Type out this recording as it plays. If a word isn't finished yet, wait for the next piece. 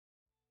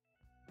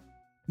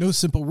No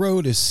Simple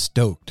Road is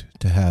stoked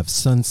to have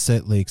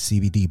Sunset Lake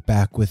CBD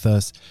back with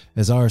us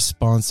as our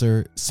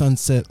sponsor.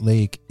 Sunset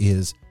Lake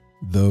is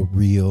the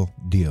real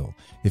deal.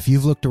 If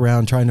you've looked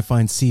around trying to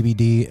find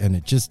CBD and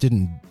it just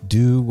didn't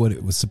do what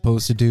it was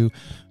supposed to do,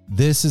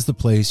 this is the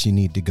place you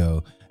need to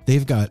go.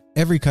 They've got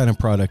every kind of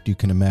product you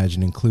can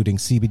imagine, including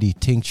CBD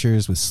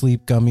tinctures with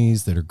sleep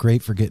gummies that are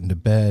great for getting to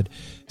bed,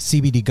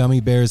 CBD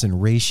gummy bears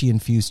and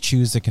reishi-infused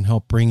chews that can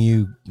help bring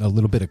you a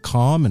little bit of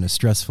calm in a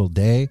stressful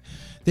day.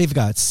 They've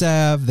got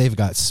salve. They've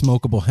got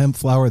smokable hemp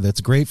flower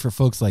that's great for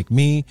folks like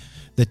me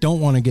that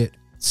don't want to get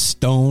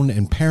stoned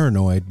and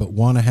paranoid but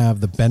want to have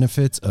the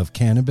benefits of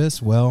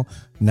cannabis. Well,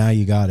 now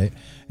you got it.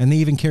 And they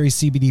even carry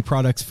CBD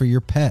products for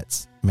your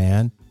pets,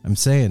 man. I'm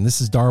saying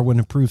this is Darwin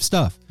approved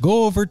stuff.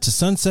 Go over to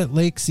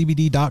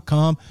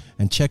sunsetlakecbd.com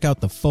and check out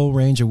the full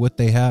range of what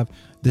they have.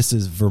 This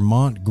is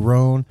Vermont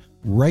grown,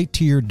 right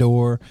to your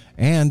door,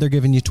 and they're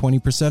giving you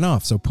 20%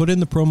 off. So put in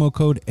the promo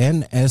code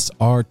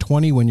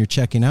NSR20 when you're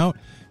checking out.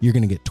 You're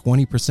going to get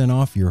 20%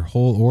 off your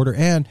whole order.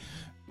 And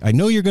I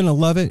know you're going to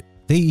love it.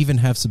 They even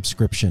have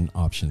subscription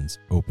options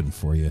open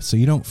for you, so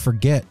you don't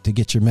forget to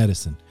get your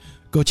medicine.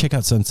 Go check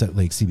out Sunset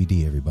Lake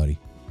CBD, everybody.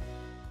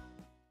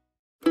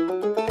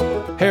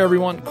 Hey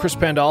everyone, Chris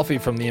Pandolfi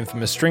from the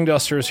infamous String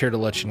Dusters here to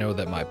let you know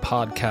that my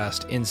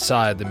podcast,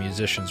 Inside the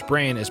Musician's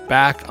Brain, is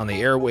back on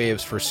the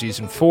airwaves for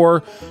Season 4,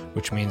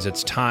 which means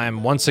it's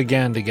time once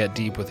again to get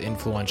deep with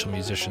influential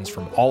musicians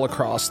from all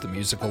across the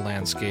musical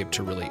landscape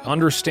to really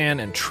understand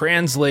and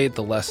translate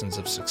the lessons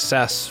of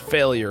success,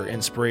 failure,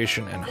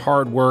 inspiration, and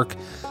hard work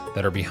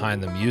that are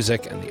behind the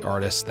music and the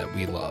artists that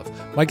we love.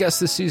 My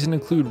guests this season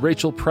include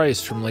Rachel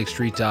Price from Lake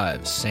Street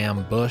Dives,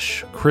 Sam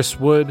Bush, Chris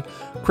Wood,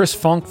 Chris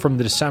Funk from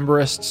The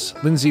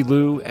Decemberists, Lindsay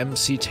Liu,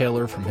 MC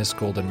Taylor from His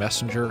Golden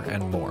Messenger,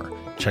 and more.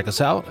 Check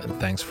us out, and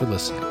thanks for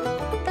listening.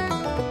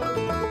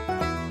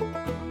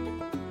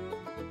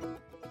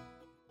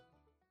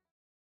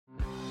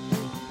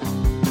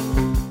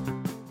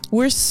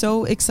 We're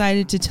so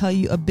excited to tell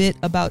you a bit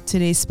about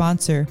today's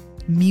sponsor,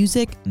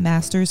 Music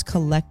Masters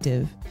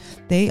Collective.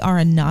 They are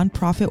a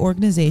nonprofit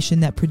organization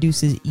that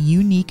produces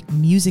unique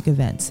music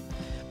events,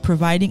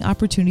 providing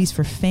opportunities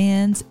for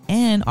fans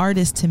and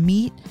artists to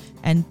meet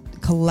and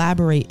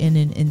collaborate in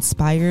an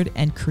inspired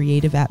and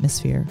creative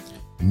atmosphere.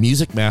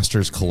 Music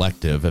Masters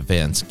Collective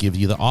events give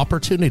you the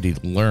opportunity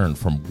to learn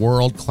from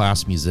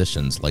world-class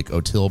musicians like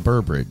Otil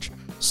Burbridge,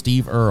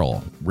 Steve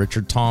Earle,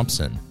 Richard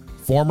Thompson,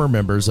 former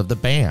members of the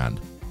band,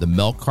 the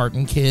Milk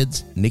Carton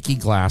Kids, Nikki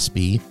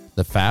Glaspie,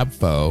 the Fab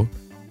Four,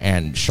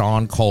 and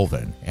Sean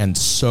Colvin, and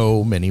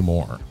so many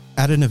more.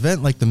 At an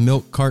event like the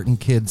Milk Carton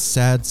Kids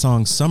Sad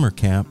Song Summer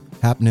Camp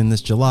happening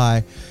this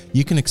July,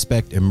 you can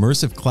expect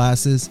immersive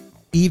classes,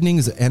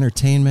 evenings of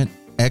entertainment,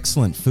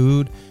 excellent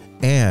food,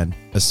 and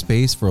a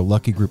space for a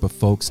lucky group of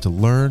folks to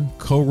learn,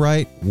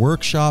 co-write,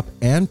 workshop,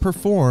 and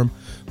perform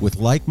with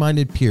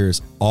like-minded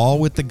peers, all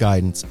with the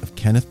guidance of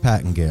Kenneth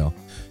Pattengale,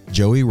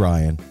 Joey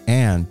Ryan,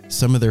 and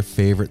some of their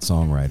favorite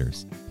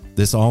songwriters.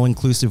 This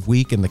all-inclusive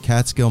week in the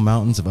Catskill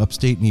Mountains of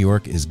upstate New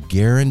York is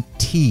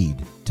guaranteed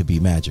to be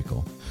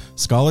magical.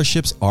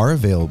 Scholarships are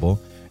available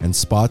and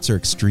spots are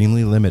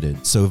extremely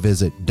limited, so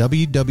visit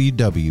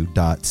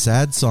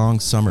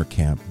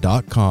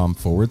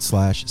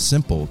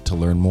www.sadsongsummercamp.com/simple to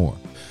learn more.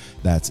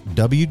 That's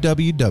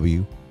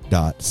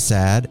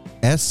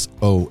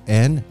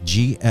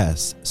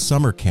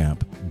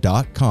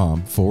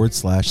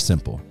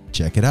www.sadsongsummercamp.com/simple.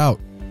 Check it out.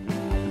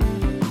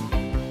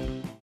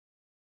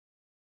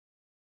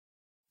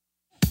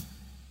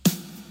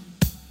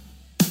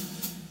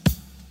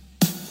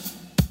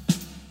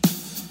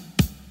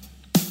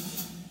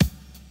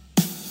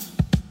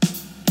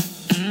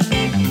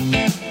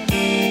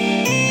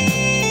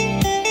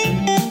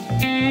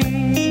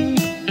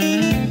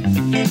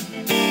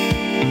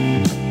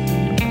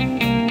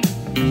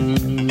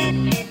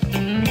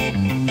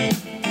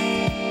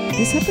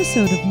 This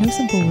episode of No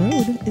Simple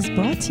Road is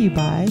brought to you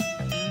by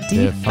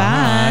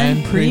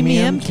Define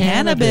Premium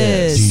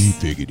Cannabis.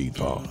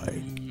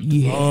 Define.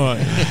 Yeah.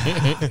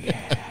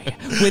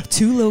 With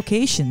 2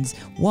 locations,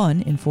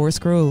 one in Forest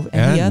Grove and the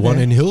And other. one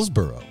in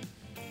Hillsborough.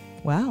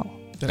 Wow.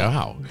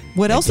 Wow.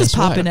 What else is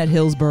popping at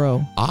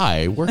Hillsborough?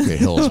 I work at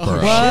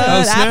Hillsborough.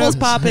 What? Apple's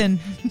popping.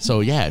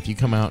 So yeah, if you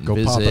come out and Go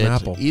pop an visit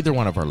apple. either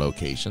one of our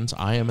locations,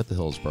 I am at the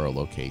Hillsborough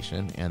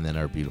location, and then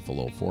our beautiful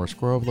little Forest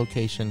Grove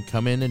location,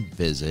 come in and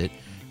visit.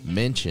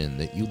 Mention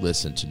that you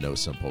listen to No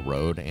Simple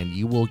Road, and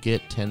you will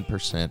get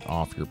 10%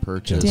 off your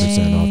purchase.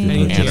 10% off your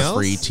Anything purchase. And a else?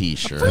 free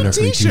t-shirt. And a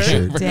free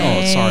t-shirt. Oh,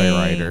 sorry, Dang.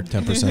 Ryder.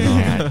 10%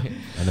 off.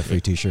 And a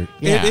free t-shirt.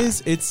 Yeah.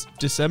 It's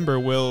December.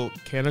 Will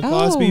Santa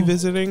Claus be Oh.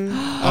 visiting?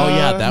 Oh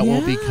yeah, that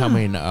will be Yeah.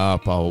 coming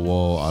up.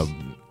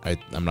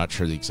 I'm not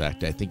sure the exact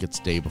day. I think it's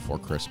day before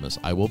Christmas.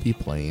 I will be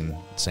playing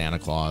Santa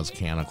Claus,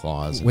 Canna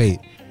Claus. Wait.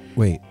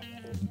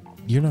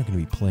 you're not going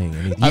to be playing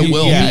anything. I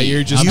will. Yeah, be.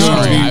 you're just I'm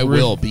going sorry. to be I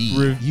will be.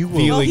 You will.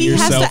 revealing Well, he has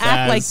yourself to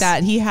act like as-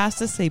 that. He has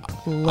to say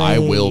play. I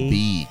will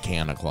be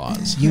Santa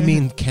Claus. You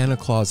mean Santa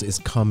Claus is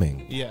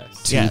coming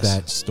Yes. to Yes.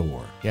 that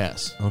store?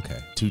 Yes. Okay.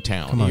 To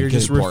town. Come on, You're get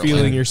just it, revealing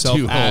Portland, yourself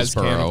to as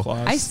Santa Hillsborough.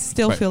 Claus. I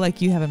still Right. feel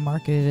like you haven't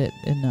marketed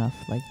it enough.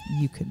 Like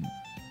you can.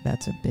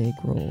 That's a big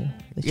role.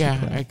 That you Yeah,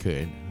 play. I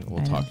could. We'll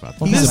I know. talk about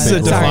that. Well, This never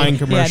is a mind.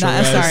 Define Sorry. commercial,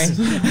 Yeah, guys.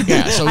 sorry.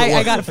 Yeah, so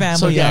I got a family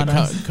So yeah, on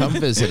us. come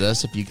visit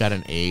us if you got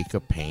an ache, a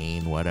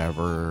pain,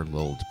 whatever, a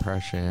little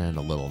depression,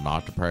 a little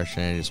not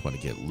depression. You just want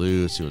to get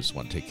loose. You just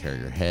want to take care of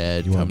your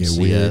head. You wanna Come get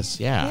see weird. us.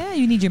 Yeah. Yeah,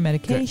 you need your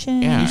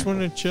medication. Yeah. You just want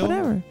to chill.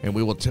 Whatever. And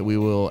we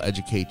will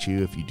educate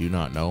you if you do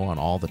not know on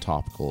all the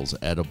topicals,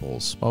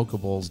 edibles,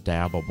 smokables,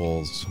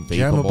 dabbables,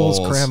 Jammables,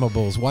 vapables.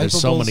 crammables, wipables. There's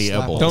so many slappables.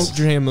 edibles. Don't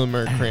jam them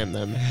or cram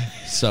them.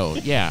 So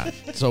yeah,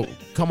 so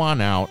come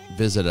on out,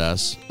 visit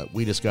us.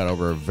 We just got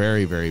over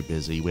very, very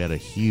busy. We had a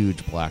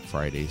huge Black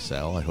Friday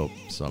sale. I hope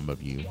some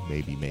of you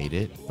maybe made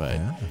it, but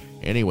Yeah.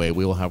 anyway,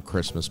 we will have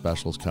Christmas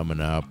specials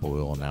coming up. We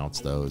will announce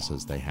those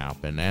as they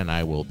happen, and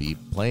I will be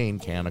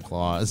playing Santa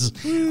Claus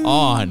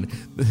on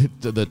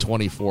the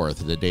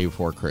 24th, the day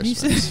before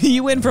Christmas.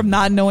 You went from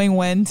not knowing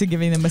when to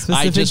giving them a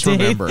specific I just date.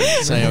 remembered.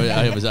 So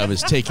I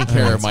was taking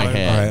care of my All right,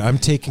 head. I'm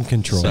taking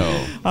control.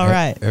 So All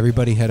right.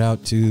 Everybody head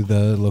out to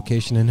the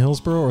location in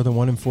Hillsborough or the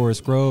one in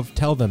Forest Grove.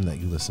 Tell them that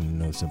you listen to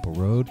No Simple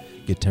Road.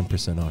 Get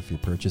 10% off your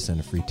purchase and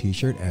a free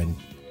t-shirt. And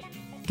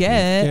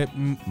Get.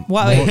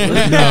 What? no,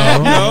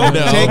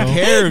 Take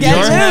care of Get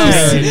your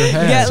loose. head. your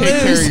head. Get take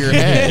care loose. of your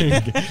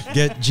head.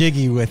 Get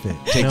jiggy with it.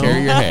 Take care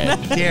of your head.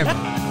 Damn it.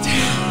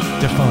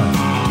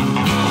 Define.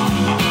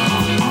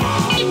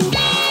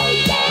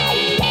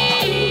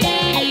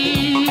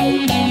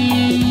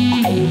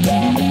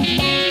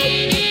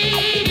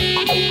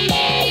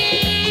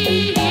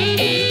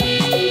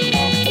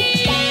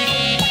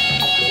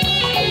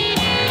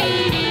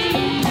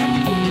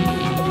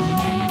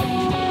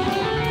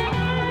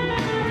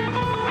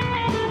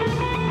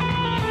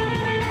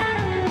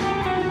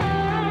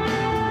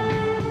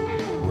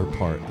 We're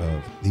part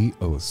of the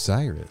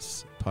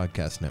Osiris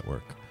Podcast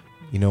Network.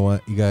 You know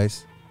what, you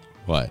guys?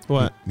 What?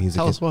 What? Music.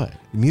 Tell us what.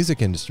 The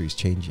music industry is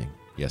changing.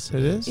 Yes,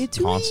 It is? It's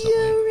constantly.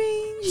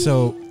 rearranging.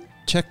 So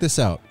check this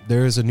out.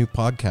 There is a new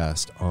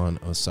podcast on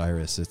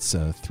Osiris. It's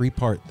a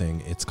 3-part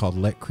thing. It's called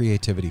Let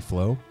Creativity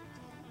Flow,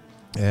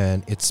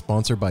 and it's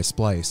sponsored by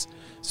Splice.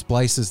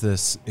 Splice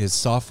is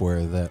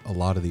software that a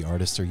lot of the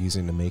artists are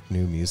using to make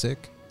new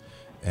music,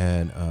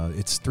 and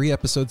it's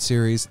 3-episode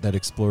series that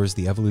explores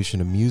the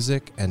evolution of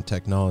music and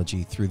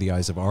technology through the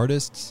eyes of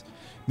artists,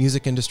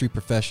 music industry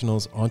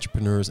professionals,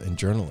 entrepreneurs, and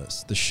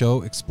journalists. The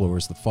show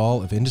explores the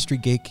fall of industry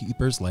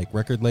gatekeepers like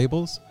record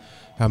labels,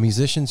 how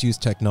musicians use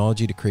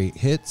technology to create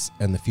hits,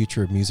 and the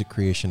future of music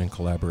creation and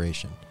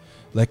collaboration.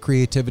 Let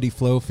Creativity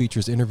Flow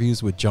features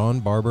interviews with John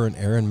Barber and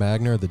Aaron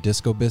Magner of the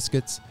Disco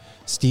Biscuits,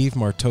 Steve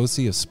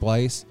Martosi of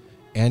Splice,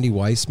 Andy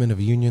Weissman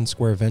of Union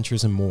Square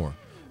Ventures, and more.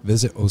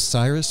 Visit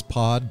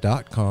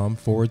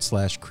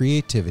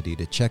osirispod.com/creativity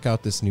to check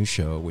out this new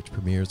show, which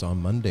premieres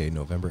on Monday,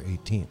 November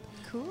 18th.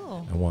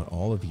 Cool. I want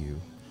all of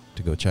you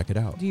to go check it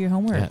out Do your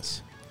homework.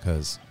 Yes.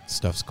 because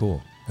stuff's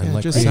cool. Yeah,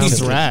 like just creativity-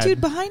 sounds rad. Dude,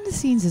 behind the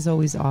scenes is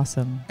always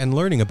awesome. and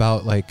learning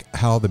about like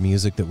how the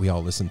music that we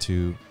all listen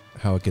to,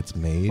 how it gets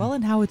made. Well,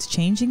 and how it's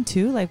changing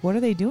too. Like, what are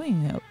they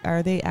doing?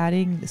 Are they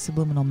adding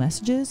subliminal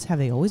messages? Have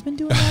they always been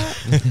doing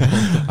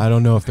that? I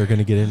don't know if they're going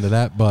to get into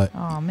that, but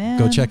Oh man.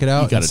 go check it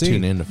out. You got to and see.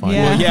 tune in to find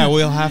Yeah. out. Well, yeah,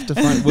 we'll have to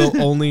find.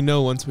 We'll only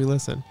know once we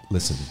listen.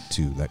 Listen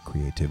to Let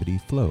Creativity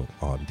Flow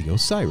on the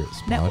Osiris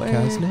Network.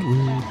 Podcast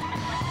Network.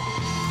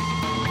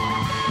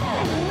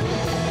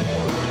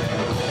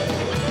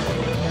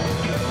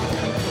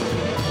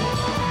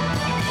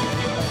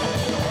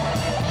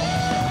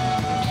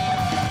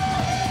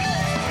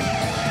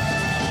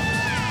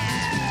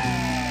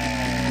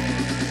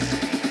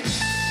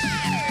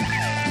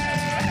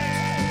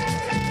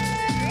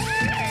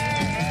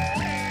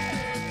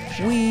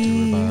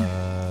 We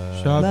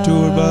Shop Love.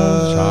 tour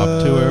bus.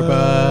 Shop tour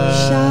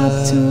bus.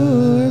 shop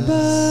tour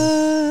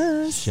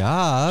bus.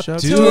 Shop Shop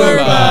tour tour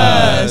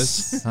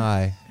bus. bus.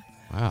 Hi.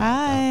 Wow.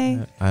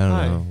 Hi. I don't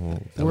Hi. know. Well,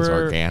 That was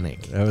We're-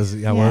 organic. that was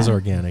Yeah. was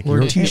organic. We're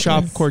You're- T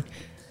Shop was-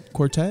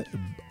 Quartet.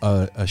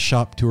 a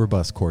shop tour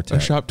bus quartet. A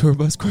shop tour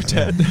bus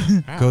quartet.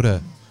 Go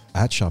to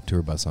 @Shop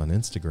Tour Bus on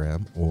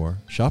Instagram or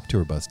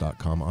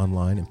shoptourbus.com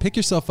online and pick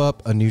yourself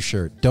up a new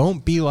shirt.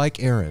 Don't be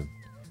like Aaron.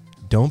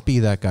 Don't be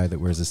that guy that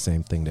wears the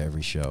same thing to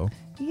every show.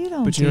 You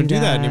don't. But you don't do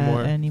that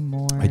anymore.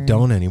 anymore. I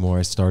don't anymore.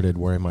 I started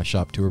wearing my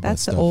Shop Tour Bus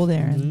That's the stuff. old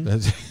Aaron.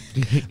 That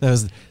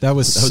was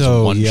was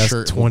so one yes,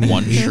 shirt- 2018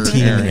 one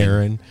shirt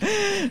Aaron.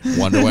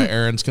 Wonder what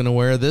Aaron's going to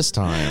wear this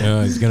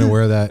time. He's gonna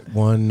wear that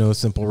one No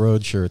Simple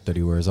Road shirt that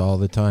he wears all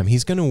the time.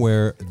 He's gonna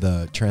wear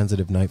the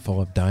Transitive Nightfall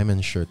of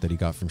Diamonds shirt that he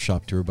got from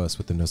Shop Tour Bus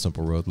with the No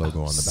Simple Road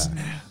logo on the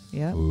back.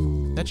 Yep.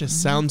 Ooh, That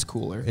just sounds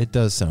cooler. it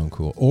does sound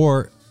cool.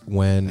 Or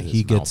when It is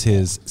he gets mouthful.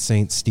 his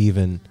Saint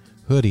Stephen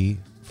hoodie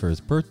for his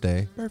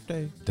birthday,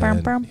 Birthday.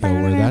 then he'll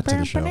wear that to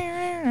the show.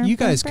 You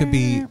guys could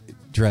be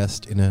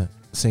dressed in a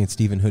St.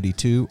 Stephen hoodie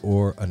too,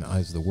 or an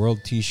Eyes of the World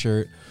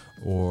t-shirt,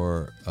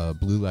 or a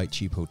Blue Light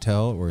Cheap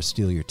Hotel, or a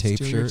Steal Your Tape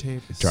Steal Your shirt.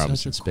 Tape is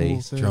Drums such in a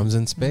cool Space. thing. Drums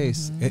in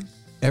Space.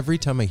 Every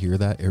time I hear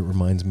that, it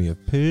reminds me of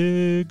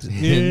Pigs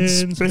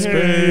in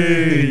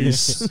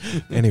Space.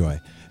 Anyway,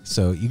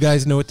 so you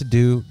guys know what to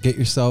do. Get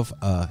yourself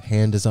a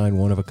hand-designed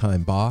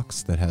one-of-a-kind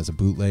box that has a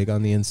bootleg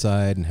on the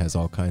inside and has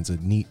all kinds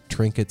of neat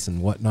trinkets and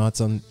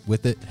whatnots on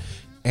with it.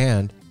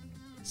 And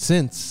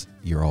since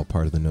you're all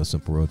part of the No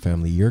Simple Road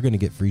family, you're going to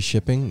get free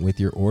shipping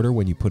with your order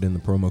when you put in the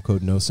promo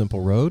code No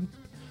Simple Road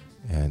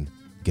and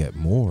get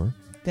more.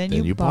 Then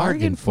you you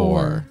bargain bargain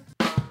for.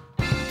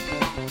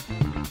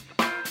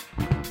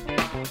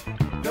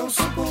 No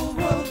simple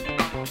road.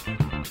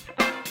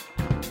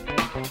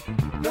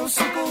 No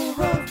simple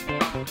road.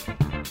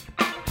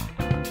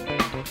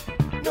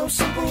 No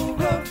simple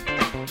road.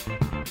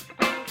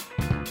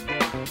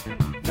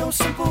 No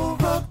simple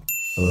road.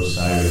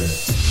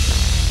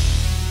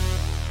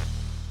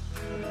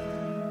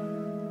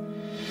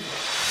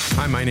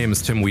 Hi, my name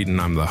is Tim Wheaton.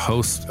 I'm the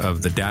host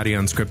of the Daddy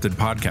Unscripted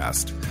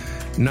podcast.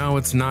 No,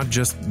 it's not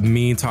just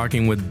me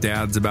talking with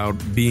dads about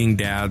being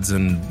dads,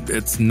 and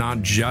it's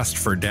not just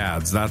for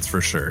dads, that's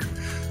for sure.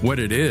 What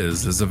it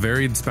is a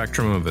varied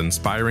spectrum of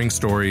inspiring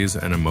stories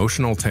and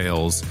emotional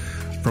tales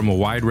from a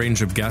wide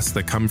range of guests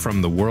that come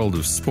from the world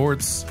of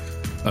sports,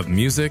 of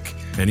music,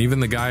 and even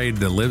the guy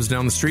that lives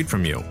down the street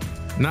from you.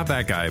 Not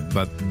that guy,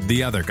 but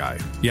the other guy.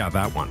 Yeah,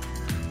 that one.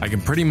 I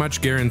can pretty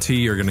much guarantee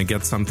you're going to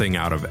get something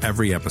out of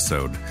every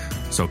episode.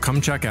 So come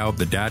check out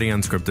the Daddy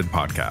Unscripted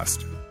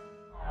podcast.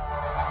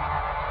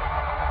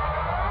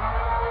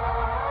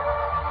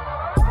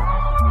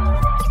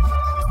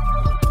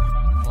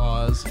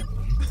 Claus.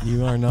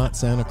 You are not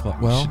Santa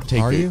Claus. Well,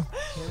 Take are it. you?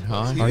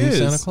 Huh? Are you is.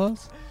 Santa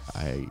Claus?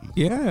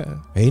 Yeah.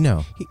 Hey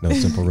now, No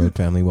Simple Road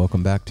family,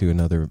 welcome back to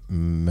another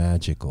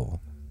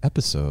magical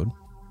episode,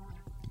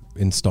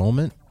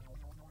 installment.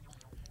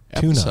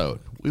 Tune-up. Episode.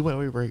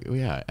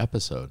 Yeah,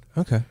 episode.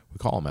 Okay, We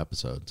call them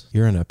episodes.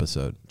 you're an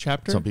episode.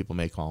 Chapter? Some people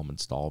may call them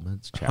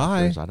installments, Hi.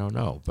 chapters. I don't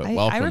know, but I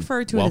welcome.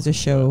 refer to it as a welcome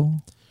show.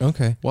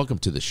 Okay, Welcome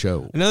to the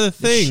show. Another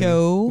thing.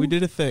 Show. We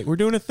did a thing. We're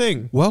doing a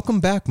thing. welcome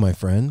back, my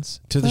friends,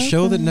 to the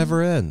show that Welcome.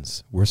 never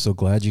ends. We're so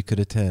glad you could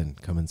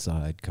attend. Come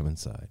inside. Come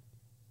inside.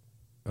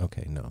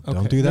 Okay, no, don't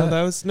Okay. do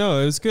that. No,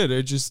 it was good.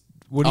 It just,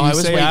 what do Oh, I you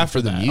was say waiting after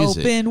for the that?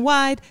 music. Open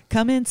wide,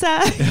 come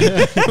inside.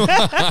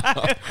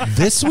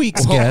 This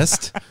week's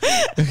guest.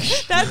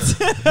 That's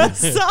a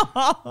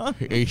song.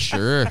 Hey,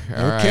 sure.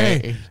 All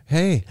Okay, right.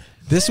 hey.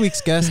 This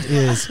week's guest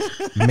is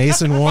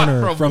Mason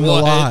Warner from The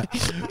what?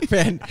 Lot.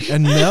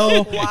 And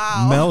Mel,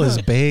 Wow. Mel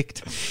is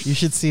baked. You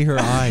should see her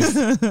eyes.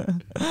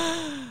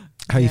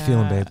 How you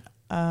feeling, babe?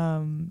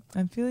 I'm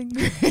feeling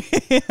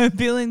I'm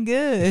feeling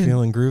good.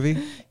 Feeling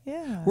groovy?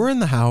 Yeah. We're in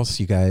the house,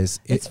 you guys.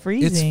 It's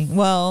freezing.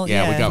 Well,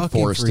 Yeah, we got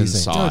Fucking forced freezing.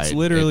 inside. No, it's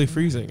literally It-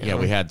 freezing. Yeah,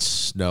 we had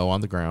snow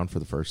on the ground for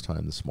the first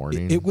time this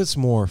morning. It was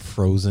more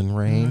frozen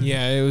rain.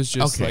 Yeah, it was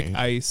just Okay. like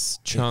ice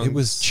It- chunks. It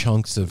was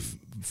chunks of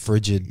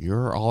frigid.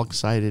 You're all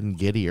excited and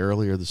giddy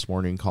earlier this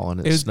morning calling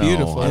it It was snow.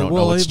 beautiful. I don't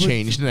Well, know what's it was-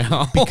 changed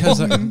now. Because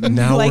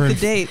now Like we're the in,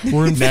 date.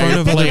 we're in Now front you're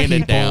of other playing it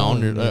people.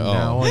 down. And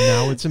Oh.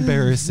 now it's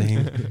embarrassing.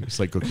 It's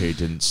like, okay, it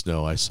didn't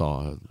snow. I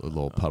saw a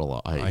little puddle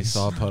of ice. I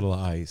saw a puddle of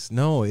ice.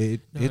 No, No,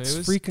 it's it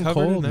was freaking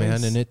covered in cold, man,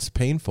 ice. and it's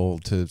painful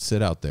to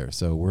sit out there.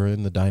 So we're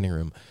in the dining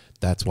room.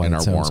 That's why in it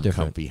our sounds warm,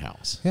 different. comfy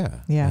house. Yeah.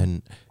 Yeah.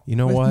 And you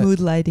know With what? mood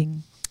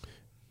lighting.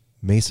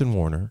 Mason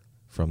Warner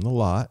from The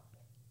Lot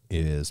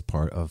is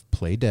part of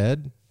Play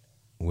Dead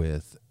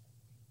with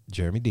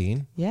Jeremy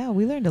Dean Yeah,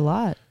 we learned a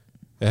lot.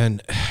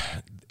 and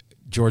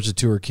George the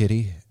Tour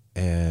Kitty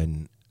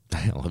and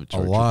I love a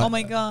George. lot. Oh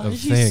my gosh, of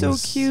he's so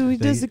things. cute. He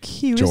does the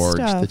cutest George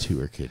stuff. the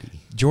tour kitty.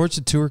 George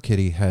the Tour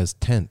Kitty has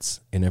tents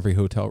in every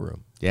hotel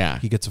room. Yeah,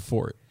 He gets a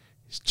fort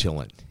he's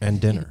chilling. and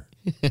dinner.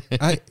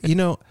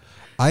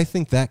 I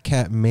think that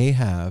cat may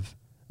have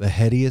the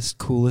headiest,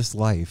 coolest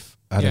life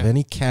out of Yeah.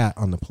 any cat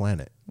on the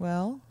planet.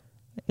 Well,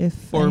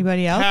 if or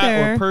anybody out cat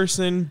there or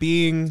person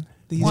being.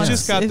 He's wants-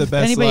 just got if the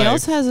best anybody life.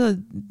 else has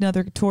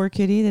another tour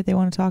kitty that they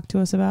want to talk to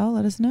us about,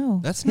 let us know.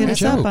 That's Hit no us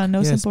joke. up on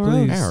Yes, please.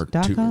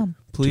 NoSimpleRoads.com.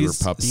 Please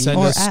tour puppy. send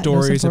Or us at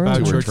stories No Simple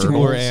about your Roads. Tour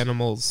tour turtles.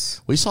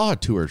 animals. We saw a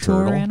tour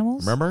Tour turtle.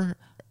 animals? Remember?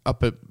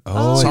 Up at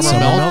Oh, Summer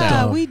yeah,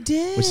 Meltdown. we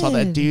did. We saw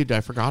that dude.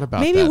 I forgot about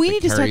Maybe that. we that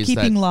need to start carries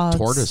keeping that logs.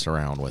 tortoise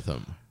around with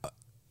him.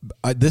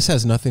 This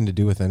has nothing to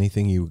do with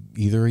anything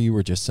either of you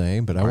were just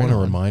saying, but I Right want to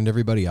on. remind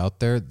everybody out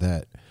there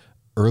that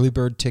early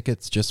bird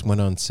tickets just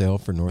went on sale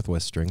for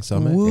Northwest String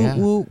Summit, Whoop, Yeah.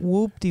 whoop,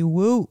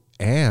 whoop-de-whoop.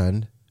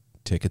 and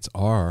tickets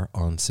are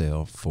on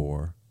sale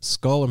for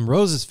Skull and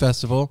Roses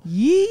Festival.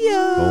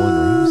 Yeah. Skull and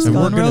Roses. And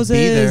Skull we're and gonna be Roses,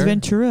 there.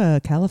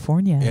 Ventura,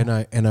 California.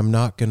 And I'm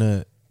not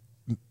gonna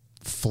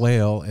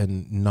flail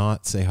and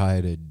not say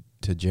hi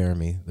to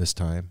Jeremy this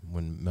time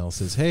when Mel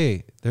says,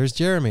 "Hey, there's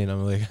Jeremy," and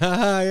I'm like,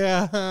 "Ha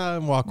yeah,"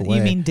 and walk away.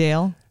 You mean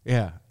Dale?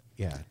 yeah,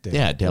 Dave.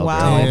 Yeah, Dale.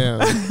 Wow. Dale.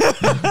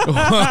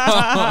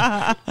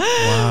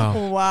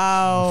 Wow,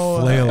 Wow.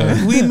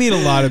 flailer. We meet a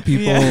lot of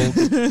people.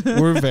 Yeah.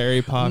 We're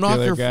very I'm not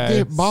popular gonna guys.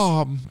 forget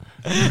Bob.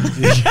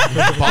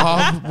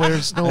 Bob,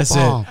 where's no That's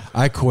Bob? it.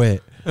 I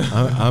quit.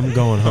 I'm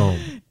going home.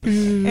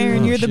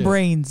 Aaron, you're the shit.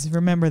 brains.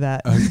 Remember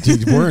that.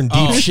 Dude, we're in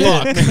deep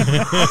shit.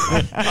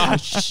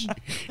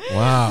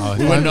 Wow.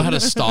 We wouldn't know how to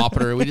stop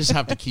it, or we just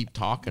have to keep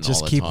talking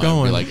Just all the keep time.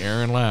 going. Be like,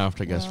 Aaron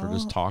laughed. I guess we're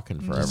just talking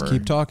forever. Just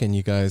keep talking,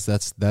 you guys.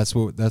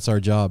 That's our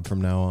job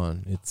from now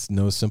on. It's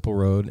No Simple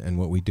Road, and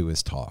what we do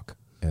is talk.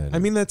 And I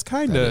mean, that's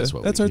kind That of is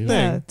what that's we our do.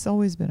 Yeah, thing. it's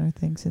always been our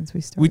thing since we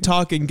started. We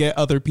talk and get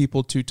other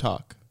people to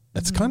talk.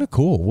 that's kind of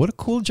cool. What a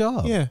cool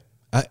job. Yeah,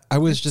 I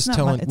was It's just not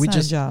telling. it's we not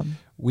just a job.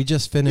 we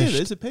just yeah, finished.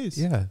 it is. It pays.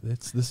 Yeah,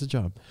 this is a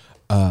job.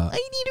 I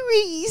need a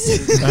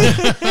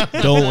raise.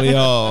 Don't we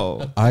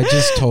all? I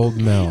just told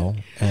Mel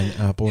and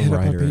Apple and Hit up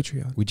my Ryder.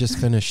 Patreon. We just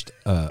finished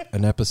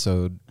an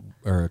episode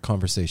or a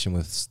conversation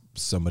with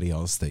somebody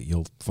else that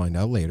you'll find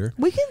out later.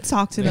 We can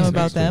talk to them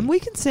about them. We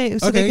can say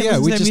so they Okay, can yeah,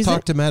 listen we to their just music.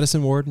 talked to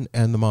Madison Ward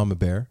and the Mama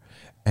Bear,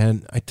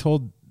 and I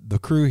told the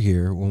crew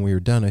here when we were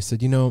done, I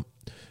said,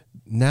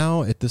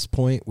 now at this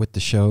point with the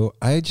show,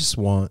 I just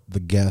want the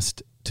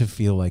guest to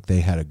feel like they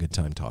had a good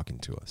time talking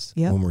to us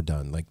Yep. when we're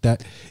done. Like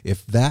that,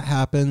 if that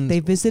happens, They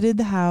visited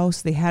the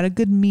house. They had a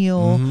good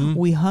meal. Mm-hmm.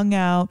 We hung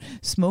out,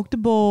 smoked a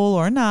bowl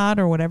or not,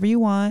 or whatever you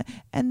want,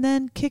 and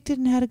then kicked it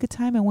and had a good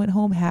time and went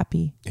home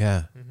happy.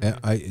 yeah,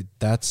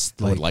 that's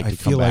I would like, like I to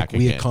feel come like back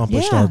we again.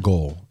 accomplished Yeah. our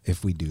goal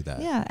if we do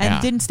that. Yeah, and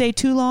Yeah. didn't stay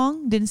too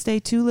long. Didn't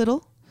stay too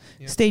little.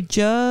 Stayed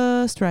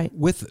just right.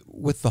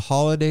 With the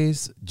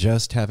holidays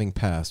just having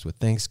passed, with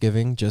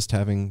Thanksgiving just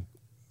having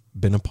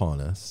been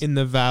upon us. In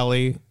the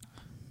valley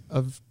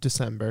of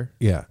December.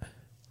 Yeah.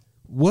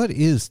 What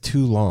is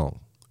too long?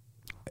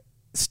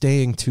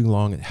 Staying too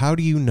long. How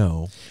do you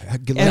know?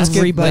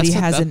 Everybody that's-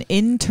 has that- an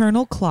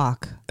internal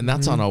clock. And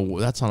that's on a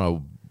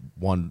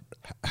one.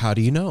 How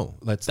do you know?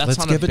 Let's That's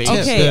on a give a base. tip.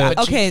 Okay, Yeah, but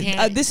you okay.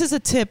 can't- This is a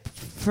tip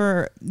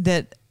for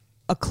that.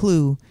 A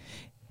clue.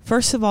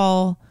 First of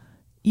all,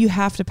 you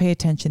have to pay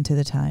attention to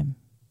the time.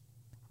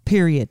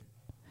 Period.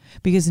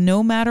 Because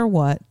no matter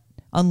what,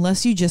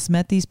 unless you just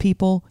met these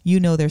people, you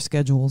know their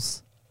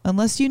schedules.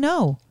 Unless you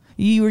know.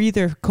 You were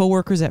either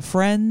coworkers at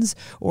Friends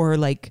or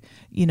like,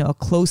 a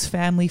close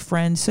family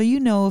friend. So you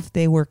know if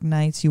they work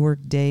nights, you work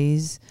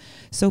days.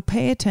 So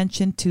pay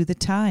attention to the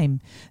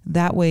time.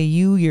 That way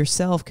you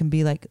yourself can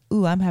be like,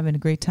 ooh, I'm having a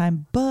great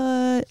time,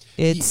 but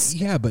it's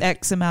Yeah, but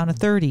X amount of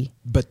 30.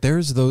 but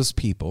there's those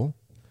people,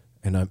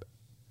 and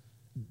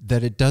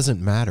that it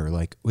doesn't matter.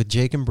 Like with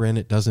Jake and Bryn,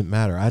 it doesn't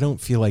matter. I don't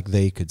feel like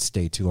they could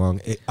stay too long.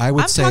 I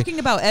would I'm say talking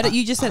about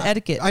you just said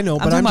etiquette. I know,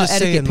 but talking I'm about just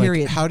etiquette, saying,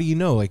 period. like, how do you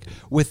know? Like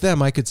with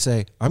them, I could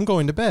say I'm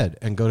going to bed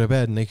and go to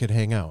bed, and they could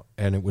hang out,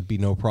 and it would be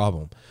no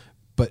problem.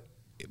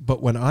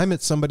 But when I'm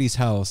at somebody's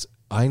house,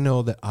 I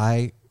know that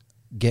I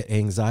get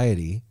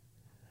anxiety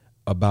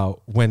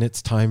about when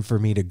it's time for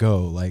me to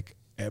go. Like,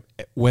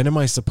 when am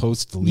I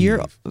supposed to leave?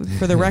 You're,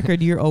 for the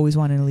record, you're always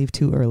wanting to leave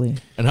too early.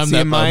 And I'm See,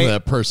 I'm my-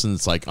 that person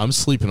that's like, I'm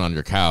sleeping on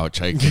your couch.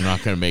 You're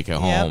not going to make it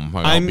home.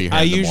 I'll be here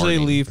I in the usually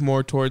morning. leave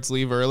more towards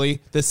leave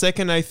early. The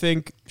second I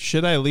think,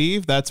 should I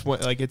leave? That's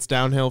what, like, it's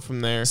downhill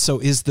from there. So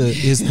is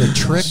the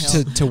trick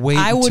to wait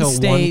I would until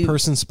stay one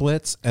person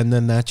splits and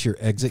then that's your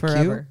exit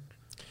Forever.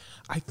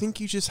 I think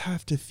you just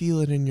have to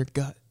feel it in your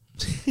gut.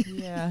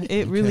 Yeah,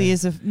 it really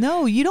is.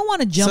 No, you don't want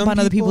to jump Some on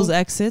other people's people-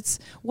 exits.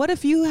 What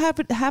if you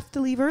have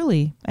to leave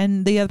early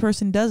and the other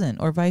person doesn't,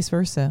 or vice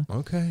versa? cue?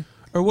 Okay.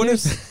 Or what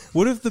if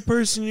the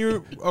person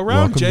you're around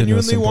Welcome to No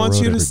genuinely Simple wants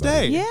Road, you to everybody.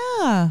 stay?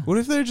 Yeah. What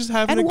if they're just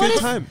having And a what good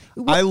if- time?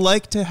 what- I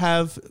like to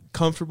have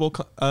comfortable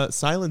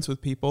silence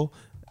with people.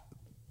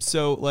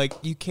 So, like,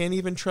 you can't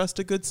even trust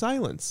a good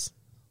silence.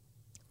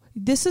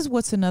 This is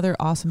what's another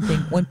awesome thing.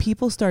 When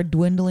people start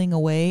dwindling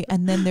away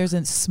and then there's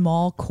a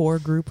small core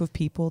group of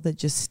people that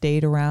just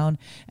stayed around,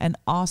 and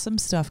awesome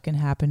stuff can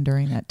happen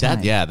during that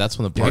time. That's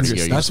when the party Dangerous.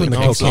 usually That's when the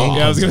kicks cocaine off.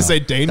 Yeah, I was gonna comes say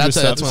out. dangerous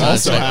That's stuff when I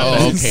also say,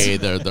 happens. okay,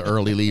 the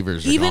early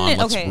leavers are Even gone. in-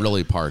 Let's okay.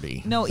 really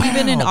party. No,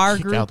 even in Wow, our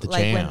kick group, out the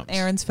like when jams.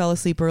 Aaron's fell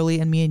asleep early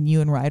and me and you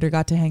and Ryder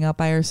got to hang out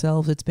by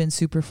ourselves, it's been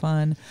super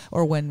fun.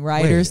 Or when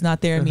Ryder's not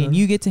there and me and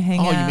you get to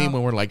hang Oh, out. you mean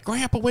when we're like,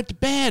 Grandpa went to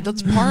bed,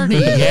 let's party.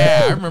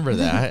 Yeah, I remember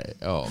that.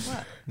 Oh,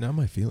 Now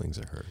my feelings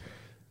are hurt.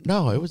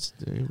 no, it was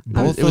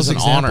Both it was those an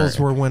honor. examples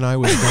were when I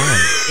was gone.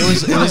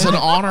 It was an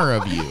honor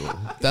of you.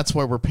 That's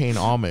why we're paying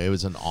homage. It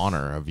was an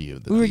honor of you.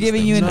 that We were these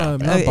giving you things an- No, I'm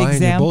happened. not buying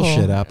example. your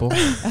bullshit, Apple.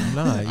 I'm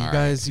not.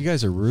 right. You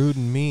guys are rude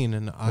and mean,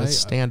 and I'm a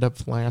stand-up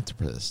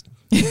philanthropist.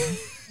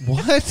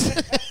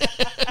 what?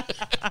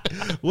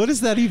 What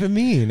does that even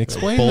mean?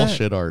 Explain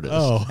Bullshit that. artist.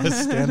 Oh, a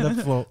stand-up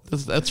float.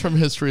 That's from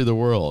History of the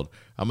World.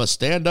 I'm a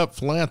stand-up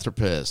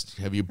philanthropist.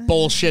 Have you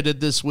bullshitted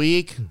this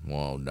week?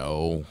 Well,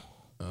 no.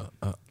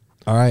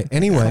 All right.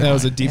 Anyway, That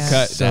was a deep Yeah.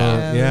 cut. So-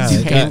 yeah.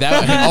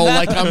 Hey,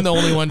 like I'm the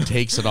only one who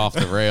takes it off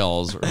the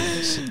rails.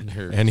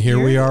 And here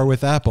we are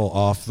with Apple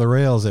off the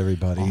rails,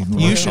 everybody.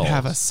 You should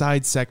have a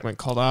side segment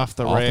called Off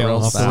the Off the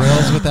Rails. Off the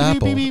rails with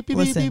Apple.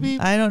 Listen,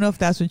 I don't know if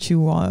that's what you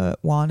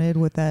wanted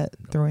with that,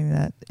 throwing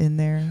that in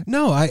there.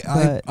 No,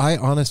 But- I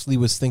honestly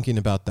was thinking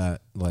about that.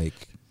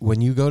 Like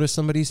when you go to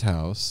somebody's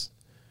house,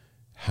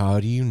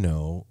 how do you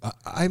know?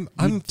 I'm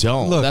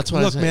don't. Look, That's what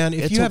I'm look, saying. man.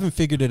 If It's you a- haven't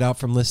figured it out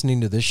from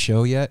listening to this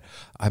show yet,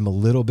 I'm a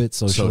little bit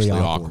socially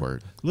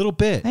awkward. Little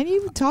bit. And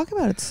you talk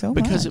about it so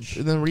Because much.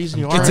 the reason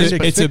you It's are a- is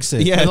it's a- fix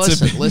it. yeah, and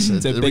it's listen,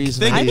 it's a the big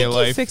reason thing I in your think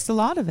you life. fixed a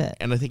lot of it.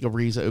 and I think a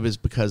reason it was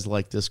because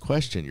like this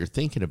question, you're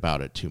thinking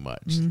about it too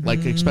much.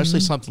 Like especially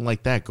something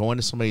like that, going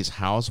to somebody's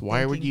house.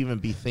 Why would you even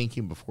be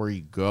thinking before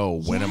you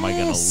go? When am I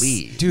going to Yes.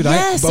 leave? Dude,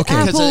 Yes, okay.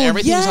 Apple. Because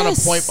everything's on a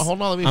yes. point.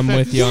 Hold on, let me. I'm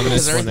finish. with you on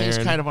Because this one, everything's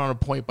Aaron. kind of on a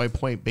point by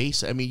point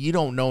basis. I mean, you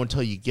don't know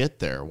until you get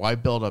there. Why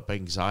build up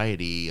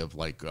anxiety of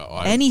like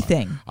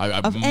Anything. I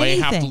Of may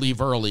have to anything.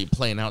 leave early,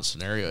 playing out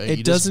scenario. It You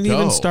just doesn't even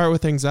go. start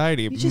with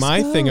anxiety. You just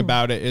My thing go.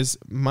 about it is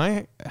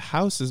my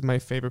house is my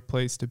favorite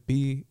place to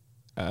be.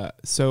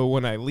 So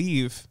when I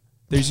leave,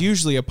 there's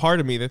usually a part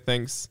of me that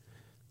thinks,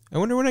 I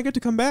wonder when I get to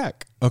come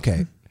back.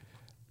 Okay.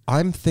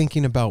 I'm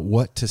thinking about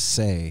what to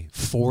say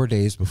 4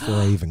 days before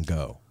I even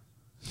go.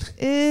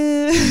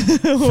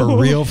 For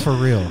real, for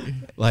real.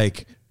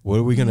 Like, what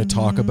are we going to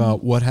talk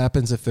about? What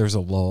happens if there's a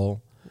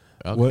lull?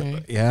 Okay.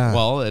 What, yeah.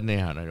 Well, and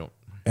yeah, I don't.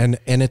 And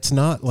it's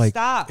not like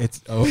Stop.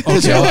 It's okay. I'll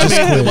just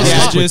quit. well, I'll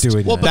stop. quit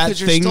doing Well, that. but- That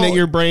because you're thing that still-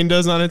 your brain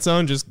does on its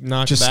own, just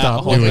knock Just that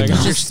stop whole doing thing that.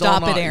 off. You're still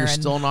Stop it, not, Aaron. You're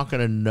still not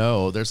going to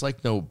know. There's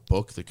like no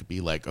book that could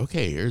be like,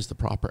 okay, here's the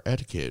proper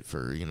etiquette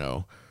for,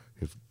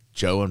 if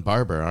Joe and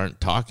Barbara aren't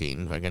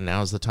talking, fucking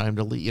now's the time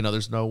to leave.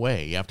 There's no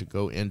way. You have to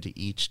go into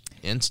each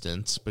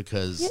instance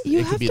because Yeah, you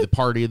it could have be to- the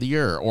party of the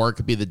year, or it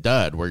could be the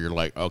dud where you're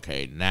like,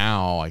 okay,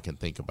 now I can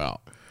think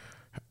about,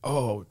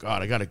 oh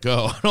God, I got to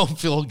go. I don't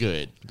feel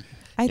good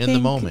I in the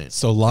think- moment.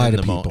 So lie In to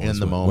the mo- people in is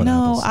the what- moment. what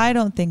No, happens. I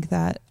don't think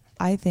that.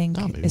 I think,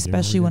 No, baby,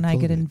 especially you're when I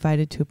get included.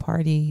 invited to a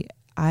party,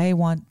 I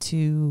want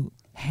to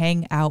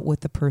hang out with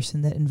the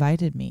person that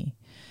invited me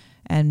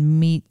and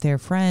meet their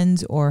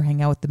friends or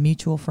hang out with the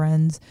mutual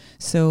friends.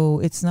 So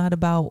it's not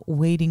about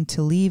waiting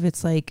to leave.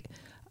 It's like,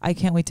 I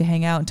can't wait to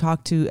hang out and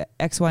talk to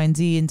X, Y, and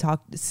Z and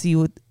see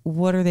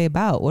what are they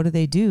about? What do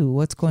they do?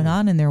 What's going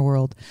on in their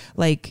world?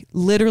 Like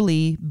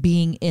literally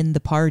being in the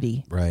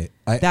party. Right.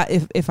 That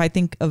if I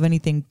think of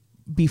anything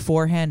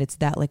beforehand, it's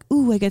that like,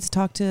 ooh, I get to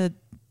talk to,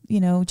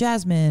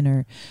 Jasmine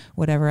or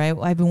whatever.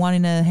 I've been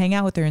wanting to hang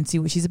out with her and see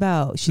what she's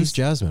about. Who's She's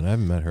Jasmine? I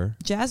haven't met her.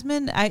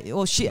 Jasmine.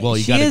 Well, you she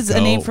gotta is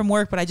a name go. from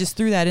work, but I just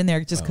threw that in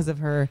there just because of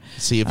her.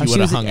 See, if she you would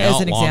have was hung as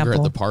out an longer at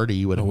example. the party,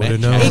 you would have I met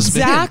would've known.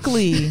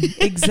 Jasmine.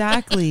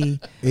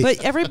 Exactly.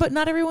 But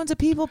not everyone's a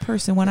people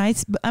person. When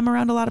I'm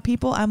around a lot of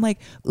people, I'm like,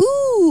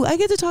 ooh, I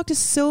get to talk to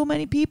so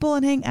many people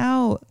and hang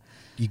out.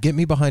 You get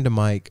me behind a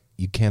mic,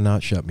 you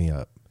cannot shut me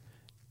up.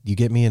 You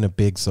get me in a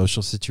big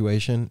social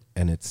situation,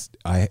 and it's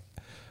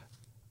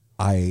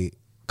I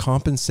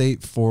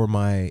compensate for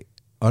my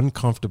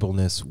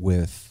uncomfortableness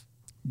with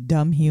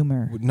Dumb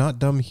humor. not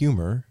dumb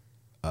humor,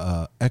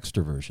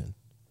 extroversion.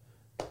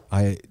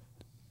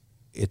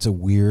 It's a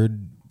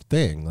weird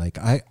thing. Like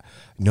I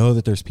know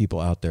that there's people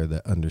out there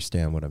that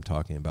understand what I'm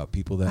talking about.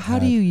 People that How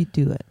do you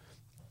do it?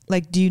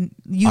 Like, can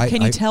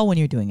you tell when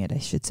you're doing it? I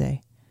should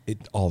say.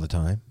 it all the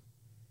time,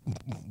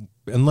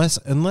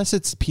 unless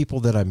it's people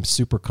that I'm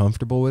super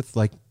comfortable with.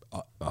 Like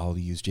I'll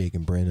use Jake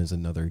and Bryn as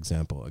another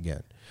example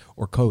again,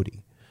 or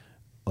Cody.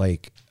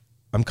 Like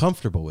I'm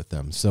comfortable with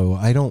them, so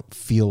I don't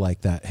feel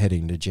like that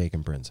heading to Jake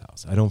and Bryn's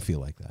house. I don't feel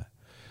like that.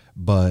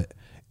 But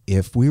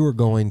if we were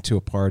going to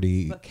a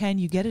party, But can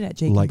you get it at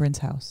Jake and Like- Bryn's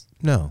house?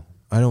 no,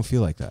 I don't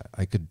feel like that.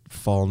 I could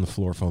fall on the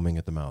floor foaming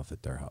at the mouth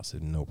at their house,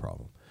 no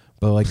problem.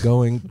 But like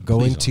going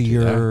don't to do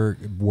your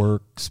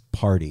work's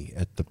party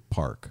at the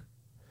park,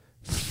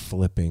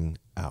 flipping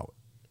out,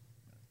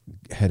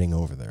 heading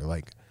over there.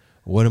 Like,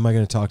 what am I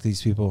going to talk to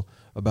these people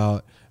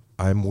about?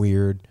 I'm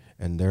weird,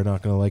 and they're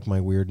not going to like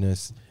my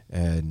weirdness.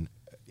 And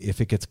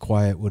if it gets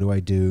quiet, what do I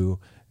do?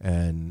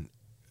 And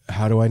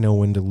how do I know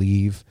when to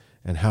leave?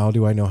 And how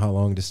do I know how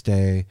long to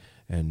stay?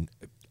 And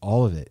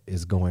all of it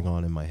is going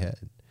on in my head.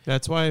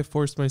 That's why I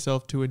forced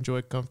myself to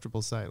enjoy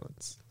comfortable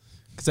silence.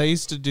 Because I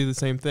used to do the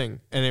same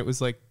thing, and it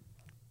was like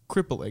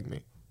crippling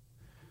me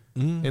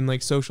in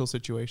like social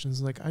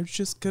situations. Like, I'm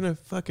just going to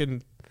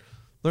fucking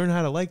learn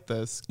how to like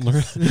this.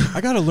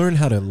 I got to learn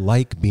how to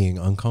like being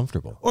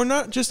uncomfortable. Or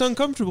not just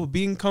uncomfortable,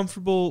 being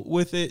comfortable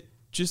with it,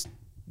 just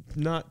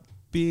not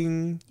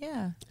being.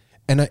 Yeah.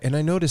 And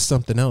I noticed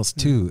something else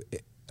too.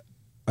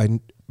 I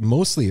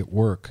mostly at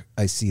work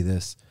I see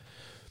this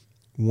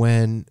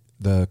when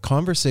the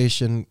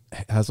conversation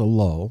has a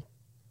lull,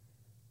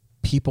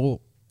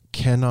 people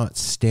cannot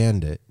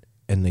stand it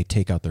and they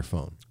take out their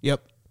phone.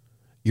 Yep.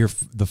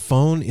 The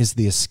phone is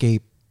the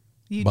escape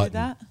You button. do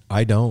that?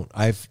 I don't.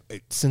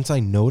 Since I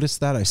noticed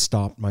that, I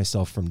stopped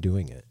myself from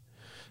doing it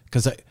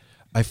because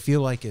I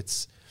feel like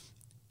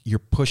you're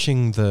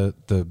pushing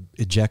the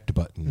eject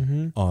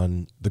button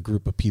on the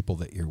group of people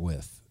that you're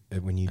with.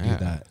 And when you do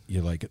that,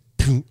 you're like,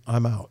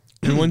 I'm out.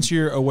 And once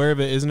you're aware of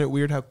it, isn't it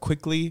weird how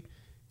quickly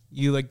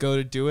you like go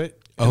to do it?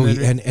 Oh,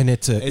 then and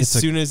it's as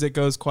soon as it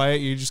goes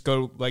quiet, you just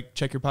go like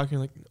check your pocket. And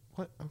you're like,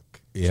 what?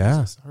 Okay,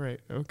 Yeah. Jesus. All right.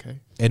 Okay.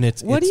 and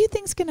it's What do it's- you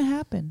think's going to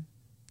happen?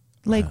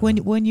 Like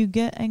when you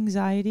get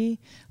anxiety,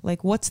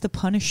 like what's the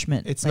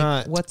punishment? It's like,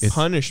 not what's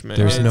punishment.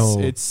 there's it's, no-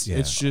 It's yeah.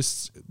 it's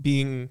just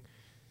being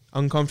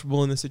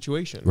uncomfortable in the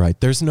situation. Right.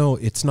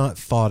 It's not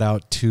thought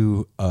out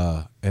to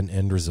an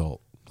end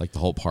result. Like the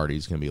whole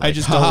party's gonna be like, I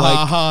just ha, don't ha, like-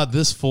 ha, ha,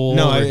 this fool.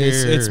 No, over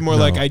it's here. more No.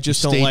 like I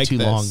just don't Stayed like too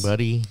this. long,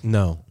 buddy.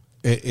 No.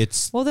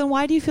 It's well, then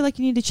why do you feel like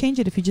you need to change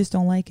it if you just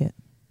don't like it?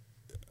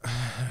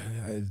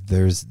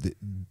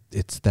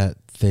 it's that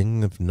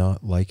thing of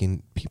not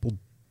liking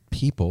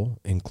people,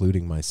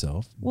 including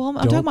myself. Well, I'm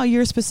don't- talking about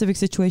your specific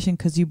situation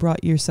because you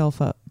brought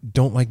yourself up.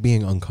 don't like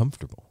being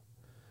uncomfortable.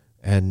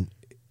 And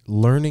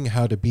learning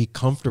how to be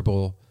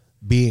comfortable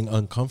being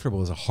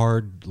uncomfortable is a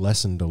hard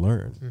lesson to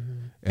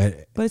learn.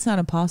 And, But it's not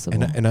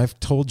impossible. and I've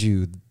told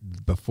you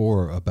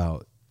before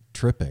about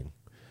tripping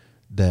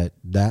that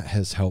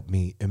has helped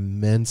me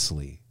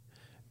immensely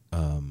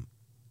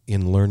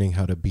in learning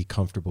how to be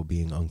comfortable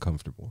being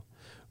uncomfortable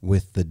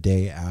with the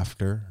day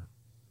after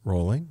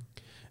rolling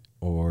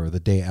or the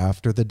day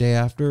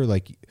after,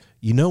 like,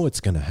 you know, it's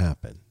going to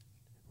happen.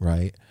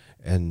 Right.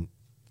 And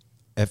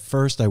at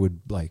first I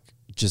would like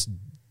just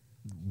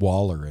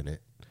waller in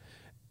it.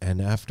 And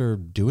after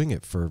doing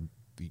it for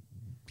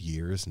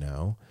years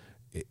now,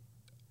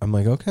 I'm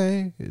like,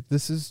 okay,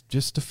 this is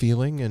just a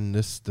feeling and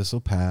this will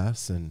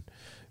pass. And,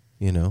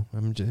 you know,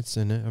 I'm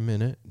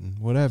in it and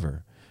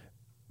whatever.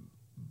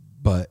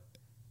 But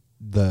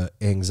the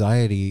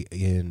anxiety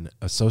in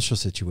a social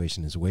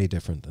situation is way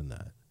different than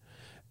that.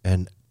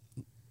 And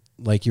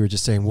like you were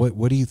just saying,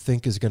 what do you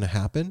think is going to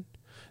happen?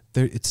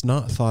 It's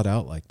not thought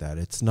out like that.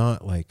 It's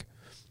not like,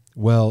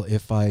 well,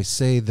 if I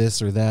say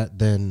this or that,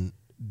 then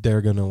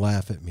they're going to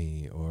laugh at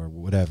me or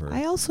whatever.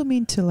 I also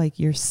mean to like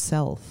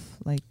yourself,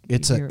 like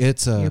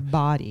your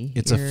body.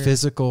 It's a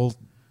physical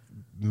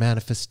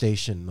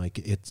manifestation. Like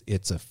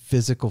it's a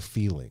physical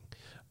feeling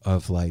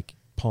of like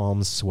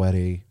palms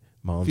sweaty,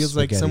 mom's Feels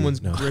like spaghetti.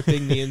 someone's No.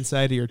 gripping the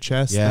inside of your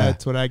chest. Yeah.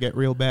 That's what I get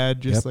real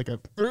bad. Just Yep. like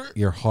a.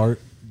 Your heart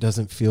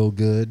doesn't feel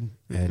good,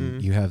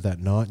 and you have that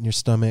knot in your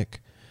stomach,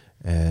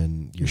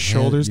 and your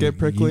shoulders get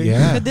prickly.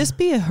 Yeah, Could this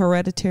be a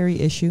hereditary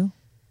issue?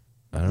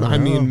 I don't know. I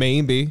mean,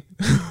 maybe.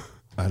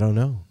 I don't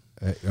know.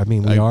 I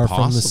mean, we Like, are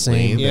from the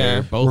possibly, same. Yeah.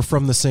 they're both We're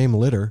from the same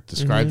litter.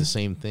 describe the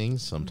same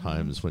things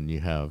sometimes when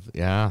you have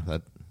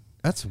that.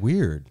 That's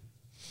weird.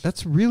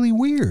 That's really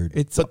weird.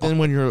 It's But then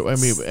when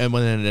and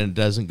when it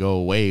doesn't go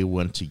away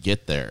once you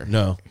get there,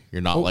 No.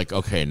 you're not like,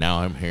 okay,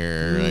 now I'm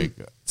here.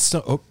 Like,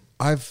 So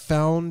I've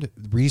found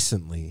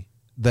recently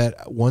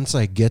that once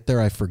I get there,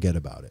 I forget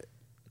about it.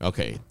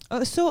 okay,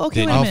 So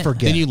okay, Then wait a I'll minute.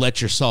 forget. then you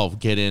let yourself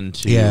get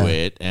into Yeah.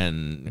 it,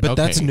 and But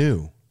okay. that's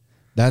new.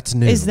 That's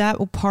new. Is that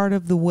part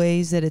of the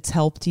ways that it's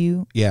helped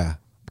you? Yeah.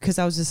 Because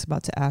I was just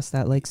about to ask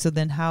that. Like, so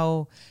then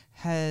how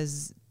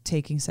has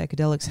taking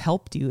psychedelics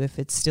helped you if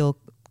it's still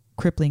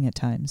crippling at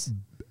times?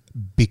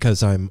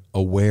 Because I'm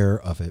aware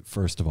of it,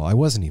 first of all. I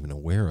wasn't even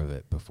aware of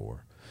it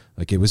before.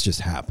 Like, it was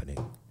just happening.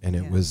 And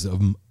it Yeah. was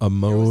a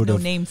mode no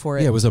of... name for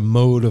it. Yeah, it was a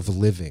mode of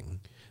living.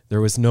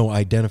 There was no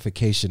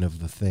identification of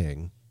the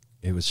thing.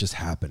 It was just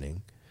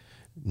happening.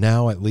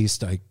 Now, at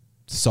least I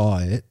saw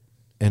it,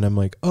 and I'm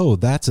like, oh,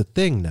 that's a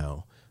thing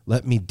now.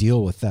 Let me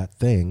deal with that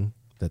thing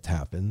that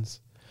happens.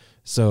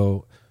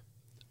 So...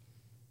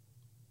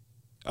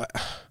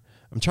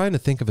 I'm trying to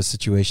think of a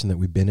situation that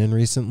we've been in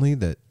recently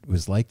that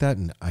was like that,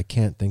 and I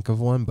can't think of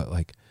one, but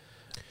like,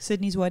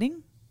 Sydney's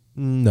wedding?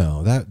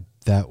 no,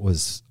 that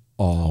was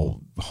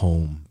all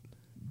home,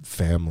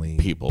 family,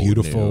 People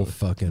beautiful, knew.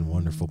 fucking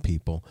wonderful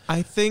people.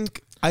 I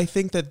think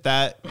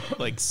that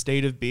like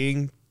state of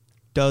being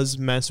does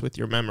mess with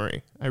your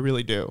memory. I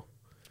really do.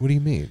 What do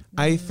you mean?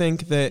 I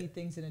think that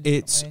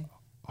it's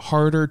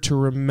harder to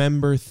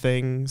remember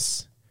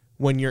things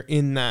when you're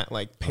in that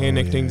like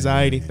panicked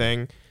anxiety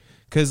thing,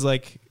 because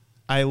like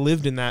I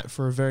lived in that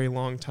for a very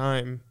long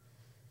time,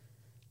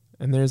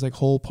 and there's like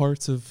whole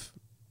parts of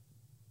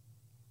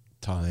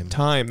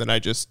time that I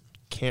just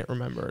can't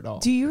remember at all.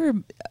 Do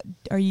you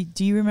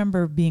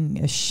remember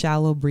being a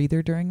shallow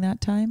breather during that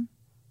time,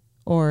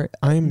 or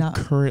I'm not?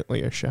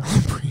 currently a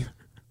shallow breather.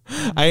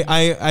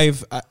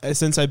 I've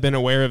since I've been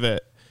aware of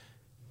it,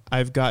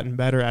 I've gotten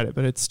better at it,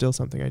 but it's still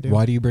something I do.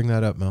 Why do you bring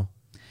that up, Mel?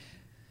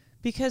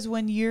 Because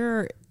when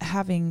you're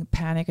having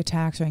panic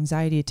attacks or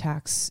anxiety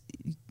attacks,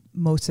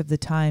 most of the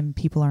time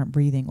people aren't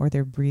breathing, or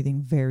they're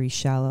breathing very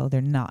shallow.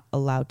 They're not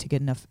allowed to get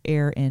enough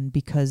air in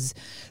because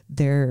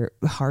their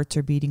hearts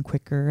are beating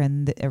quicker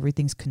and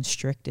everything's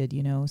constricted,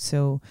 you know?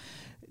 So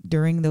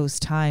during those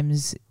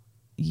times,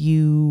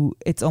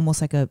 it's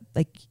almost like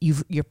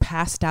you're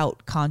passed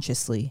out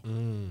consciously.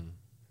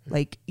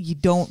 Like you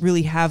don't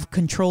really have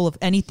control of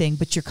anything,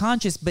 but you're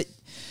conscious. But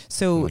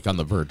so like on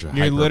the verge of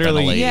You're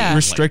literally hyperventilating. Yeah.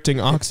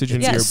 restricting oxygen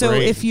to yeah, your so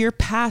brain. if you're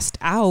passed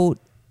out,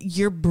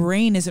 your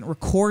brain isn't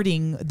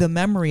recording the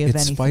memory of It's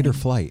anything. fight or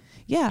flight.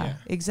 Yeah.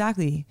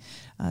 Exactly.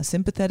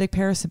 Sympathetic,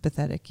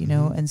 parasympathetic, you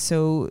know? And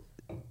so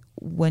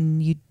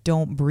when you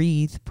don't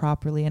breathe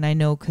properly, and I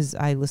know because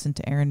I listened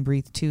to Aaron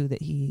breathe too,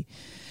 that you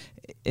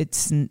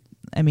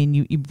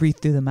breathe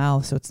through the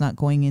mouth, so it's not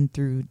going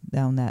in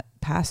down that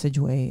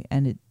passageway,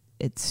 and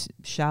it's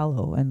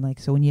shallow, and like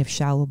so when you have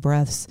shallow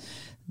breaths,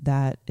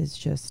 that is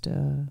just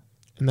a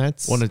And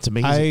that's Well, it's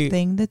amazing.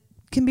 thing that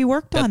can be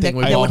worked on. That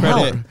we've would all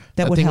help. heard.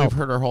 That would thing help. we've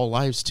heard our whole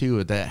lives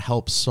too. That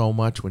helps so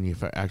much when you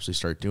actually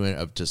start doing it.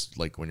 Of just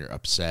like when you're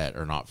upset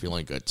or not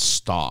feeling good,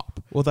 stop.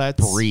 well,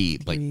 that's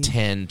Breathe like Breathe.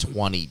 10,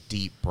 20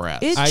 deep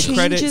breaths. It I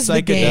credit changes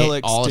the game.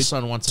 psychedelics All of a to-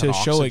 sudden, once to that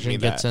showing oxygen me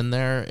gets that. in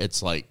there,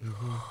 it's like,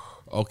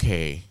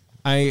 okay.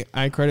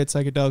 I credit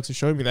psychedelics for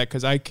showing me that,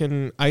 because I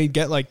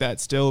get like that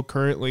still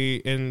currently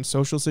in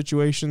social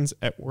situations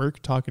at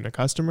work talking to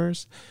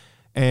customers,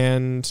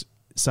 and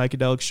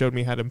psychedelics showed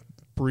me how to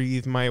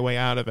breathe my way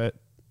out of it.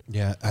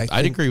 Yeah, I'd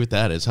think- agree with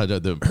that. Is how the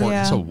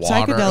importance Yeah. of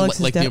water, Psychedelics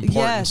is like the def-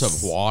 importance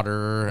yes. of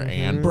water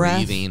and Breath.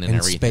 breathing and And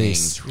everything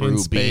space. through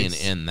In being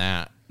space. in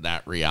that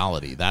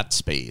reality, that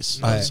space.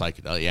 I-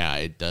 Psychedelic, yeah,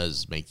 it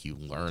does make you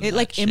learn. It that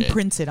like shit.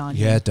 imprints it on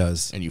you. Yeah, it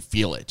does. and you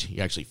feel it.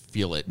 You actually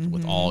feel it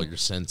with all your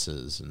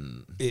senses,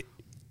 and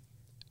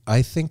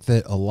I think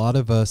that a lot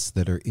of us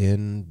that are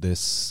in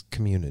this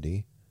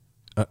community,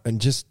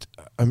 and just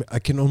I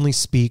can only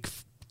speak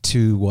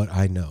to what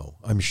I know.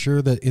 I'm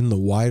sure that in the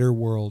wider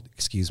world,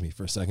 excuse me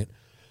for a second,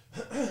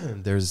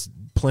 there's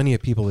plenty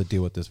of people that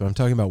deal with this, but I'm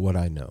talking about what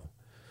I know.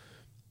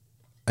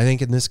 I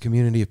think in this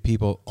community of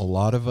people, a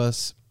lot of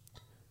us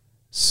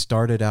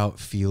started out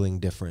feeling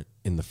different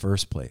in the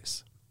first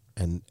place.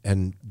 And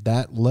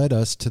that led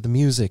us to the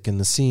music and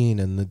the scene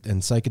and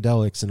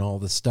psychedelics and all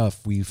the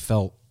stuff. We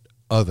felt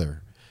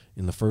other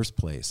in the first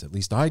place. At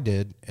least I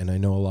did, and I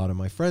know a lot of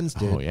my friends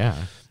did. oh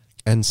yeah,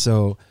 And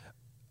so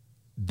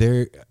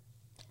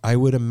I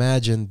would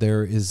imagine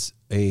there is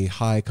a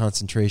high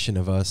concentration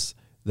of us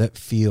that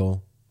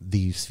feel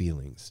these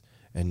feelings.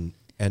 And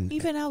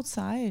Even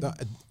outside.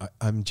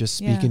 I'm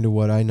just Yeah. speaking to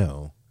what I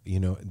know,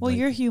 Well, like-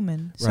 you're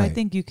human, so I Right.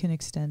 think you can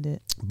extend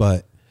it.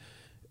 but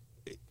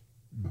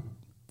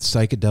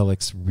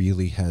psychedelics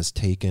really has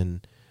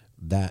taken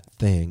that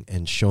thing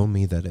and shown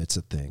me that it's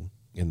a thing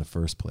in the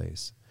first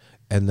place.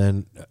 And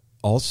then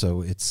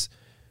also it's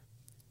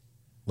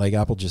like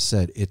Apple just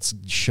said, it's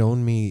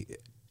shown me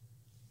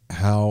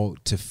how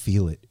to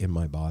feel it in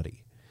my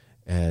body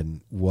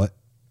and what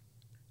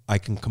I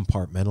can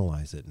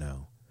compartmentalize it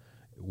now,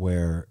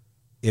 where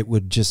it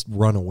would just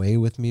run away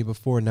with me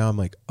before. Now I'm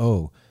like,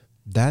 oh,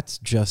 that's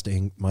just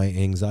my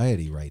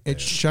anxiety right there.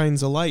 It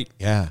shines a light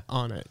Yeah.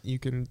 on it. You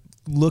can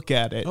look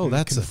at it. Oh, and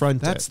that's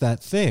confront that's it.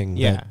 that thing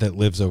Yeah. that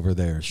lives over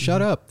there.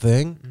 Shut up,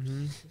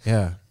 thing.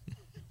 Yeah.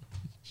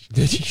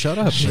 Shut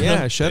up. man.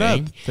 Yeah, shut up,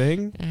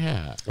 Thing. thing.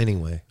 yeah.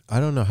 Anyway, I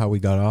don't know how we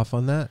got off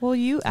on that. Well,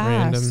 you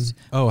Random. asked.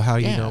 Oh, how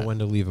you Yeah. know when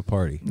to leave a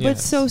party. But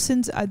Yes. so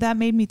since that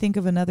made me think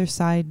of another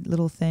side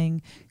little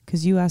thing,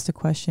 because you asked a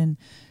question.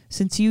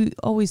 Since you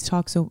always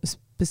talk so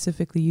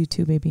specifically, you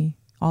too, baby,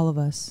 all of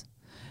us.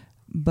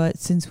 But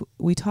since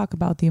we talk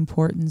about the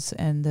importance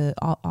and the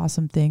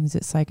awesome things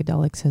that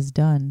psychedelics has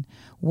done,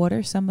 what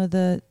are some of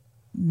the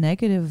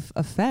negative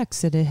effects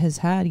that it has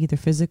had, either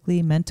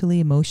physically, mentally,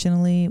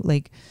 emotionally,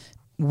 like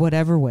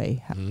whatever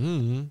way?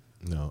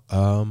 No.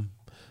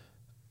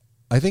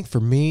 I think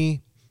for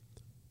me,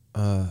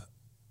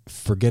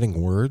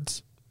 forgetting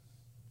words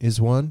is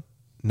one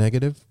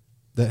negative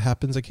that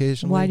happens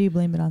occasionally. Why do you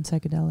blame it on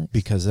psychedelics?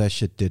 Because that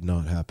shit did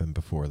not happen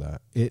before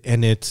that.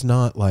 And it's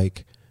not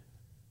like,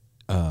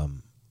 oh,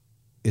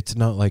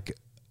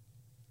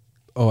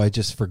 I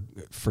just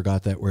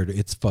forgot that word.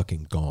 It's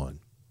fucking gone.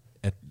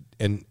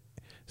 And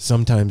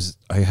sometimes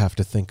I have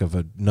to think of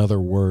another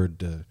word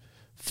to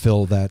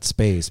fill that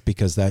space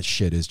because that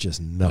shit is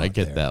just not I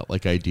get there. that.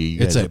 Like I do. You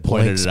It's guys a have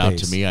pointed blank it out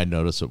to space. me. I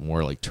notice it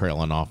more like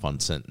trailing off on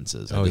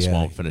sentences. I Oh, just yeah.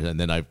 won't finish. And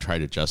then I've tried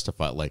to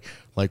justify it like,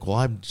 well,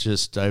 I've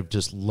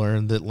just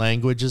learned that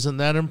language isn't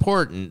that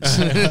important.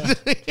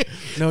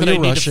 No, that you're I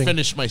need rushing. to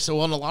finish my.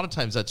 So, and a lot of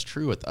times that's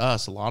true with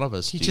us. A lot of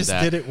us He do just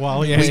that. did it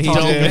while he Yeah, was he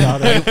talking did.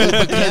 about it.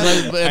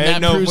 And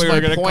that know if proves we were my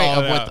gonna point call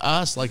of it with out.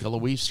 us. Like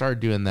we've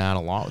started doing that a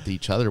lot with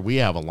each other. We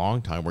have a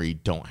long time where you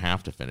don't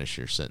have to finish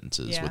your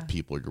sentences Yeah. with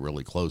people you're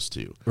really close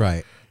to.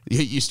 Right.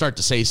 You start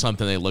to say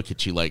something, they look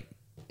at you like,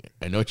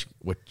 I know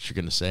what you're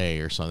going to say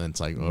or something. It's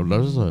like, oh,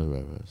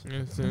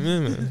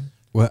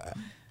 Well,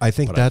 I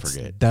think But I that's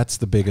forget. that's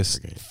the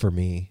biggest forget. for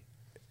me,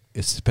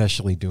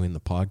 especially doing the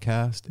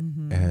podcast,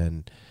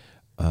 and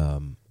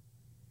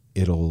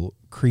it'll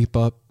creep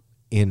up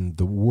in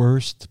the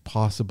worst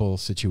possible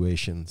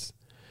situations,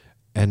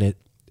 and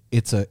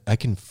I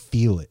can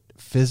feel it,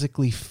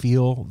 physically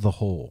feel the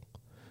hole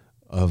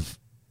of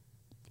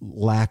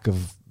lack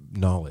of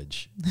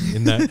knowledge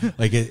in that.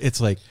 Like it's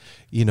like,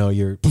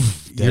 you're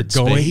Dead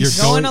going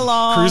space. Going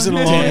along. cruising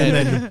along, and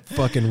then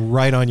fucking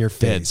right on your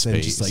Dead face,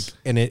 and just space.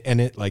 like and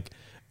it like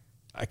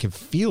I can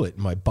feel it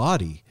in my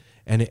body,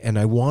 and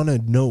I want to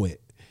know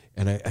it,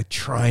 and I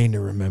trying to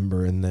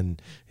remember, and then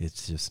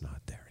it's just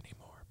not there anymore.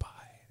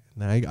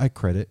 And I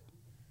credit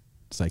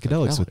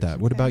psychedelics with that.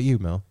 What about you,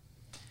 Mel?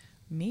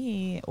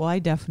 Me, well, I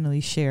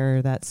definitely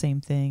share that same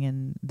thing.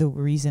 And the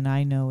reason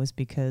I know is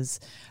because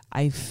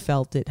I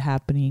felt it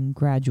happening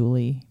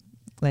gradually.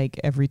 Like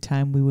every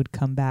time we would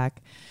come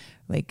back,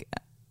 like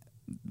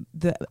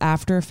the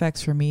after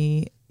effects for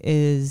me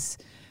is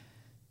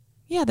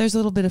Yeah, there's a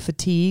little bit of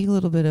fatigue, a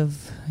little bit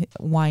of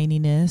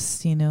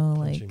whininess,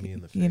 Punching me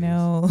in the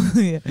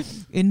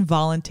face.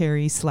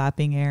 Involuntary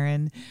slapping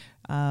Aaron.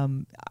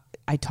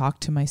 I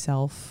talk to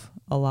myself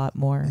a lot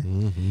more.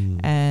 Mm-hmm.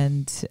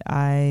 And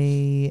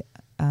I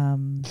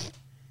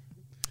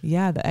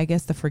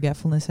guess the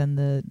forgetfulness and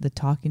the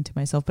talking to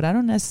myself, but I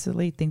don't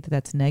necessarily think that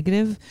that's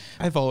negative.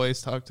 I've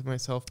always talked to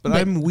myself, but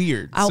But I'm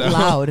weird. Out so.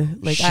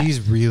 loud. Like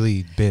She's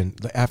really been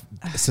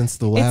since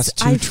the last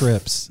two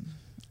trips.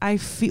 I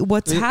feel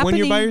what's happening when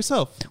you're by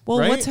yourself. Well,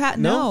 right? what's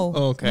no?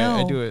 Oh, okay, no.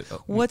 I do it.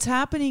 What's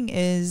happening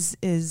is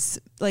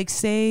like,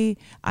 say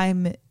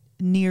I'm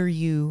near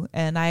you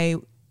and I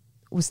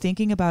was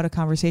thinking about a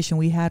conversation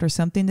we had or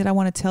something that I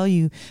want to tell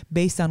you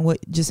based on what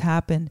just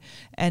happened,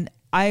 and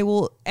I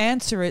will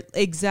answer it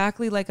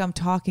exactly like I'm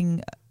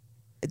talking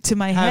to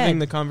my head. Having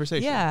the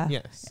conversation. Yeah.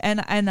 Yes.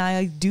 And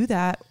I do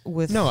that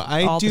with No,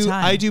 all the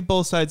time. I do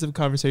both sides of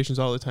conversations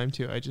all the time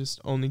too. I just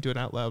only do it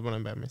out loud when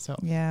I'm by myself.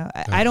 Yeah.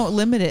 I don't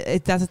limit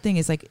it. That's the thing.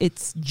 It's like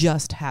it's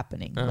just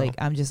happening. Oh. Like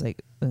I'm just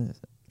like ugh.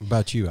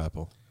 About you,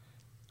 Apple.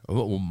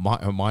 Well,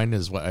 mine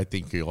is what I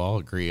think you'll all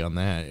agree on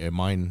that. And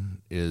mine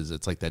is,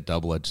 it's like that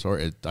double-edged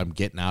sword. I'm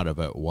getting out of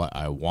it what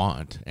I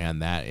want,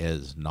 and that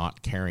is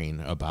not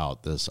caring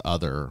about this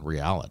other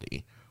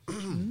reality.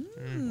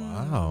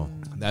 Wow.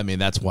 I mean,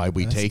 that's why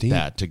we That's take deep.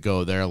 that to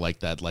go there like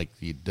that, like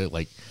you did,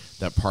 like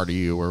that part of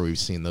you where we've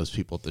seen those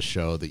people at the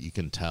show that you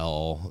can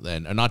tell,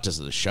 and not just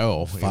at the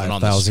show, even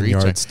on the 5,000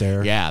 streets, yard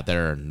stare. Yeah,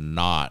 they're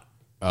not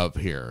up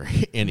here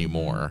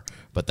anymore,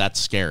 but that's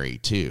scary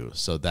too.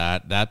 So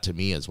that to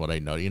me is what I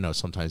know.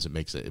 Sometimes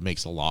it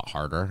makes a lot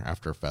harder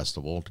after a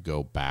festival to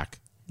go back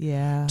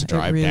Yeah. to it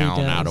drive really down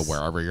out of does.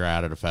 wherever you're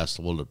at a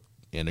festival to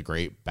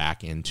integrate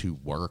back into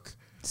work.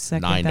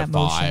 Second 9 to that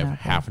motion, 5, Apple.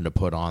 having to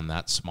put on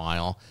that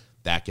smile.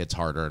 That gets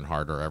harder and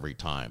harder every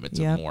time. It's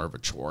Yep. more of a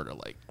chore to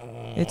like.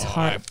 It's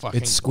hard. Fucking,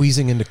 It's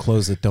squeezing into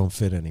clothes that don't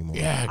fit anymore.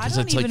 yeah, I because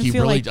don't it's like even you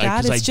feel really like that.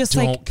 'cause It's I just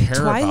don't like care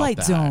Twilight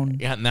about that. Zone.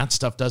 Yeah, and that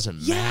stuff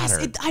doesn't Yes,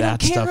 matter. I don't that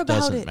care stuff about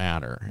doesn't it.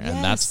 matter,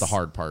 and that's the Yes.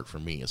 hard part for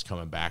me is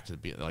coming back to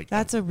be like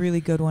That's a really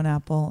good one,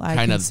 Apple. I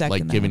kind can of second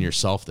like that giving one.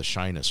 yourself the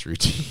shyness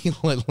routine.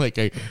 like,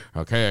 I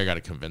got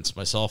to convince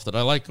myself that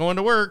I like going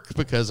to work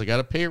because I got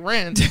to pay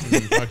rent.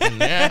 And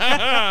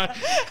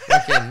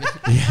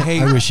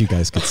fucking, I wish you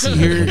guys could see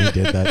him when he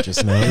did that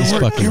just now. It was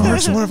fucking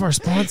awesome. one of our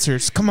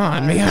sponsors. Come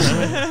on,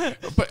 man.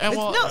 but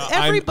well, No,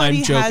 everybody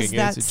I'm joking. has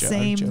that It's a joke. I'm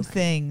same joking.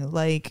 thing.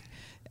 Like,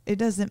 it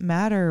doesn't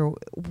matter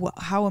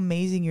how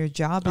amazing your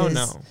job Oh, is.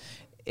 no.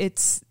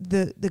 It's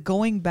the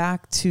going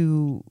back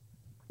to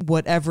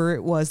whatever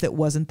it was that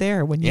wasn't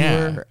there when you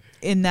Yeah. were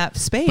in that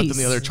space. But then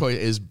the other choice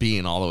is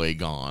being all the way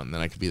gone. Then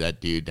I could be that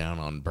dude down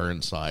on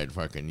Burnside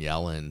fucking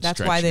yelling, That's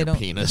stretching why they your don't-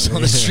 penis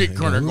on the street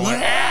corner going,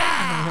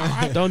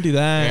 Don't do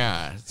that.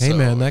 yeah. Hey, So,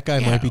 man, that guy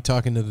yeah. might be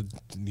talking to the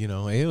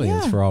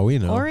aliens Yeah. for all we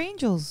know. or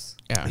angels.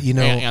 Yeah, You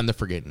know- and the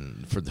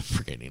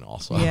forgetting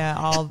also. Yeah,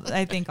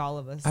 I think all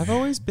of us. I've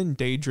always been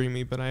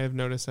daydreamy, but I have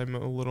noticed I'm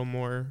a little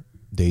more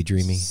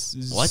Daydreaming.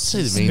 Well, I'd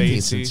say the main thing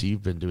spacey. since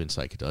you've been doing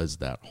psychedelics is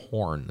that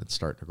horn that's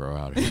starting to grow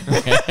out.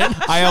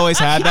 I always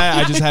had that.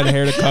 I just had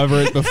hair to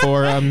cover it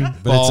before. I'm But it's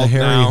a bald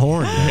hairy now.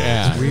 horn. Man.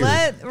 Yeah. It's weird.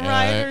 Let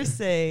Ryder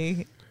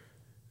say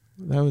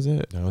That was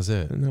it. That was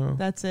it. No,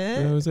 that's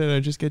that it. was it.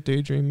 I just get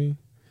daydreamy.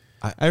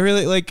 I- I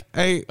really like.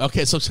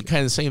 Okay, so it's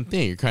kind of the same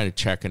thing. You're kind of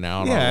checking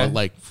out Yeah. on what,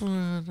 like,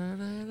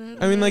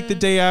 I mean, like the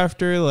day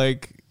after,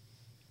 like,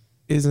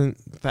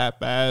 isn't that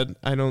bad.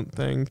 I don't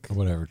think.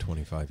 Whatever,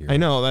 25 years. I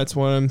know that's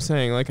what I'm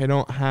saying. Like, I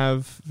don't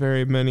have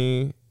very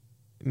many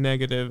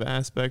negative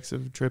aspects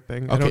of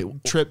tripping. I Okay.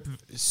 don't trip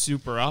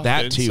super often.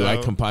 that too. so-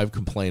 I've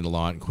complained a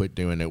lot and quit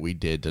doing it. We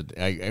did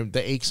the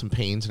aches and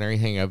pains and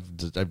everything.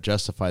 I've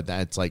justified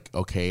that. It's like,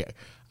 okay,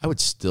 I would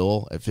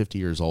still at 50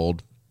 years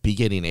old be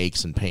getting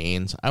aches and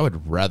pains. I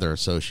would rather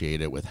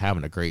associate it with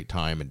having a great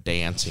time and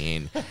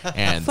dancing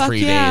and Fuck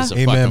 3 yeah. days of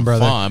Amen, fucking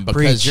brother. fun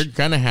because Preach. you're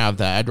gonna have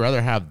that. I'd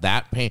rather have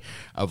that pain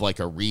of like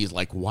a reason.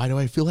 Like, why do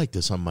I feel like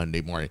this on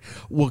Monday morning?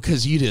 Well,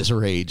 because you just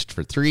raged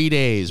for 3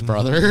 days,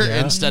 brother.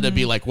 Instead of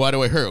be like, why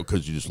do I hurt?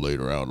 Because you just laid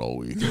around all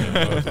week.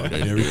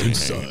 Everything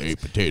sucks. Ate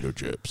potato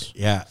chips.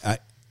 Yeah.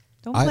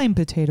 Don't I- blame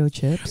potato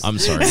chips. I'm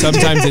sorry.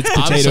 Sometimes it's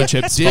I'm potato sorry.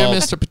 chips. Dear fault.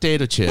 Mr.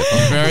 Potato Chip,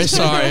 I'm very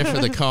sorry for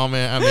the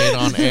comment I made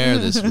on air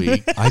this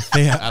week. I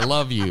I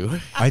love you.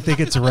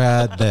 think it's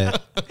rad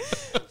that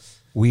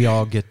we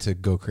all get to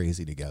go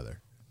crazy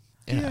together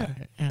Yeah.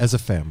 as a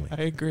family.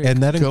 I agree.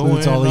 And that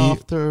includes all of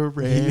you. the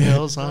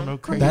rails on a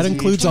crazy That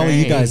includes all of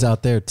you train. guys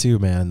out there too,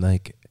 man.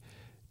 Like,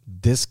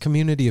 this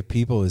community of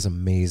people is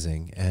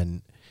amazing,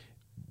 and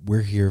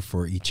we're here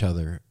for each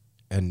other.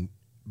 And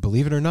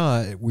believe it or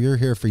not, we're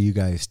here for you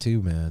guys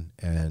too, man.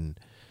 And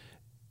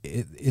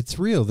it's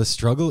real. The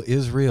struggle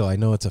is real. I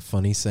know it's a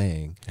funny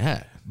saying,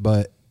 Yeah.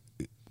 but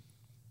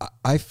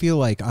I feel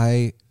like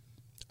I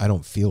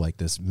don't feel like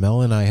this.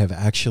 Mel and I have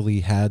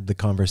actually had the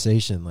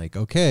conversation. Like,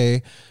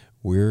 okay,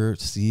 we're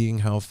seeing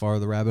how far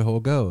the rabbit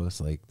hole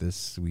goes. Like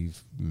this,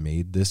 we've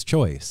made this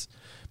choice.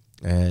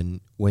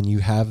 And when you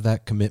have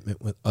that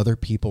commitment with other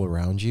people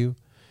around you,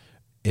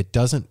 it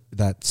doesn't,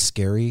 that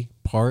scary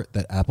part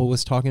that Apple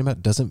was talking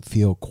about doesn't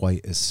feel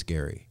quite as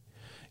scary,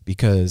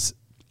 because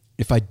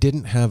if I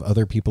didn't have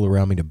other people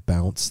around me to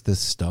bounce this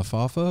stuff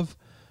off of,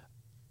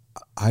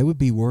 I would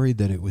be worried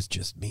that it was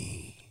just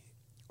me.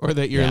 Or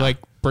that you're Yeah. like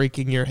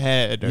breaking your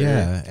head. Or,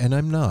 Yeah, and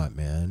I'm not,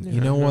 man. You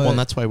know what? Well, and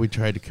that's why we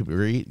tried to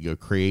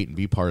create and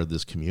be part of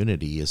this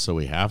community, is so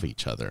we have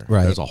each other.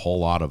 Right. There's a whole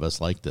lot of us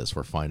like this.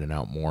 We're finding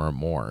out more and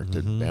more.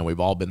 And we've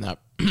all been that,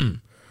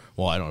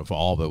 well, I don't know if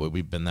all, but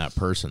we've been that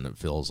person that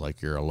feels like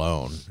you're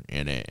alone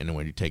in it. And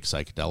when you take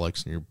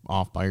psychedelics and you're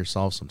off by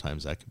yourself,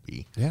 sometimes that could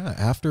be. Yeah,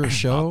 after a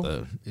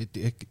show,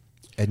 the-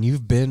 and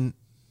you've been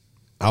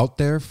out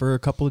there for a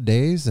couple of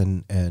days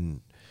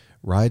and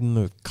riding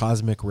the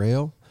cosmic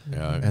rail,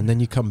 Yeah. and then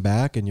you come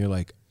back and you're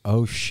like,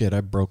 oh shit, I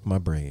broke my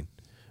brain.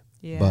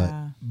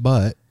 Yeah.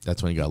 But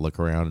That's when you got to look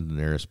around at the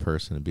nearest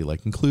person and be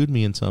like, include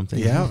me in something.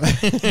 yeah,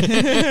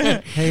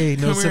 hey,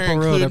 no Come here, simple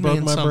road, I include me broke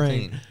in my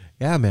something. brain.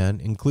 Yeah, man,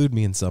 include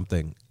me in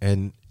something.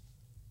 And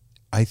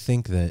I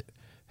think that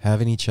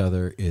having each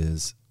other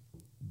is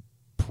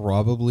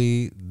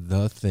probably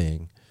the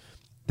thing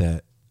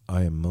that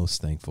I am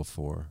most thankful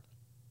for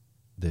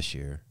this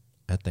year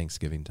at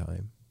Thanksgiving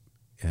time,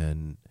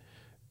 and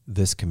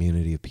this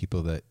community of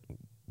people that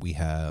we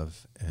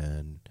have,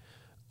 and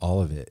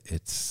all of it.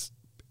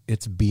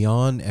 It's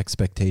beyond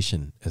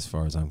expectation as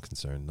far as I'm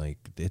concerned. Like,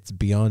 it's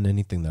beyond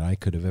anything that I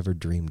could have ever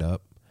dreamed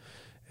up.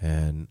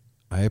 And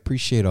I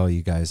appreciate all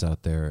you guys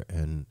out there.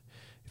 And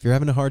if you're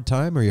having a hard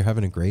time or you're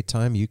having a great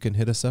time, you can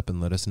hit us up and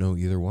let us know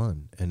either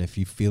one. And if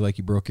you feel like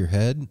you broke your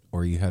head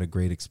or you had a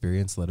great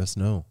experience, let us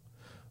know.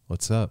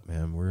 What's up,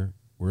 man?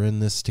 We're in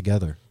this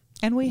together.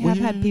 And we have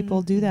had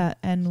people do that,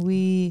 and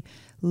we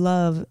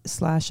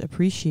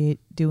love/appreciate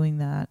doing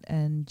that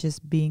and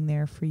just being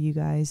there for you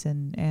guys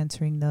and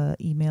answering the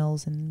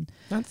emails. And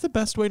That's the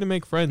best way to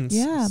make friends.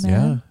 yeah,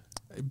 man.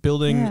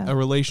 Building Yeah. a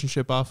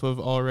relationship off of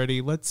already,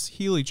 let's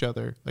heal each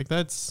other. Like,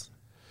 that's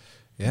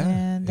Yeah.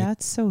 And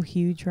that's so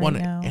huge right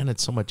now. And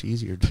it's so much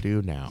easier to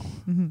do now.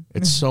 Mhm.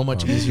 It's so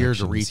much easier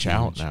to Connection's reach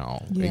out huge.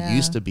 now. Yeah. It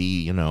used to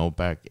be,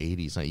 back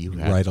 80s. You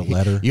had write a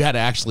letter. You had to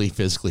actually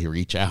physically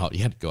reach out.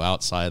 You had to go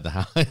outside the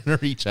house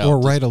and reach out. Or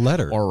write a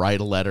letter. Or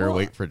write a letter, Well,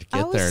 wait for it to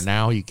I get there. was-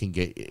 Now you can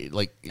get,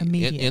 like,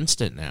 Immediate.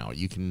 instant now.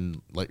 You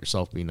can let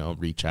yourself,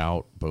 reach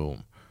out,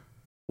 boom.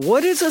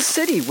 What is a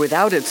city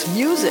without its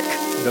music?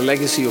 The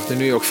legacy of the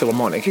New York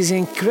Philharmonic is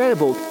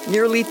incredible.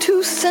 Nearly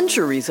 2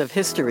 centuries of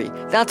history.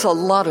 That's a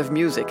lot of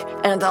music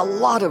and a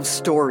lot of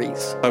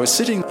stories. I was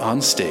sitting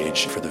on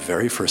stage for the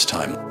very first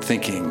time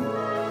thinking,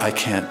 I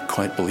can't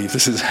quite believe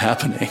this is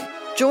happening.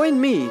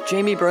 Join me,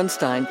 Jamie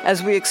Bernstein,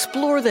 as we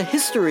explore the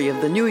history of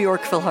the New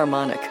York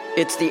Philharmonic.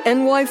 It's the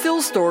NY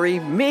Phil Story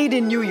Made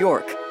in New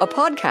York, a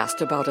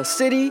podcast about a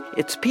city,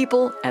 its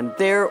people, and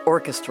their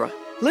orchestra.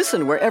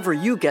 Listen wherever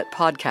you get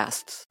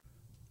podcasts.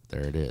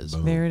 There it is.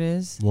 There it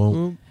is.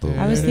 Well,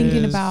 I was There it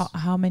thinking is. about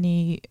how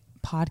many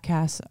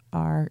podcasts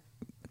are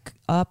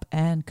up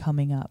and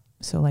coming up.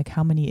 So, like,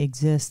 how many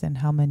exist and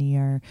how many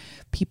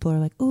people are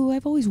like, oh,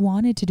 I've always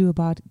wanted to do a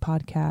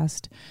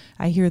podcast.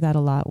 I hear that a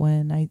lot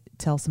when I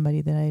tell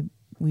somebody that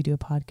we do a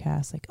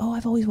podcast, like, oh,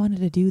 I've always wanted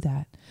to do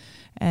that.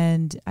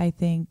 And I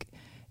think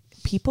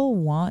people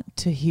want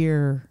to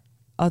hear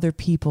other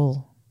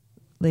people.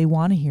 They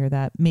want to hear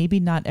that. Maybe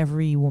not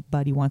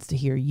everybody wants to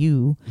hear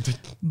you,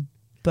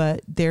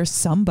 but there's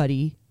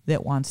somebody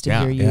that wants to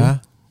Yeah. hear you. yeah,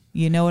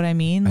 You know what I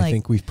mean? I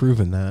think we've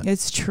proven that.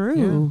 It's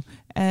true.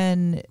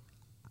 And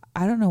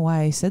I don't know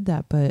why I said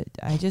that, but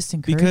I just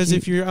encourage because you.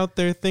 if you're out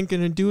there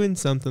thinking of doing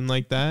something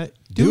like that,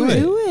 Do it.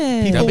 do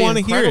it. people That'd be want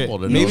to hear it. incredible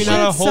to know Maybe that.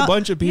 not a Should whole some-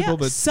 bunch of people, yeah,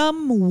 but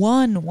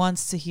someone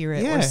wants to hear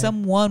it, Yeah. or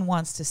someone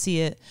wants to see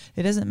it.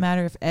 It doesn't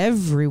matter if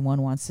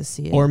everyone wants to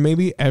see it. or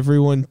maybe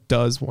everyone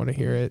does want to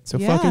hear it. So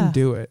Yeah. fucking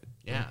do it.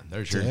 Yeah,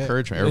 there's your Dick.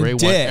 encouragement.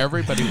 Dick.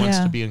 Everybody wants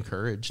Yeah. to be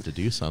encouraged to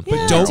do something.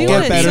 Yeah, don't do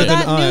get it. better So than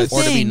that new us.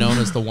 Or to be thing- known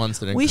as the ones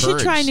that we encourage should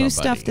try new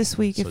somebody. stuff this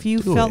week. So If you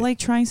do felt it. like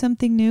trying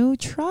something new,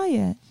 try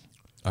it.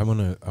 I want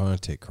to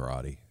take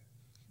karate.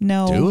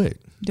 No, Do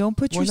it. Don't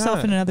put Why yourself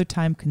not? in another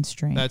time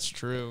constraint. That's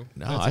true.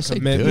 No, That's I a say do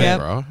commitment. it, Yep.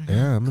 bro.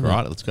 Yeah, I'm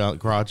Garage, let's go out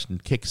garage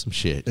and kick some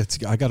shit.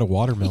 I got a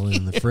watermelon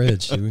in the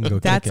fridge. So we can go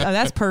that's kick it.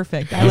 that's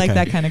perfect. I like Okay.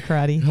 that kind of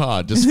karate.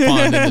 Oh, just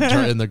fun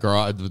in the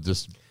garage.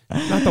 Just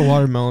Not the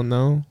watermelon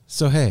though.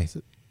 So hey,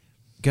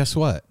 guess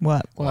what?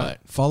 What?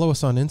 Follow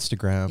us on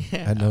Instagram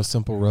at No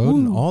Simple Road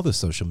and all the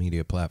social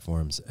media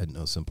platforms at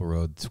No Simple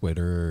Road,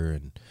 Twitter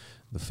and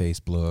the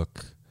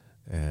Facebook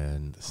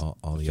and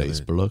all the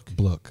Facebook. other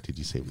Blook. Did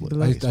you say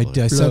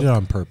I said it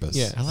on purpose.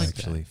 Yeah, I like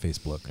actually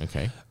Facebook.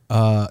 Okay.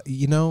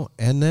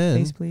 And then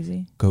Face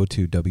pleasy. go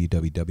to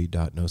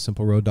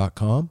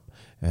www.nosimpleroad.com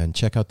and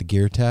check out the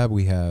gear tab.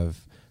 We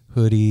have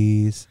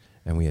hoodies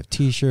and we have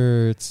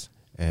t-shirts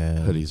and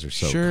Hoodies are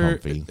so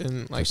Shirt comfy.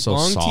 and They're like so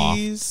long soft.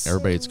 tees.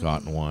 Everybody's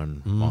gotten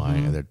one.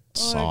 Mhm. They're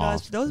Oh my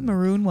gosh, soft. those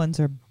maroon ones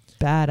are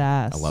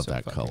badass. I love So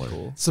that fucking color.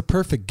 cool. it's a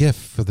perfect gift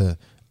for the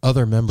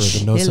other member of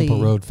the No Chilly.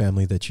 Simple Road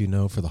family that you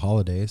know for the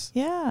holidays.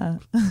 Yeah.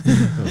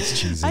 That's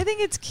cheesy. I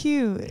think it's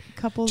cute.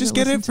 Couples Just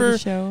that get it listen to the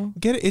for- show.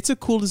 Get it. It's a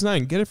cool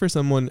design. Get it for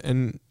someone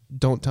and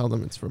don't tell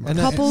them it's from us. And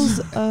Couples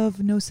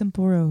of No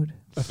Simple Road.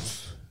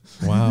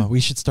 Wow, we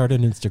should start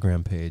an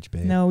Instagram page,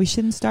 babe. No, we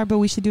shouldn't start, but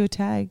we should do a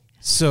tag.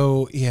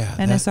 So yeah,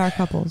 NSR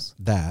couples.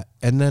 that,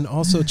 and then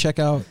also check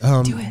out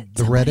Do it.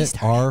 the Somebody Reddit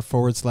start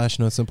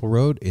r/No Simple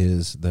Road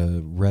is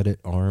the Reddit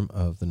arm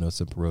of the No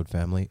Simple Road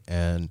family.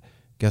 And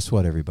guess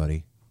what,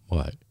 everybody?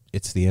 What?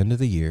 It's the end of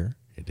the year,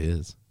 It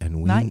is.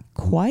 and Not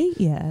quite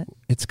yet.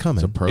 it's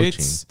coming. It's approaching.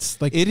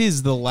 It's like It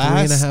is the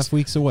 3.5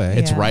 weeks away.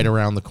 It's Yeah. right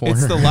around the corner.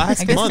 It's the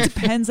last I guess month. it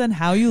depends on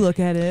how you look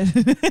at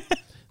it.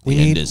 We The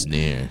end need is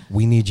near.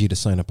 we need you to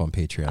sign up on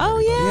Patreon. Oh,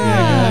 everybody.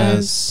 yeah.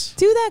 Yes.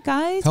 Do that,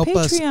 guys. Help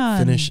Patreon. us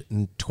finish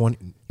in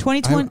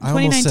 2020, I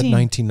almost said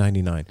 2019.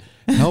 1999.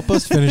 Help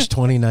us finish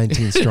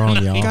 2019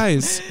 strong, y'all.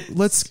 Guys,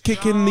 let's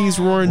kick in these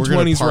roaring We're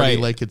gonna 20s party right.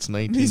 like it's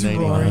These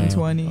 1999. roaring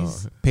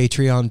 20s.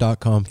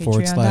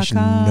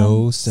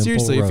 Patreon.com/No Simple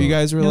Seriously, Road. if you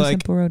guys were No like,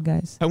 Simple Road,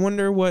 guys. I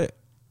wonder what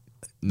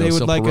No they would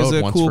Simple like as Road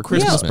a once cool for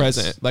Christmas Christmas.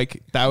 present.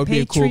 Like, that would be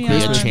a cool Patreon.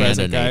 Christmas Be a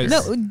present, Chan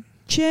guys. No,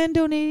 Chan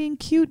donating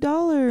cute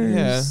dollars.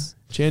 Yeah.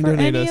 Chan For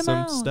donate any us some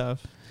amount.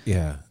 stuff.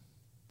 Yeah.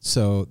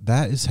 So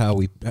that is how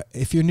we,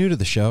 if you're new to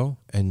the show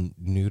and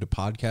new to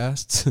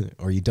podcasts,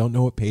 or you don't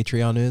know what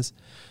Patreon is,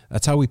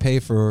 that's how we pay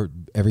for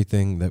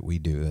everything that we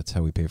do. That's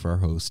how we pay for our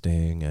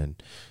hosting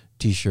and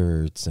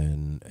t-shirts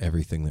and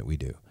everything that we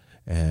do.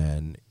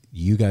 And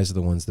you guys are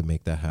the ones that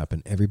make that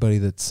happen. Everybody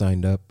that's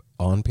signed up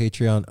on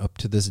Patreon up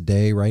to this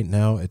day, right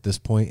now, at this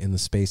point in the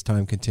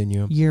space-time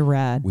continuum, You're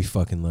rad. we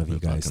fucking love you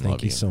guys. fucking Thank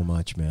love you you. so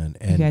much, man.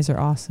 You And guys are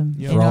awesome.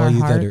 Yeah. In for all our of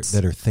you hearts.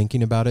 that are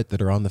thinking about it,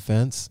 that are on the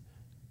fence,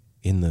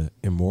 in the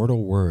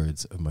immortal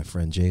words of my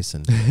friend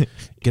Jason,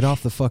 get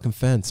off the fucking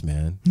fence,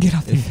 man. Get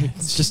off the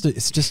fence.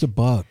 It's just a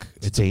buck.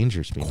 It's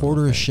dangerous. being on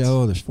Quarter the a fence.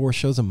 show. There's 4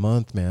 shows a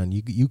month, man.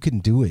 You can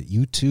do it.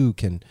 You too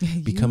can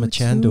become You a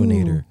Chan too.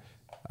 donator.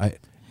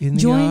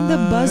 Join the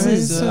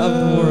buzzes of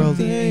the world.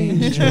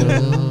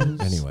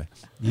 Anyway,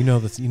 you know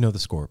the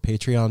score.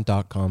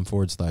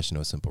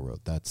 Patreon.com/No Simple Road.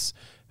 That's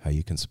how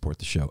you can support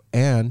the show.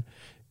 And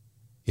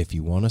if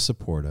you want to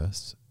support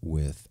us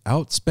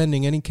without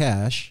spending any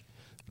cash,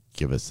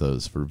 Give us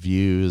those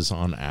reviews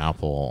on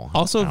Apple.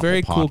 Also, Apple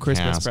very cool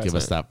Christmas Podcasts. Give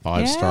us present. that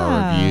 5-star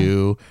Yeah.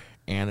 review,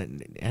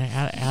 and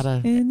add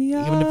a In the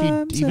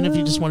even if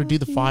you just want to do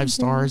the arms 5 of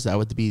stars, that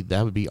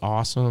would be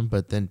awesome.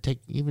 But then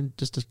take even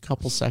just a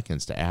couple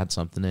seconds to add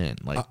something in.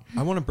 Like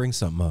I want to bring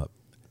something up.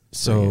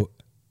 So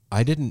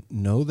I didn't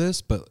know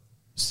this, but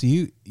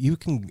see, you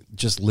can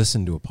just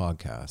listen to a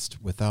podcast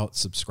without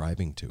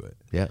subscribing to it.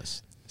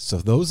 yes, So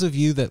those of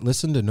you that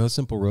listen to No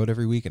Simple Road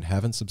every week and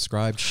haven't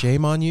subscribed,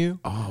 shame on you.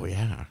 oh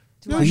yeah,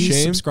 No Please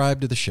shame. subscribe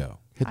to the show.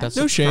 hit that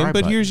No shame, subscribe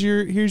but button. here's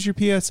your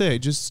PSA.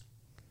 Just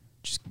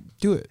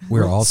do it.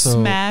 We're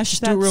also Smash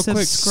do that it real quick.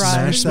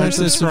 subscribe. Smash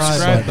that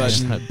subscribe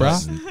button,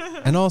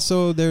 bruh. and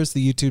also there's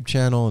the YouTube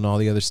channel and all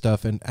the other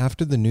stuff. And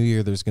after the new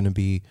year, there's going to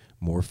be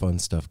more fun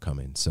stuff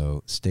coming.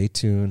 So stay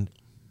tuned.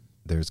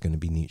 There's going to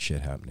be neat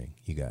shit happening,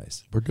 you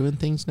guys. We're doing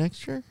things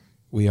next year.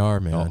 We are,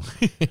 man.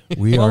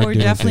 We Well, are. we're doing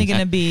definitely things.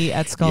 going to be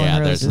at Skull Yeah,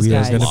 and there's- Roses, We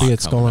are guys. going to be at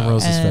Lot Skull and coming up.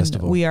 Roses And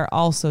Festival. we are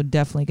also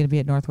definitely going to be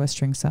at Northwest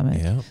String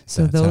Summit. Yeah,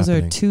 So that's those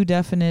happening. are 2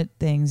 definite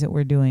things that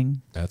we're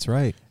doing. That's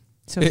right.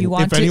 So if you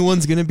want If to,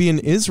 anyone's going to be in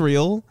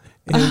Israel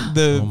in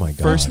the Oh my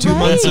God. first 2 Right,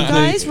 months of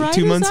guys, the write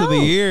 2 us months of the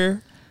out.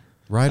 year,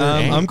 Ryder,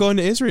 I'm going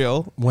to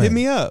Israel. When? Hit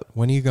me up.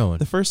 when are you going?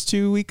 The first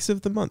 2 weeks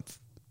of the month.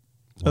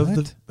 What? Of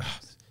the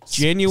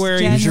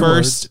January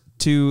January. 1st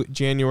to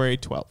January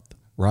 12th.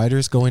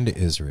 Ryder's going to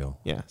Israel.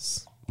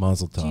 Yes.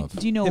 Mazel do you, tov.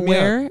 do you know Hit me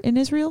where in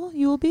Israel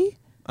you will be?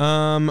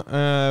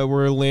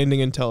 We're landing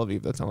in Tel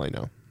Aviv. That's all I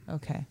know.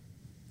 Okay.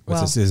 What's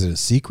well- this? Is it a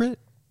secret?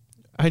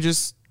 I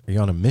just Are you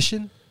on a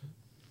mission?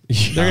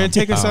 they're gonna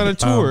take us on a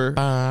tour. Of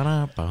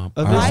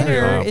Ryder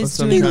Israel is of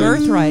some doing kind.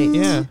 Birthright.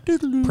 Yeah.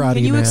 Proud of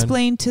Can you man.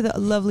 explain to the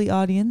lovely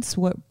audience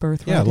what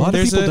Birthright Yeah, a lot of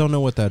There's people a- don't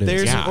know what that is.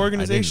 There's Yeah, an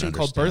organization I didn't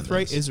called understand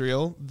Birthright this.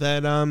 Israel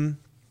that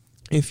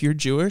if you're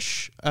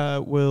Jewish,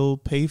 will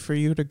pay for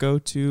you to go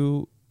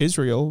to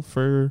Israel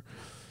for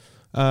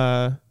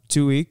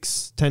 2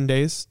 weeks, 10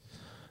 days.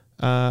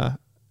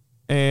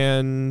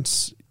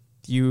 And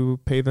you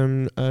pay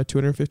them a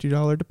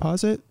 $250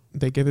 deposit.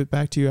 They give it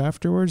back to you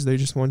afterwards. They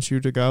just want you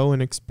to go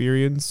and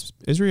experience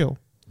Israel.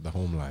 The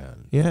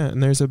homeland. Yeah,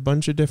 and there's a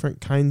bunch of different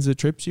kinds of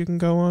trips you can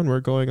go on. We're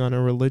going on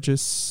a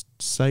religious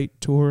site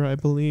tour, I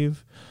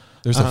believe.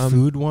 There's a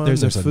food one.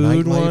 There's a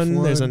food nightlife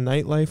one. There's a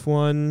nightlife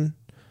one.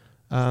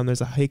 There's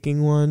a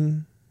hiking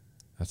one.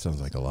 That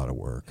sounds like a lot of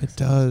work. It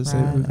does.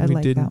 Rad. I We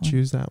like didn't that one.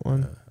 choose that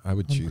one. I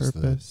would on choose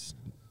purpose.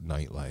 the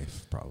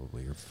nightlife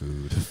probably or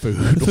food.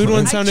 The food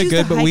one sounded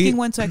good, the but we hiking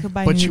one so I could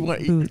buy But new you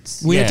want-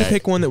 boots. we had to Yeah.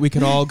 pick one that we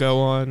could all go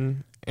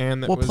on.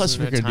 And that Well, was plus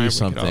in we're a gonna time do we could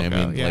something. all I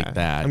go. mean, Yeah. like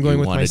that. I'm going you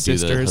with want my to do the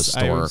sisters.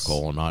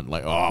 historical, not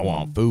like I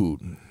want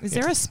food. Is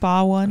there a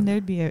spa one?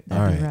 That'd be All that'd be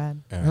right.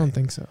 rad. All I don't right.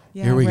 think so.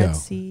 Yeah, Here we Red go.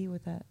 Sea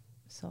with that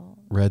salt.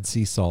 Red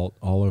Sea salt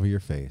all over your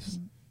face.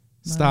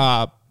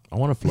 Stop. I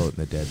want to float in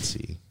the Dead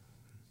Sea.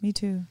 Me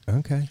too.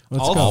 Okay,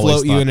 let's I'll go. Always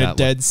float you thought in a that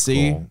dead looked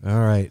sea. cool. All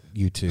right,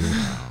 you two,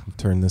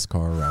 turn this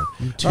car around.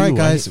 too, All right, I-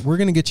 guys, we're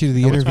gonna get you to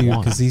the That was interview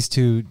fun. because these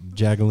two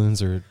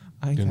jagaloons are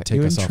I Gonna got take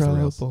you in us off the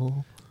rails.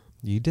 trouble.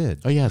 You did.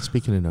 Oh yeah,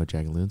 speaking of No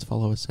Jagaloons,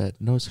 follow us at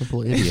No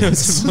Simple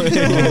Idiots.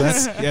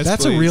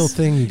 That's a real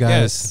thing, you guys.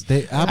 Yes.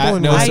 They Apple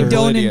and No I Ryder, Simple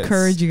don't Idiots.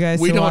 encourage you guys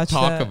we to don't watch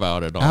talk that.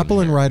 about it on Apple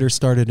and here. Ryder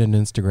started an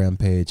Instagram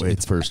page. Wait,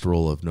 It's the first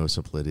rule of No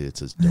Simple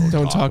Idiots is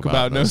Don't talk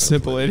about No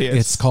Simple Idiots.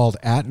 it's called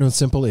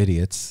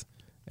 @NoSimpleIdiots,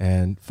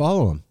 and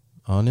follow them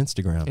on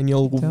Instagram. and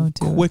you'll Don't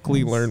do it,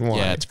 quickly guys. learn why.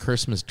 Yeah, it's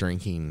Christmas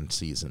drinking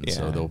season,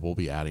 so Yeah. we'll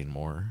be adding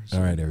more. So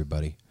All right,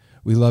 everybody.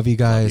 We love you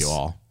guys. you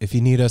all. If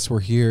you need us, we're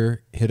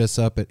here. Hit us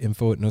up at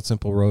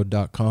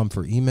info@nosimpleroad.com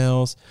for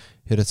emails.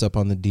 Hit us up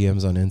on the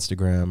DMs on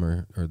Instagram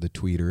or the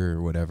Tweeter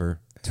or whatever.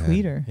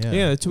 Tweeter? And,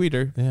 Yeah, the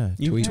tweeter. Yeah.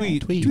 You tweet.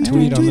 tweet. Tweet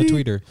Tweet. on the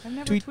Tweet. Tweeter. I've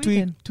never Tweet,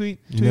 tweeted. tweet, tweet.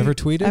 You never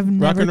tweeted? I've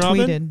never Rockin'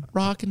 Robin? tweeted.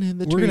 Rocking in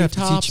the We're going to have to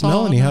treetops teach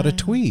Melanie all how to night.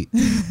 tweet.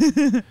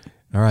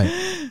 All right.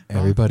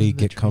 Everybody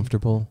get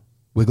comfortable.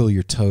 Wiggle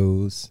your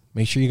toes.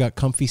 Make sure you got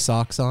comfy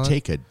socks on.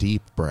 Take a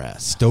deep breath.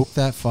 Stoke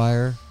that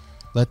fire.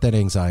 Let that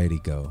anxiety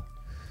go.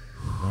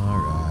 All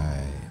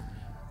right.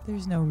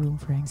 There's no room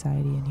for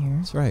anxiety in here.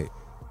 That's right.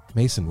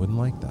 Mason wouldn't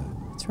like that.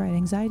 That's right.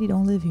 Anxiety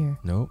don't live here.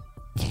 Nope.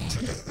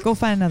 Go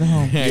find another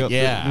home.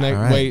 Yeah. Ne-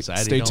 All right. Wait,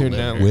 Anxiety stay don't tuned live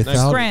now. here.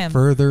 Without Scram.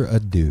 further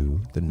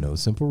ado, the No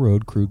Simple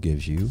Road crew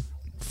gives you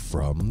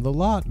From the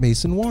Lot,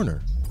 Mason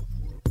Warner.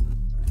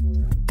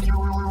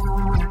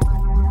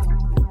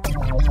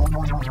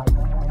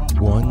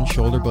 One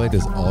shoulder blade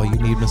is all you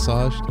need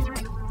massaged.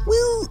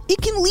 Well,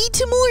 it can lead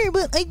to more,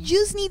 but I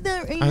just need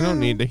that right I don't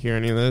need to hear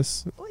any of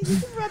this. Oh, you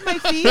can rub my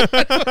feet.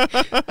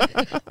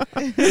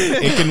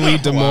 It can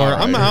lead to more.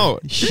 I'm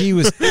out. She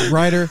was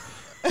Ryder.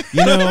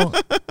 You know,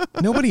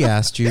 nobody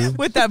asked you.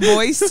 With that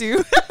voice,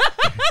 too.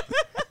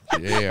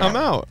 Yeah. I'm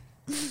out.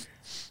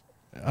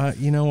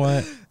 You know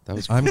what? That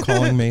was I'm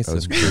calling Mason. That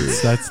was crude.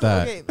 That's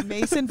that. Okay,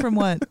 Mason from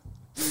what?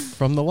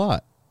 From the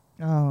lot.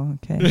 Oh,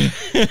 okay.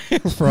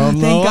 From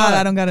the Thank lot. God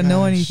I don't got to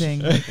know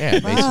anything. Yeah,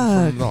 Mason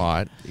Fuck. from the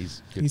lot.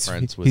 He's good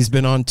friends with He's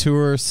been on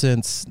tour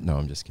since. No,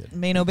 I'm just kidding.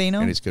 Mano Bano?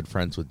 and he's good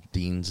friends with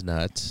Dean's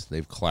Nuts.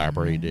 They've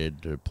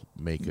collaborated to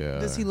make a.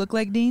 Does he look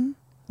like Dean?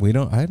 We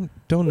don't. I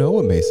don't know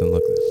what Mason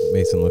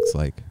looks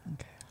like.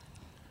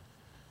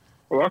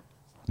 Hello?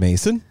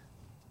 Mason.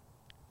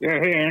 Yeah,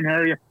 hey, Aaron, how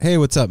are you? Hey,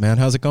 what's up, man?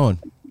 How's it going?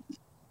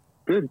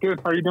 Good.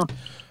 How you doing?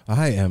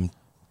 I am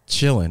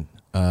chilling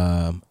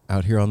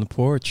out here on the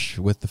porch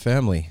with the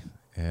family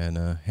and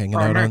hanging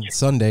out on nice.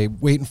 Sunday,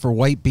 waiting for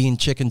white bean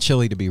chicken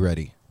chili to be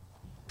ready.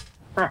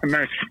 Oh,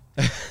 nice.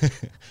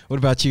 What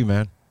about you,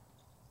 man?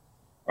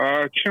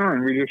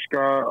 Chilling. We just got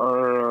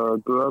our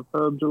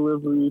Grubhub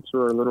delivery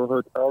to our little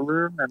hotel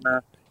room,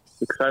 and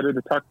excited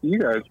to talk to you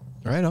guys.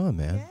 Right on,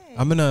 man.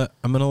 I'm gonna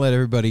let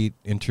everybody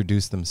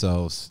introduce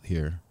themselves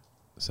here.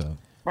 So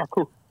Oh,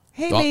 cool.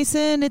 Hey,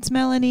 Mason, it's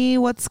Melanie.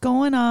 What's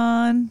going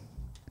on?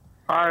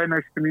 Hi,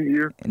 nice to meet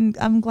you. And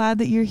I'm glad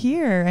that you're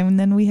here. And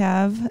then we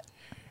have...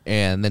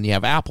 And then you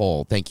have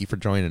Apple. Thank you for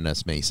joining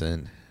us,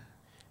 Mason.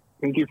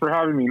 Thank you for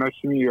having me. Nice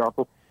to meet you,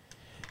 Apple.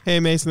 Hey,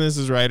 Mason, this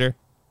is Ryder.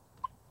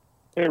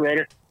 Hey,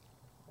 Ryder.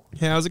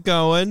 Hey, how's it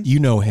going? you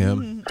know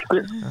him.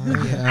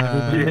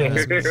 Yeah.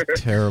 That's a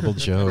terrible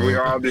joke. We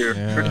all do.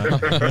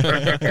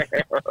 Yeah.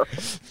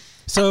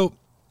 So,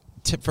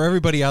 for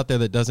everybody out there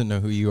that doesn't know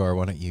who you are,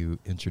 why don't you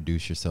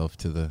introduce yourself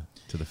to the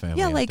family?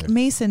 Yeah, out like there?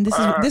 Mason,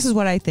 this is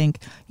what I think.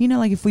 You know,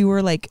 like if we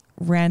were like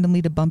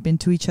randomly to bump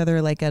into each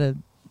other like at a,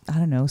 I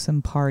don't know,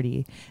 some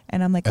party,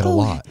 and I'm like, At a oh,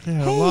 lot. Yeah,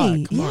 a hey,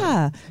 lot. Come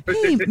yeah,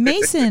 hey,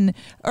 Mason,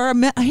 or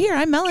here,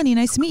 I'm Melanie.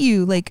 Nice to meet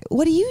you. Like,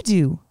 what do you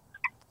do?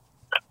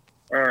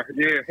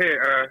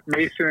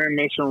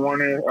 Mason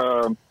Warner.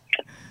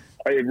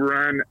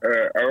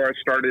 I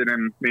started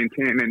and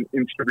maintain an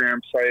Instagram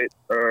site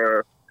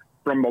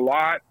from the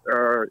lot.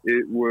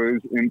 It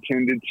was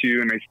intended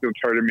to, and I still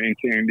try to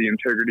maintain the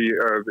integrity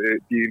of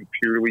it being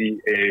purely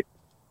a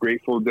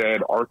Grateful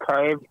Dead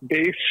archive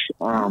base.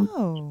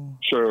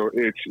 So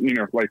it's,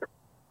 like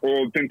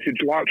old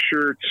vintage lot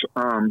shirts,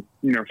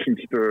 since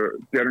the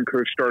Dead &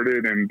 Co.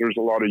 started, and there's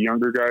a lot of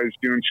younger guys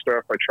doing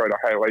stuff. I try to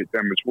highlight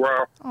them as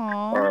well.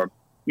 Aww.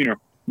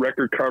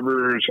 Record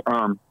covers,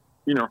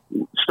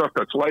 stuff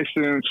that's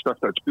licensed, stuff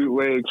that's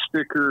bootleg,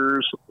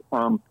 stickers,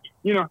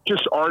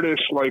 just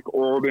artists like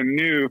old and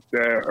new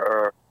that,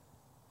 are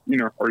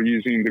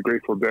using the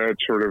Grateful Dead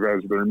sort of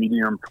as their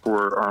medium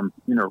for,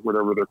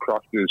 whatever their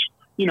craft is.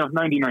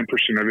 99%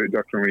 of it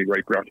definitely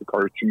like graphic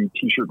arts and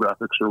t-shirt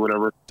graphics or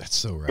whatever. That's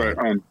so right. But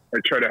I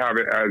try to have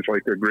it as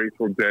like a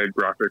Grateful Dead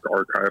graphic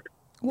archive.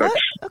 What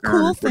a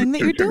cool thing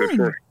that you're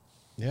doing.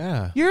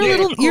 Yeah. You're Yeah,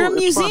 it's you're a cool.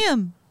 It's fun.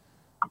 museum.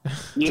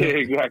 Yeah,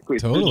 exactly.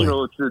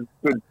 Totally. It's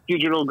the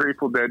digital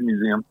Grateful Dead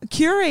museum.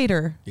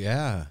 Curator.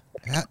 Yeah.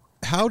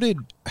 How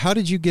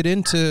did you get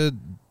into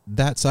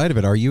that side of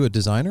it? Are you a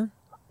designer?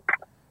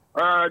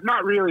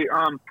 Not really.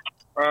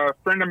 A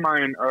friend of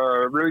mine,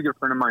 a really good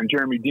friend of mine,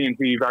 Jeremy Dean,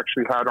 who you've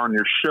actually had on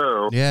your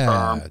show.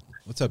 Yeah.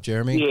 What's up,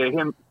 Jeremy? Yeah,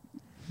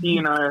 he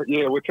and I,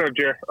 what's up,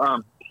 Jer?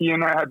 He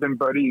and I had been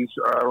buddies.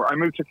 I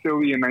moved to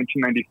Philly in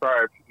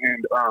 1995,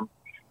 and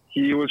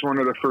he was one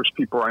of the first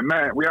people I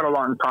met. We had a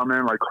lot in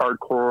common, like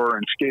hardcore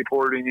and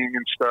skateboarding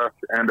and stuff.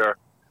 And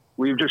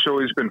we've just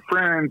always been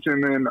friends.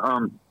 And then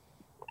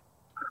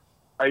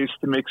I used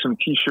to make some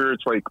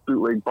T-shirts, like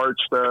bootleg Bart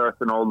stuff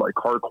and old like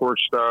hardcore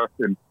stuff,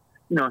 and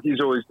he's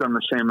always done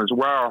the same as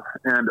well.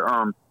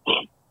 And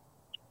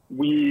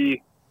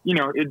we,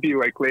 it'd be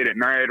like late at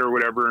night or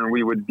whatever, and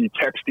we would be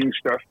texting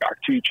stuff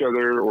back to each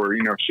other, or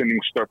sending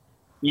stuff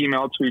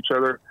email to each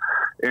other.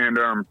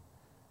 And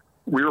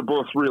we were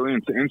both really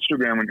into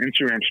Instagram when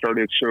Instagram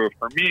started. So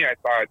for me, I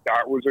thought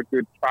that was a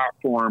good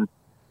platform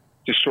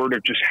to sort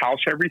of just house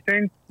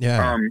everything.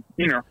 Yeah.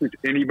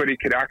 Anybody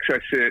could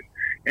access it.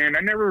 And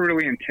I never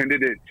really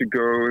intended it to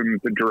go in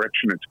the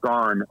direction it's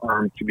gone.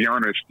 To be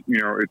honest,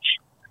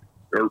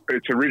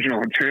 its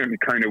original intent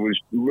kind of was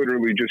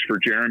literally just for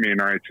Jeremy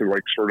and I to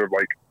like sort of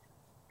like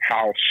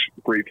house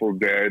Grateful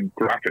Dead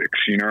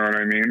graphics. You know what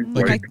I mean?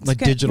 Like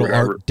digital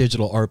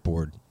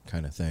artboard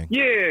kind of thing.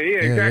 Yeah,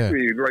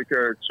 exactly. Yeah. Like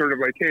a sort of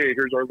like, hey,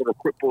 here's our little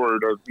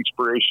clipboard of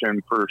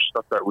inspiration for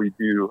stuff that we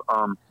do,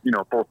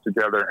 both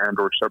together and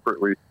or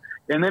separately.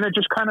 And then it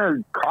just kind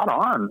of caught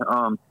on.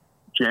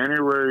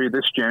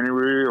 This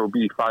January will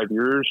be 5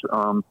 years.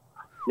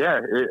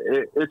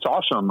 It's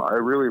awesome. I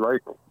really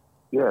like,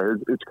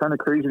 it's kind of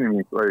crazy to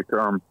me. Like,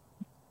 some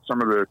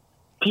of the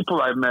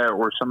people I've met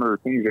or some of the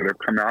things that have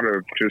come out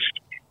of just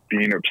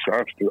being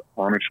obsessed,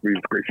 honestly,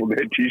 with Grateful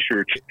Dead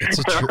t-shirts.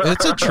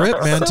 It's a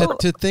trip, man,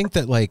 to think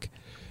that like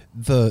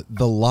the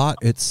lot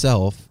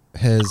itself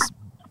has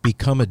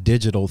become a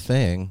digital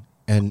thing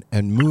and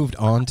moved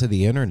on to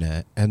the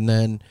internet. And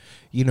then,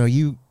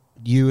 you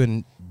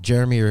and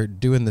Jeremy are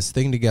doing this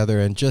thing together,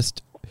 and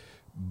just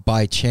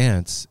by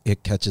chance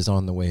it catches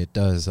on the way it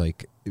does.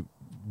 Like,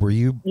 were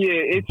you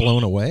it's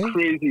blown away?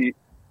 Crazy.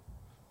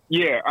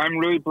 Yeah, I'm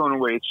really blown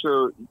away.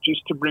 So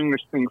just to bring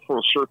this thing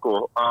full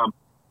circle,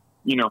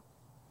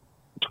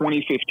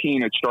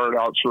 2015, it started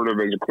out sort of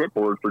as a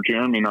clipboard for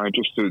Jeremy and I,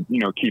 just to,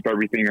 keep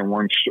everything in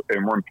one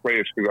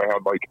place, because I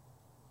had like,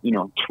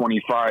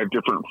 25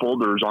 different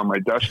folders on my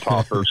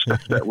desktop of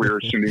stuff that we were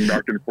sending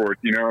back and forth.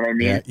 You know what I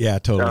mean? Yeah,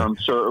 totally.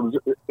 So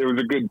it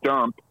was a good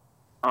dump.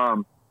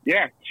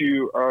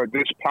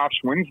 This past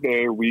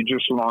Wednesday, we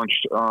just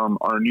launched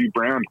our new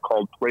brand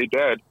called Play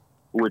Dead,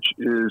 which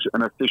is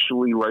an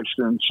officially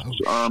licensed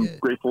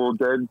Grateful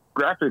Dead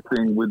graphic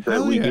thing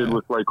that we did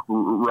with like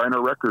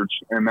Rhino Records,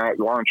 and that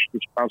launched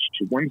this past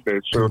Wednesday.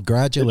 So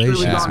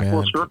congratulations, it's really gone man!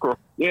 Full circle.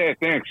 Yeah,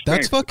 thanks.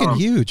 That's fucking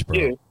huge,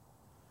 bro.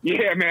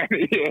 Yeah, man.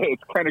 Yeah,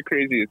 it's kind of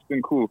crazy. It's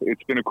been cool.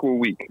 It's been a cool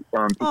week,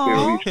 to say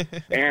the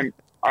least. And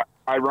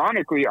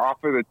ironically,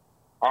 off of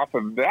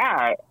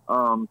that,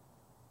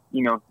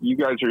 you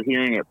guys are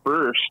hearing it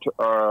first.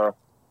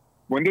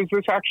 When does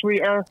this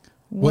actually air?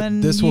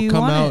 When this will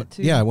come out.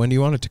 Yeah, when do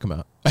you want it to come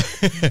out?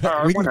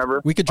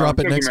 Whenever. We could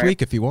drop it next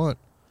week if you want.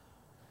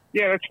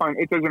 Yeah, that's fine.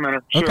 It doesn't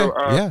matter. Okay. So,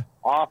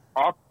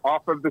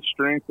 off of the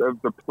strength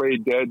of the Play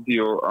Dead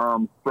deal,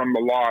 From the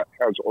Lot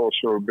has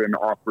also been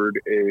offered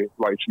a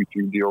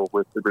licensing deal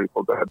with the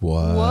Grateful Dead.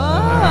 Whoa.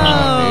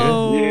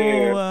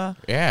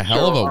 Yeah,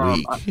 hell of a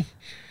week.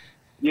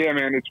 Yeah,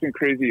 man, it's been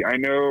crazy. I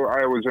know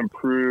I was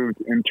improved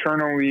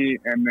internally,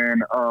 and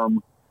then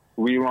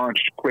we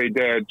launched Play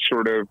Dead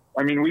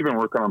we've been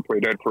working on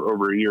Play Dead for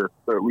over a year,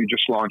 but we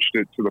just launched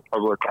it to the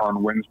public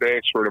on Wednesday,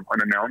 sort of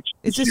unannounced.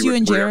 Is this you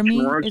and Jeremy?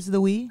 Is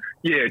the we?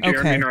 Yeah,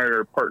 Jeremy and I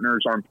are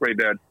partners on Play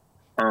Dead.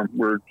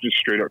 We're just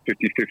straight up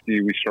 50-50.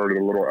 We started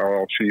a little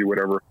LLC,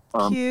 whatever.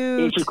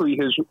 Cute. Basically,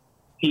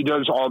 he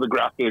does all the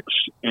graphics,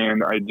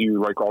 and I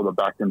do like all the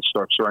back end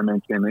stuff. So I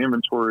maintain the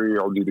inventory,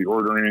 I'll do the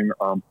ordering,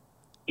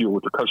 deal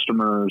with the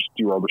customers,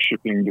 do all the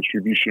shipping,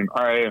 distribution.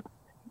 I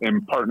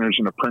am partners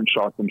in a print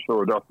shop in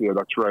Philadelphia.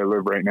 That's where I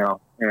live right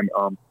now. And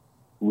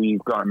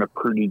we've gotten a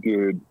pretty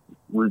good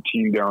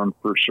routine down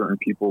for certain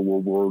people.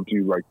 We'll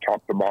do like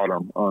top to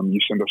bottom. You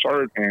send us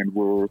art, and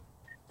we'll,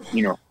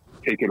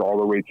 take it all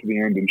the way to the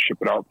end and ship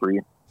it out for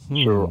you.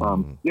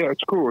 So,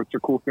 it's cool. It's a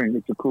cool thing.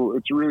 It's a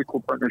really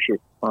cool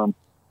partnership. And,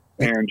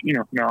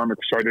 now I'm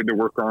excited to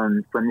work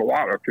on From the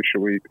Lot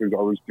officially, because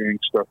I was doing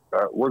stuff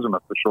that wasn't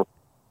official,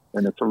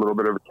 and it's a little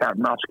bit of a cat and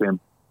mouse game.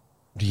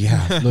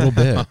 Yeah, a little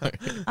bit.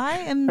 I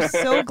am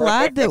so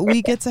glad that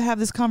we get to have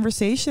this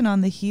conversation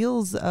on the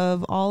heels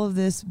of all of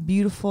this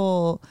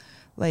beautiful,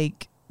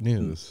 like,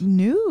 news.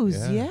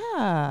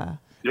 Yeah.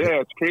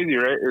 Yeah, it's crazy,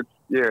 right?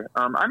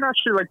 I'm not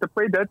sure, like, the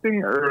Play Dead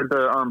thing or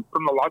the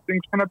From the Lot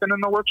thing's kind of been in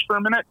the works for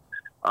a minute.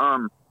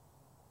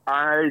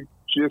 I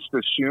just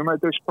assume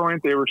at this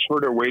point they were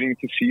sort of waiting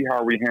to see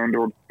how we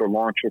handled the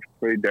launch of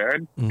Play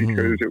Dead,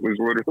 because it was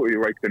literally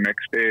like the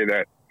next day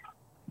that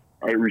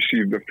I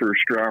received the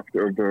first draft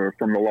of the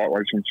From the Lot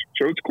license.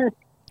 So it's cool.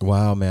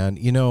 Wow, man.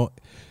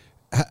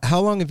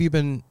 How long have you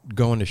been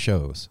going to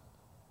shows?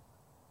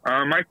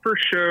 My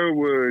first show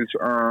was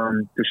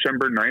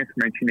December 9th,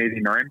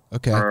 1989.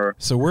 Okay.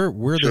 So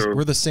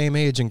we're the same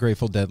age in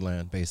Grateful Dead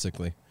land,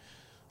 basically.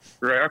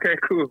 Right. Okay,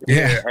 cool.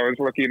 Yeah. I was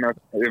lucky enough.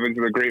 It was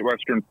the Great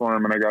Western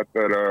Forum, and I got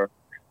that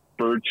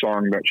Bird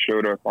song that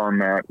showed up on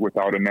that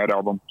Without a Net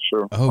album.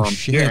 So,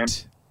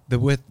 shit.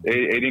 Yeah,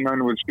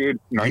 89 was good.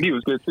 90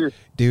 was good, too.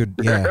 Dude,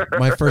 yeah.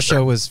 My first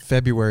show was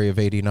February of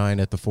 89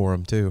 at the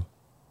Forum, too.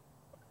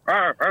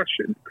 Oh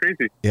shit,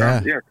 crazy.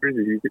 Yeah. Yeah,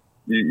 crazy.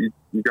 You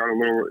got a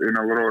little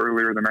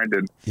earlier than I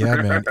did. Yeah,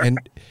 man.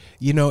 And,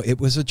 it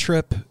was a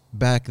trip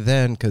back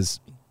then because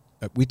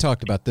we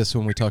talked about this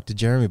when we talked to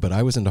Jeremy, but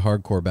I was into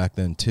hardcore back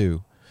then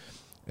too.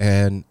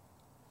 And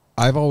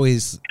I've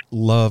always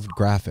loved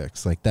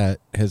graphics. Like that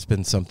has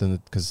been something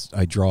because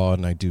I draw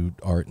and I do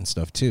art and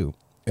stuff too.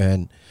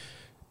 And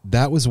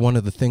that was one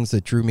of the things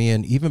that drew me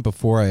in even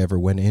before I ever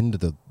went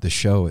into the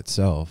show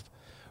itself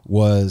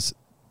was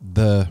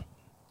the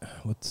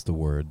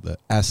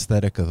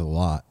aesthetic of the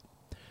lot.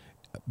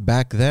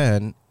 Back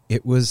then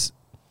there was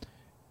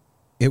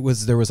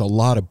a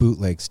lot of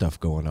bootleg stuff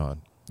going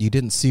on. You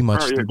didn't see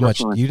much. You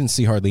didn't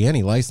see hardly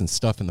any licensed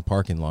stuff in the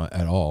parking lot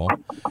at all.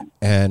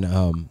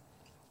 And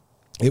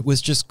it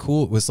was just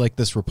cool. It was like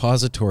this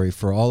repository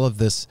for all of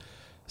this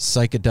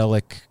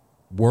psychedelic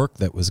work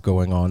that was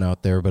going on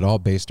out there, but all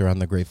based around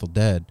the Grateful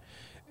Dead.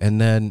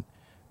 And then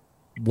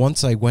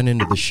once I went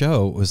into the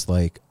show, it was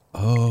like,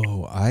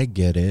 oh, I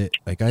get it.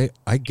 Like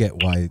I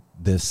get why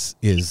this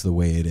is the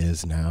way it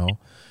is now.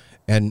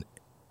 And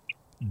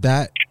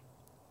that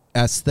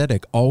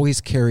aesthetic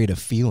always carried a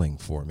feeling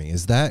for me.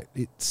 Is that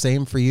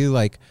same for you?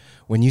 Like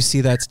when you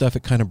see that stuff,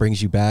 it kind of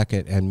brings you back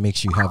and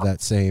makes you have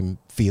that same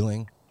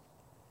feeling?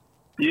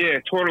 Yeah,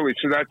 totally.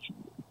 So that's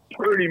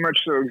pretty much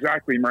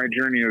exactly my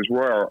journey as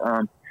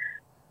well.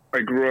 I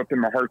grew up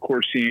in the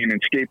hardcore scene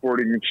and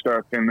skateboarding and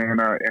stuff. And then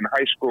in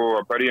high school,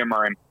 a buddy of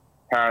mine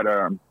had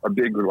a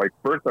big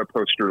Bertha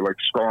poster, like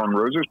Skull and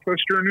Roses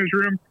poster in his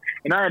room.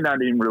 And I had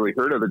not even really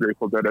heard of the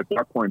Grateful Dead at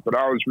that point, but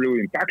I was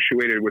really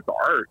infatuated with the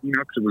art,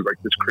 because it was like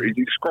this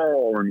crazy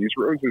skull and these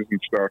roses and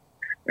stuff.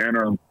 And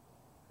I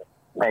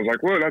was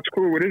like, whoa, that's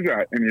cool. What is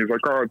that? And he was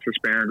like, oh, it's this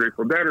band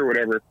Grateful Dead or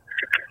whatever.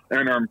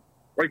 And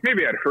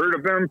maybe I'd heard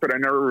of them, but I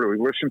never really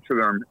listened to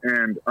them.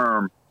 And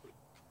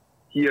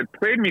he had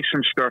played me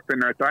some stuff,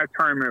 and at that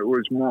time it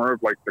was more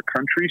of like the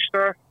country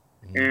stuff.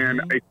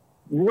 And I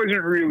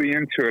wasn't really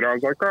into it. I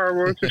was like, oh,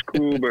 well, this is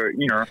cool, but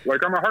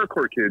I'm a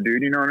hardcore kid,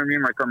 dude. You know what I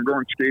mean? Like I'm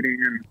going skating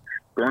and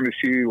going to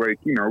see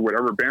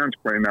whatever band's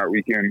playing that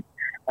weekend.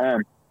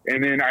 And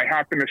then I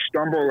happened to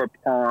stumble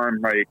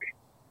upon the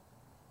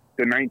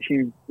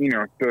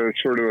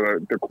sort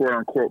of the quote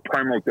unquote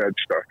Primal Dead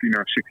stuff,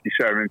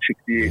 67,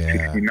 68,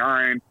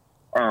 69.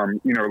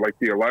 Like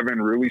the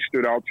 11 really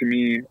stood out to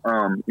me,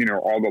 all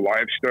the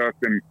live stuff.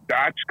 And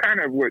that's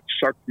kind of what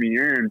sucked me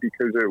in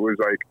because it was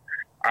like,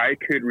 I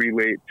could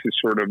relate to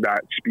sort of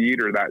that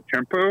speed or that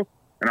tempo.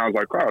 And I was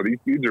like, wow, these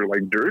dudes are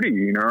like dirty,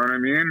 you know what I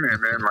mean?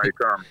 And then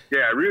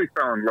I really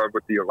fell in love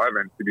with the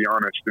 11, to be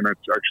honest. And it's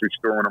actually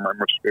still one of my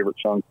most favorite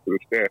songs to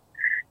this day.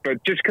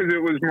 But just cause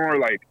it was more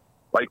like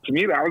to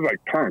me, that was like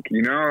punk, I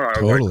was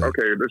Totally. like,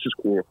 okay, this is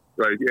cool.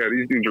 Like, yeah,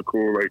 these dudes are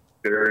cool. Like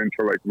they're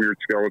into like weird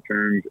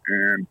skeletons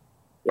and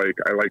like,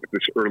 I like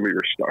this earlier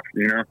stuff,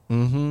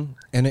 Mm-hmm.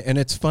 And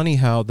it's funny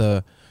how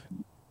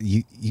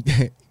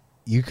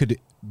you could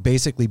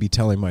basically be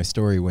telling my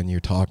story when you're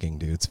talking,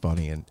 dude. It's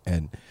funny.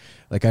 And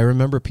like, I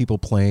remember people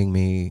playing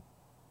me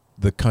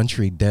the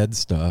country Dead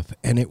stuff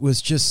and it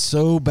was just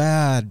so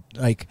bad.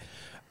 Like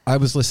I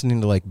was listening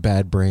to like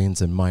Bad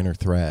Brains and Minor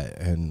Threat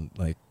and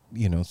like,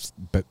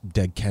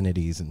 Dead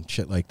Kennedys and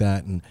shit like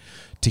that. And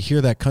to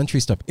hear that country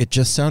stuff, it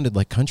just sounded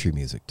like country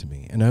music to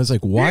me. And I was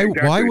like, why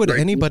would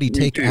anybody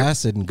take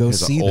acid and go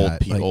see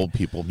that? Old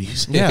people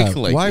music. Yeah.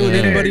 Why would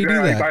anybody do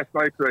that?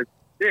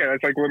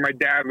 That's like what my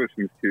dad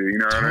listens to, you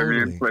know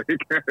Totally. what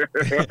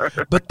I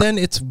mean? But then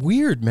it's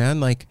weird, man.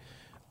 Like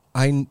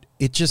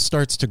it just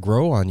starts to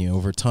grow on you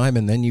over time.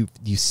 And then you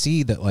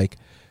see that like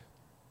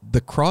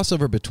the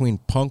crossover between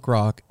punk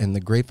rock and the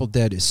Grateful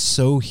Dead is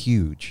so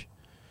huge.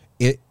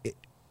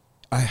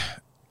 I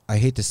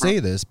hate to say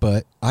this,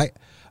 but I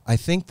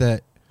think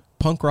that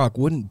punk rock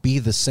wouldn't be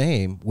the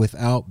same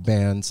without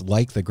bands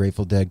like the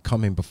Grateful Dead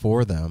coming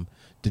before them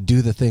to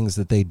do the things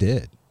that they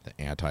did. The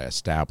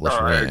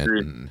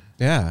anti-establishment.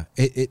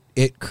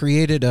 It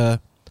created that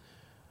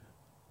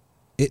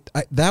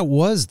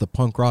was the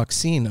punk rock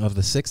scene of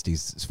the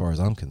 60s as far as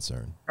I'm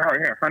concerned. Oh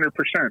yeah, 100%.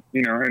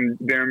 And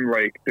then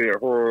like the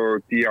whole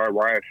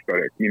DIY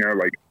aesthetic,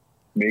 like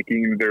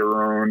making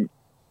their own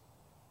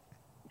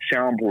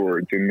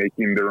soundboards and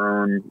making their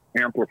own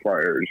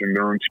amplifiers and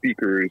their own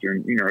speakers.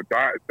 And,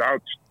 that's,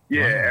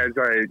 as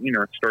I,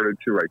 started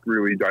to like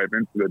really dive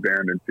into the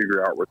band and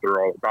figure out what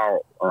they're all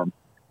about.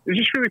 It's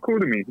just really cool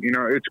to me.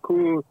 It's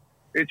cool.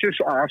 It's just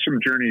an awesome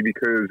journey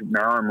because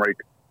now I'm like,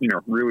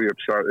 really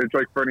upset. It's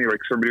like funny, like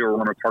somebody will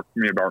want to talk to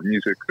me about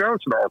music. Cause I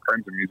listen to all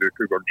kinds of music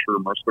because I'm sure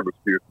most of us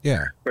do.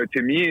 Yeah. But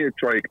to me,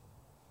 it's like,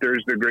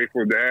 there's the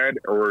Grateful Dead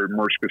or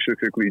more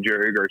specifically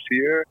Jerry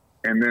Garcia.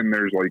 And then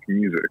there's like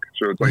music.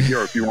 So it's like,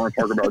 if you want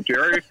to talk about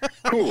Jerry,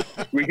 cool.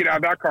 We could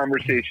have that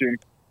conversation.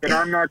 But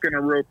I'm not going to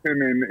rope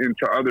him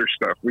into other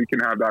stuff. We can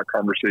have that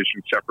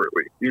conversation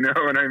separately. You know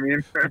what I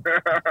mean?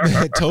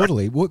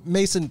 Totally. What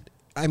Mason,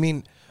 I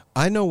mean,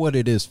 I know what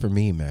it is for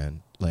me,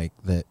 man. Like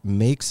that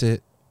makes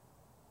it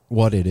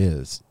what it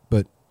is.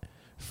 But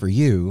for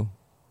you,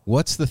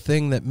 what's the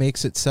thing that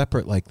makes it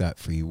separate like that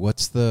for you?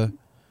 What's the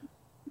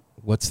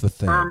What's the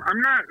thing?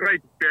 I'm not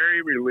like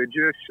very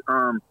religious.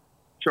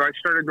 So I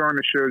started going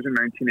to shows in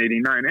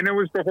 1989, and it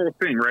was the whole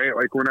thing, right?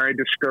 Like when I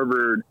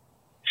discovered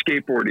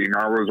skateboarding,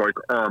 I was like,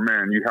 oh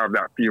man, you have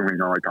that feeling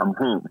like I'm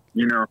home,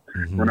 you know?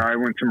 Mm-hmm. When I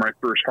went to my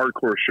first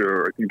hardcore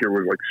show, I think it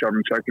was like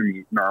 7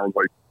 Seconds, and I was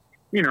like,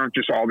 you know,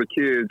 just all the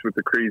kids with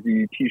the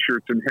crazy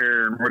t-shirts and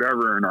hair and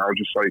whatever, and I was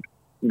just like,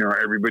 you know,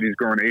 everybody's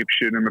going ape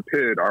shit in the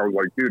pit. I was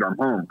like, dude, I'm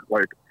home.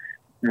 Like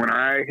when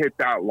I hit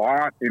that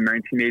lot in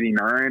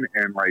 1989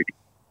 and like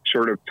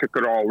sort of took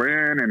it all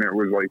in, and it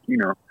was like, you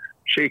know,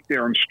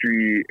 Shakedown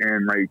Street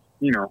and like,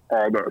 you know,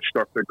 all the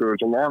stuff that goes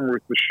along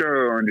with the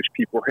show and just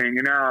people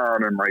hanging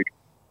out, and like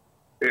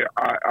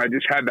I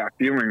just had that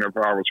feeling of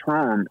I was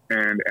home.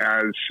 And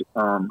as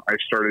I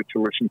started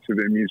to listen to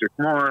the music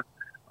more,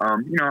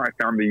 you know, I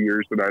found the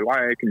years that I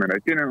like and that I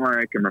didn't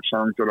like, and the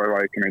songs that I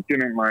like and I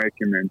didn't like.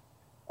 And then,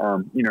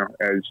 you know,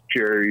 as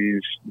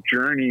Jerry's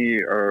journey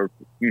of,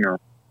 you know,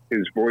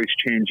 his voice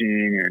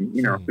changing and,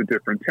 you know, the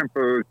different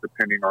tempos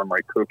depending on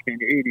like Cocaine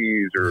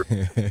 80s or,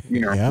 you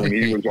know, when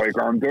he was like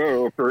on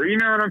dope or, you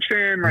know what I'm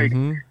saying? Like,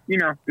 you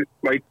know,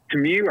 like to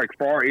me, like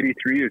fall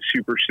 83 is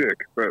super sick,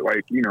 but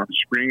like, you know,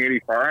 spring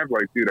 85,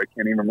 like, dude, I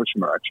can't even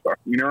listen to that stuff.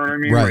 You know what I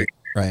mean? Right,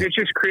 like, it's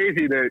just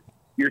crazy that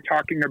you're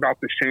talking about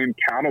the same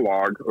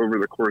catalog over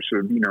the course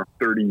of, you know,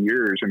 30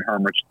 years and how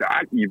much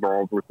that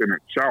evolved within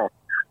itself.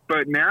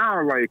 But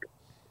now, like,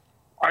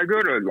 I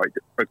go to like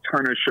a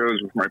ton of shows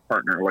with my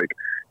partner. Like,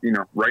 you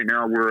know, right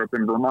now we're up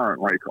in Vermont,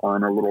 like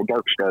on a little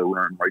Dark Star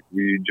run. Like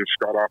we just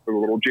got off of a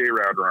little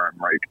J-Rad run.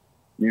 Like,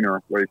 you know,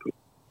 like,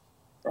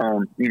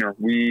 you know,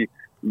 we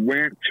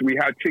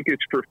had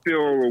tickets for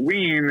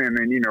Phil-Halloween, and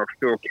then, you know,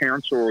 Phil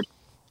canceled.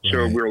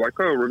 So we were like,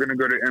 oh, we're going to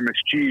go to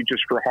MSG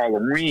just for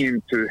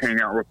Halloween to hang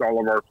out with all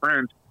of our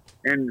friends.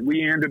 And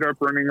we ended up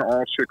running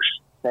all 6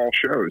 fall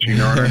shows. You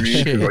know what I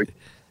mean? 'Cause, like,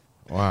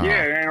 wow.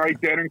 Yeah, and like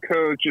Dead and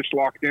Co is just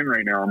locked in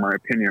right now, in my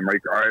opinion.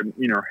 Like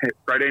you know,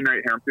 Friday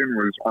Night Hampton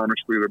was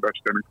honestly the best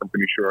Dead and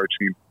Company show I've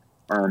seen.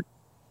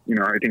 You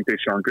know, I think they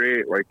sound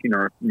great. Like, you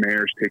know,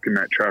 Mayer's taking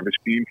that Travis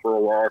Bean for a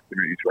walk, and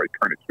he's like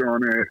kind of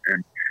killing it.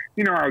 And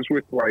you know, I was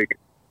with like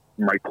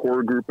my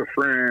core group of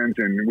friends,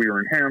 and we were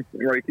in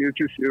Hampton. Like it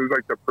was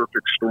like the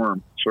perfect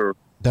storm. So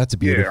that's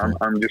beautiful. Yeah,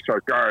 I'm just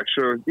like, gosh.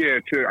 So yeah,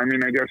 I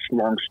mean, I guess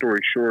long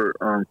story short,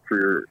 for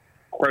your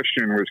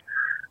question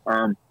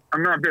was.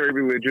 I'm not very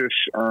religious.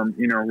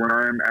 You know, when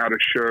I'm at a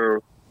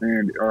show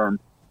and,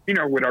 you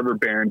know, whatever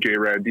band,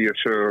 J-Rad,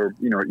 DSO,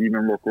 you know,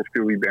 even local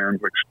Philly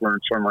bands like Splur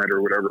and Sunlight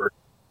or whatever,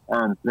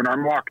 when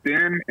I'm locked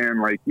in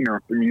and like, you know,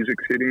 the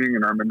music's hitting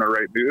and I'm in the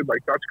right mood,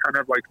 like that's kind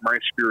of like my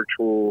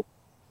spiritual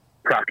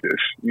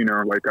practice, you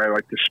know, like I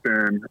like to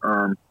spend,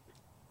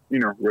 you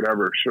know,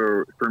 whatever.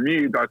 So for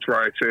me, that's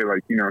why I say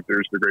like, you know,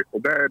 there's the Grateful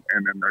Dead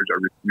and then there's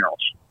everything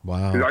else.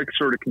 Wow. Because I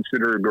sort of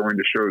consider going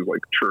to shows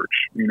like church,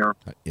 you know.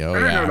 Oh,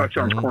 I know that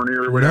sounds corny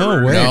or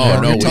whatever. No way.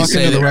 No, You're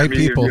talking to the right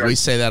people. We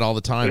say that all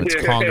the time. It's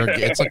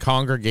it's a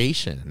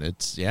congregation.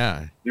 It's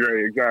Right,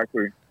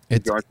 exactly.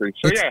 Exactly.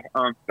 So yeah,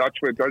 that's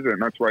what does it.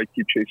 And that's why I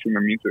keep chasing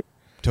the music.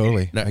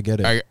 Totally. Now, I get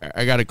it.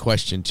 I got a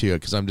question too,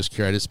 because I'm just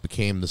curious. I just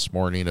became this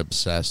morning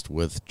obsessed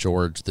with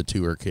George the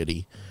Tour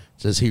Kitty.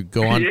 Does he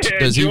go on?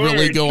 Does he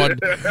really go on?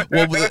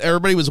 Well,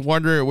 everybody was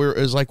wondering. It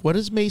was like, what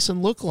does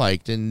Mason look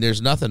like? And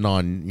there's nothing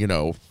on, you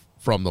know,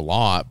 from the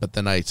lot. But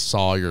then I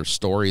saw your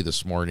story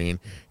this morning,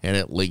 and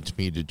it linked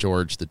me to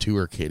George the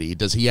Tour Kitty.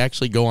 Does he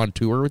actually go on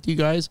tour with you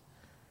guys?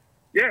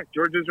 Yeah,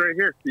 George is right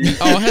here.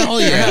 Oh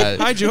hell yeah!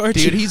 Hi, George.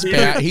 Dude, he's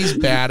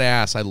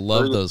badass. I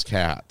love those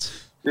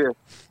cats. Yeah,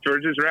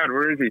 George is rad.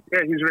 Where is he?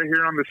 Yeah, he's right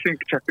here on the sink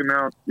checking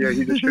out. Yeah,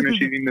 he just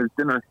finished eating his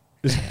dinner.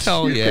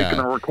 Hell he's yeah!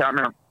 Taking a workout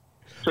now.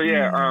 So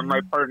yeah,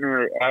 my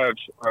partner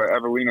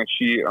Evelina,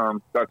 she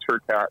that's her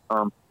cat.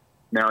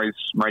 Now he's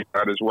my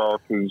cat as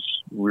well because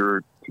we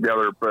were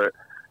together. But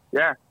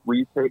yeah,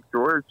 we take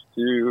George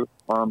to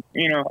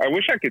you know, I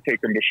wish I could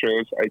take him to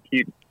shows. I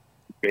keep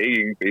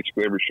begging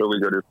basically every show we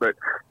go to. But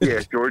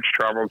yeah, George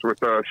travels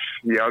with us.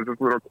 He has his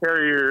little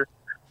carrier.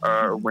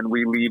 When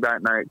we leave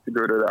at night to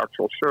go to the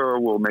actual show,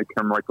 we'll make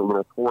him like a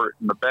little fort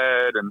in the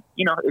bed, and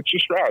you know, it's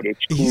just rad.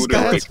 It's cool. He's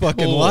got his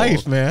fucking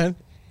life, man.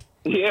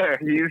 Yeah,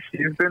 he's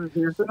been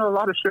a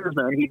lot of shows,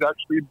 man. He's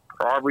actually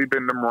probably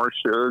been to more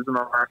shows in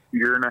the last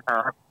year and a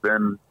half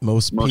than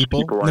most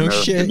people I know,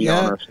 shit, to be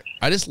honest.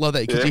 I just love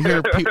that because you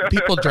hear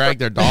people drag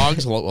their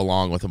dogs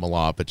along with them a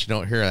lot, but you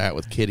don't hear that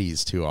with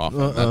kitties too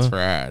often. That's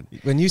rad.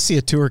 When you see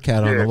a tour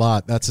cat on the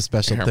lot, that's a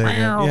special thing.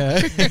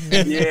 Yeah,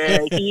 yeah.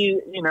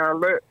 He, you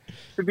know,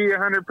 to be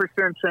 100%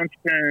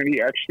 transparent,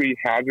 he actually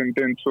hasn't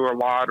been to a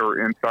lot or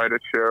inside a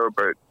show,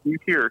 but he's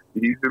here.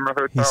 He's in the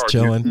hotel. He's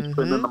chilling. He's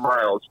putting in the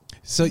miles.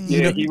 So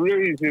he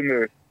really is in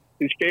the.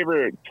 His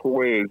favorite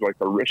toy is like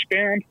a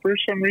wristband for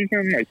some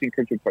reason. I think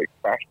because it's like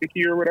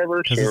plasticky or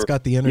whatever. Because it's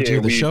got the energy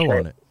of the show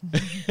on it.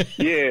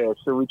 Yeah,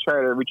 so we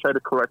try to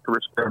collect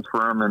wristbands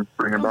for him and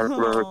bring him back to the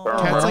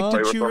hotel. Cats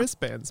like to chew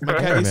wristbands. My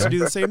cat used to do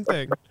the same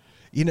thing.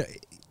 You know,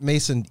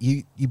 Mason,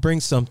 you bring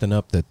something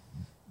up that's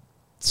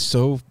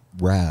so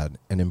rad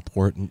and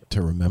important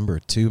to remember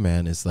too,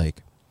 man. Is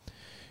like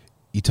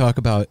you talk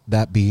about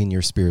that being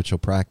your spiritual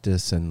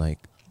practice and like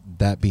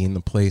that being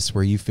the place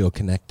where you feel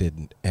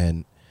connected.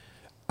 And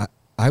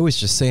I was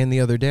just saying the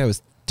other day, I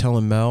was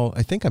telling Mel,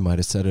 I think I might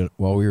have said it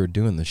while we were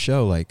doing the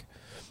show, like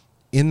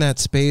in that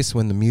space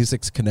when the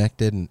music's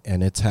connected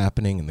and it's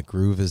happening and the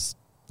groove is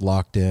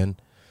locked in,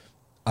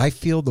 I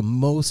feel the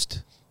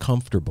most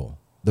comfortable,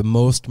 the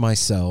most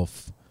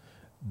myself,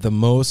 the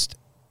most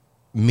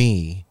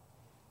me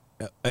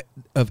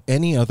of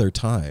any other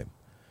time.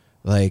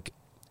 Like,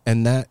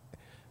 and that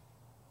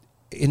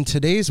in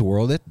today's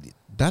world,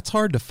 that's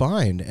hard to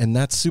find, and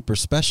that's super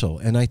special.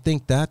 And I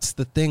think that's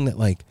the thing that,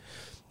 like,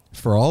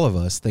 for all of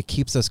us, that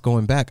keeps us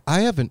going back.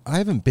 I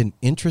haven't been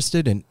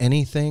interested in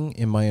anything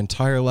in my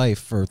entire life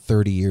for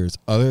 30 years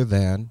other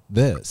than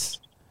this.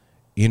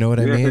 You know what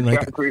I mean?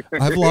 Exactly.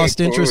 Like, I've lost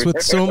interest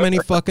with so many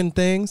fucking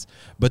things,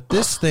 but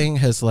this thing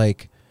has,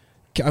 like,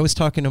 I was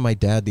talking to my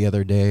dad the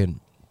other day, and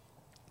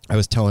I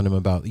was telling him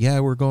about,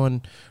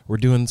 we're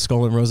doing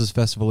Skull and Roses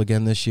Festival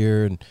again this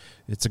year, and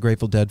it's a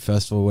Grateful Dead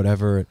festival,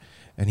 whatever.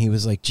 And he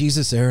was like,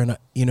 Jesus, Aaron,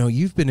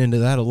 you've been into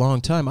that a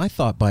long time. I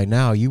thought by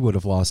now you would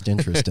have lost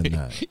interest in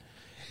that.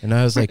 And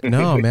I was like,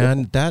 no,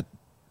 man, that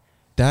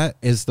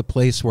is the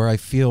place where I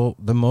feel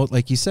the most,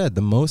 like you said,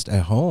 the most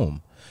at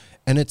home.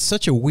 And it's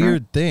such a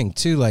weird thing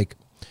too. Like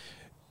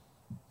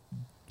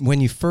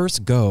when you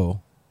first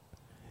go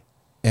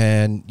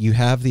and you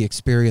have the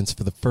experience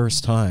for the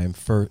first time,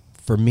 for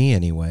me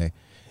anyway,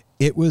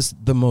 it was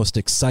the most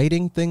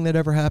exciting thing that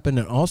ever happened.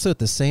 And also at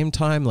the same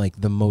time, like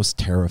the most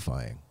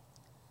terrifying.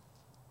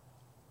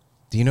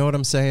 Do you know what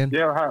I'm saying?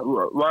 Yeah,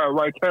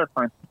 why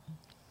terrifying?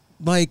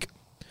 Like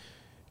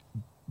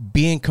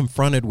being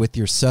confronted with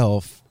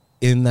yourself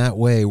in that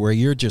way where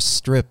you're just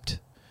stripped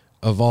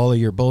of all of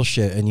your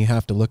bullshit and you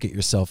have to look at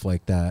yourself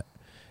like that,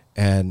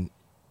 and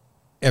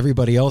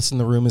everybody else in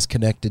the room is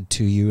connected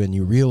to you, and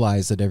you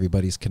realize that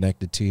everybody's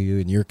connected to you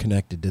and you're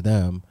connected to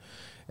them,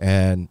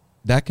 and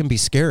that can be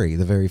scary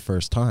the very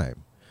first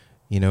time.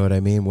 You know what I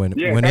mean? When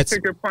that's a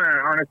good point. I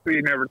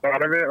honestly never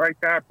thought of it like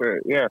that, but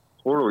yeah,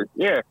 totally.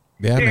 Yeah,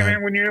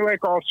 man. When you're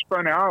like all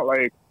spun out,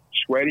 like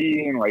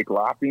sweaty and like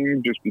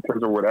laughing just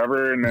because of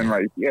whatever, and then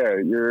like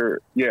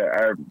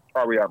I'm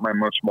probably at my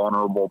most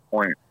vulnerable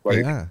point,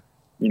 like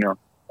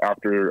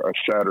after a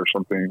set or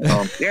something.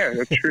 Yeah,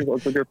 that's true.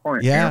 That's a good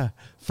point. Yeah,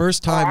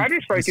 first time. I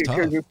just like it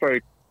because it's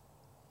like,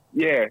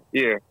 yeah.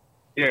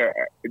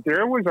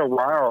 There was a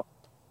while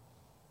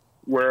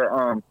where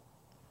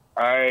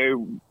I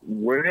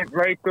wouldn't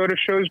like go to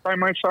shows by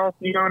myself.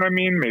 You know what I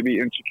mean? Maybe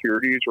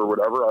insecurities or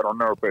whatever. I don't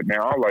know. But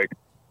now, like,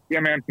 yeah,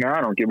 man, now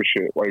I don't give a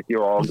shit. Like,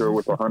 I'll go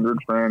with 100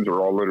 friends,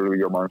 or I'll literally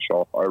go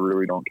myself. I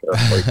really don't care.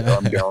 Like,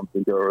 I'm down to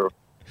go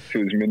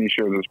to as many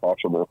shows as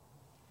possible.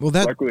 Well,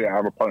 luckily, I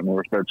have a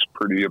partner that's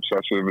pretty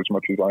obsessive as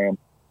much as I am.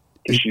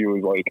 Because she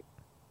was like,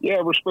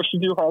 yeah, we're supposed to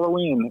do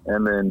Halloween.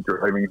 And then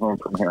driving home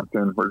from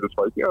Hampton, we're just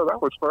like, yeah,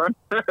 that was fun.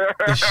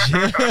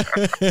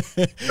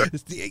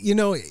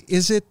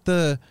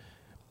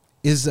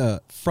 Is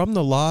From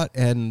the Lot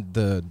and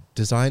the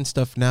design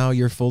stuff now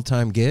your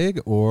full-time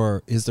gig,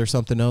 or is there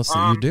something else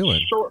that you're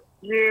doing? Sort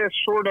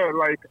of.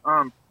 Like,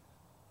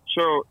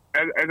 so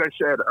as I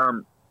said,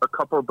 a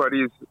couple of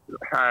buddies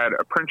had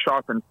a print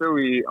shop in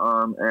Philly,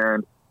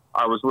 and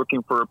I was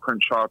looking for a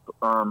print shop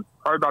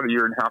probably about a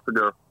year and a half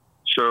ago.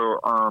 So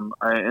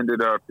I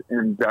ended up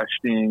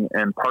investing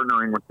and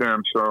partnering with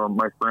them. So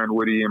my friend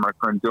Woody and my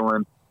friend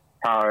Dylan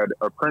had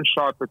a print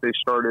shop that they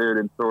started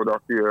in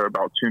Philadelphia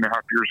about 2.5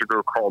 years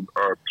ago called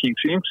Pink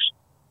Inks.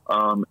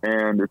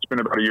 And it's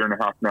been about a year and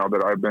a half now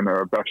that I've been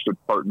a vested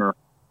partner.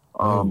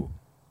 And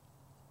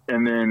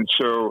then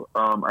so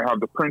I have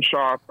the print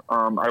shop.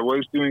 I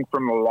was doing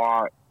From the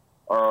Lot.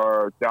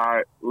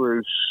 That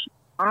was,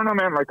 I don't know,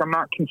 man, like I'm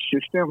not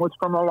consistent with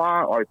From the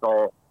Lot. Like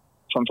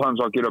sometimes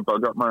I'll get a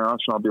bug up my ass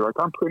and I'll be like,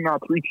 I'm putting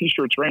out 3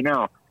 t-shirts right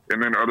now.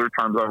 And then other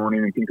times I won't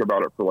even think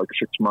about it for like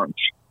 6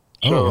 months.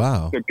 So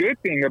wow. The good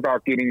thing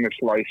about getting this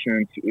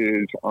license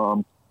is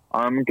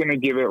I'm going to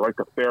give it like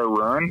a fair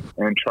run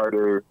and try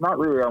to, not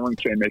really, I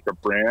wouldn't say make a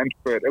brand,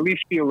 but at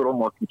least be a little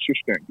more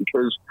consistent,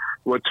 because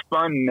what's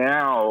fun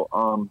now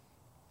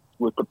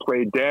with the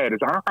Play Dead is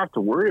I don't have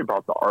to worry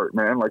about the art,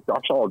 man. Like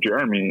that's all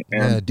Jeremy.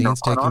 And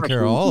Dean's taking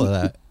care of all of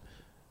that.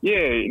 Yeah,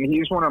 and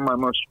he's one of my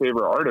most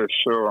favorite artists.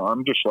 So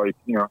I'm just like,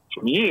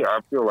 to me, I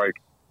feel like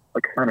I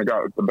kind of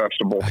got the best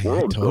of both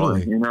worlds.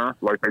 Totally. Going,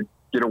 like I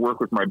get to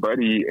work with my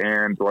buddy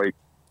and like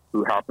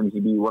who happens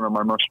to be one of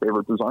my most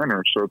favorite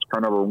designers. So it's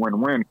kind of a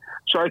win-win.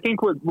 So I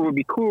think what would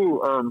be cool,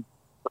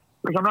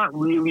 because I'm not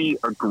really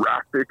a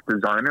graphic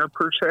designer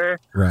per se.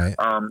 Right.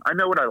 I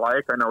know what I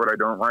like. I know what I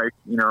don't like.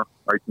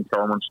 I can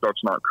tell when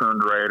stuff's not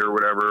kerned right or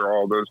whatever,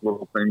 all those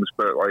little things.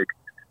 But like,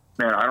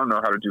 man, I don't know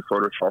how to do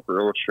Photoshop or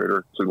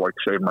Illustrator to like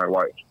save my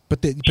life.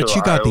 But you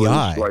got the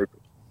eye. Like,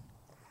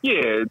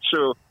 yeah.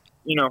 So,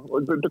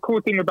 the cool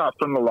thing about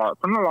From the Lot,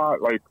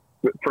 like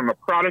from a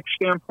product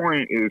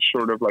standpoint is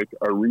sort of like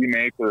a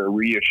remake or a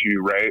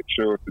reissue, right?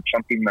 So if it's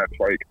something that's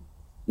like,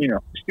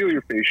 steal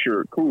your face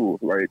shirt, cool.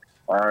 Like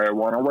I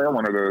want to wear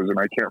one of those and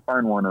I can't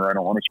find one, or I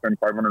don't want to spend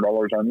 $500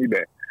 on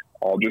eBay.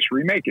 I'll just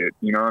remake it.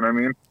 You know what I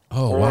mean?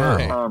 Oh,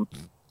 wow.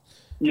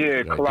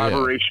 Yeah, Good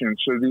collaboration.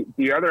 So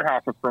the other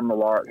half of From the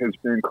Lot has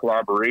been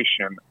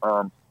collaboration.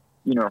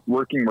 You know,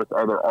 working with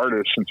other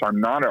artists, since I'm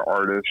not an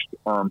artist,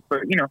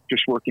 but, you know,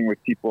 just working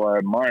with people I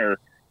admire.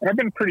 And I've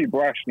been pretty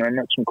blessed, and I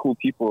met some cool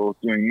people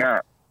doing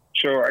that.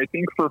 So I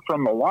think for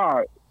From the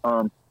Lot,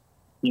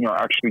 you know,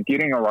 actually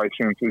getting a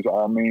license is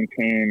all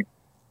maintain,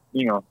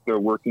 you know, the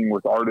working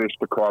with artists,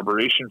 the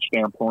collaboration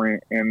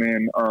standpoint. And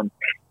then,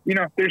 you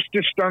know, there's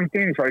just done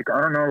things like, I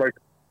don't know, like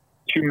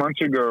 2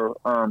 months ago,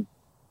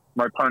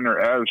 my partner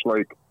Ez,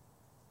 like,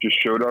 just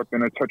showed up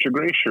in a Touch of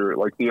Grey shirt,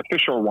 like the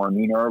official one,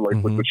 you know,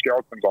 like with the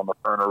skeletons on the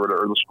front or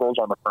whatever, or the skulls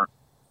on the front.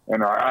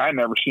 And I had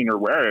never seen her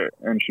wear it.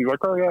 And she's like,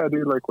 oh yeah,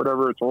 dude, like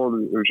whatever, it's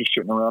old. It was just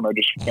sitting around. I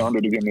just found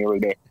it again the other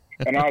day.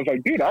 And I was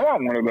like, dude, I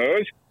want one of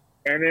those.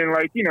 And then,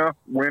 like, you know,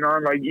 went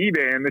on like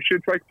eBay and the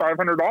shit's like $500.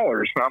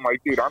 And I'm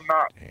like, dude, I'm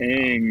not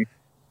paying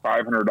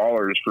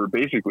 $500 for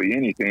basically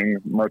anything,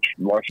 much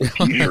less a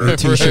t-shirt.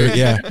 T-shirt,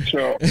 yeah.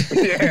 So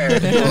yeah,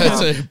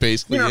 That's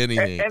basically you know,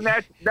 anything. and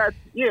that's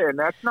and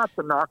that's not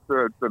to knock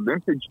the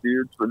vintage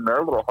dudes and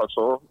their little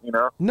hustle. You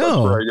know, No.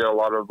 that's where I get a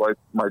lot of like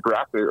my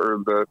graphic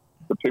or the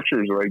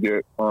pictures that I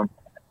get.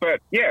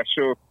 But yeah,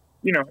 so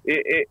you know,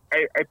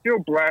 I feel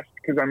blessed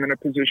because I'm in a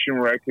position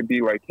where I could be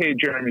like, hey,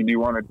 Jeremy, do you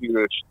want to do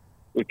this?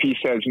 If he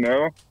says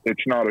no,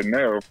 it's not a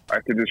no. I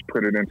could just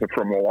put it into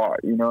From the Lot.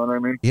 You know what I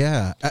mean?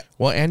 Yeah.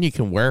 Well, and you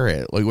can wear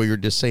it, like what you're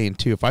just saying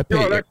too. If I No,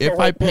 paid, that's the if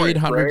I whole paid point,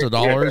 hundreds of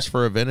right? dollars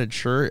for a vintage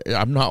shirt,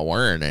 I'm not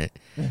wearing it.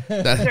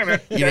 That, Yeah, man.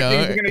 you That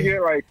know, thing's gonna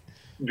get like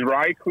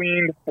dry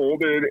cleaned,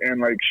 folded,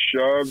 and like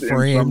shoved in some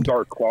Framed.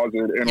 dark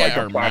closet in like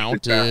or a plastic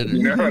mounted. bag.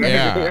 You know what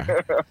I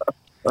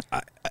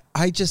mean?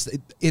 I just,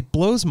 it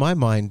blows my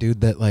mind,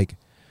 dude, that like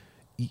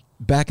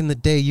back in the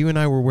day, you and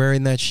I were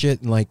wearing that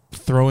shit and like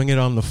throwing it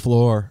on the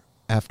floor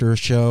after a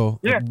show,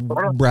 Yeah,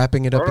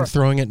 wrapping it up and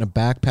throwing it in a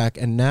backpack.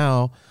 And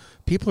now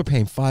people are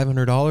paying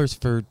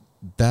 $500 for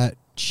that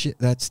shit,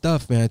 that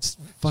stuff, man. It's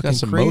fucking got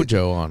some crazy.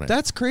 mojo on it.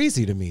 That's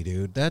crazy to me,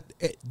 dude. That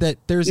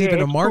there's Yeah, even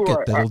a it's market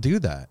cool. that'll do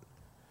that.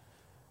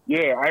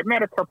 Yeah, I've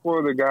met a couple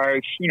of the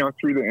guys, you know,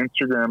 through the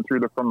Instagram,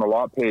 through the From the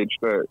Lot page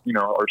that, you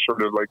know, are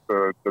sort of like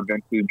the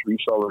vintage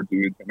reseller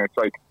dudes. And it's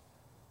like,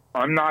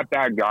 I'm not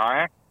that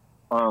guy,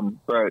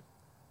 but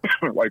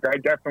like I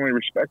definitely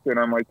respect it.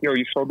 I'm like, yo,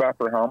 you sold that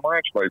for how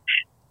much? Like,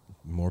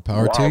 More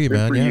power wow, to you, good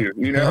man. for Yeah.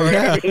 you know?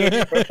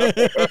 Yeah.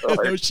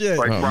 Like, No shit.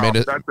 Like, Oh, wow, made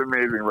it- that's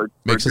amazing. Like,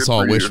 makes good us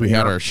all for wish you, we you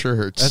had know? our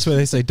shirts. That's what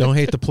they say. Don't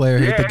hate the player,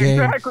 hate the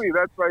game. Exactly.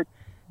 That's like,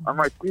 I'm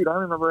like, dude, I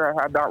remember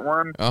I had that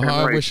one. And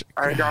I like, wish-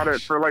 I got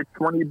it for like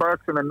 $20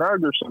 and a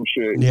nug or some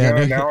shit. Yeah, You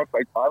know? no. Now it's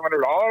like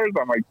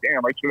 $500. I'm like,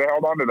 damn, I should have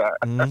held on to that.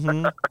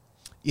 Mm-hmm.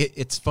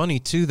 It's funny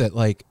too that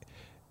like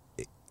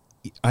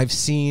I've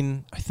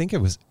seen, I think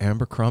it was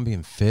Abercrombie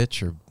and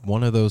Fitch or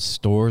one of those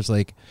stores.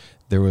 Like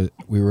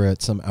we were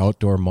at some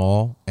outdoor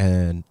mall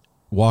and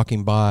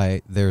walking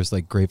by, there's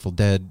like Grateful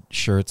Dead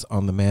shirts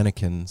on the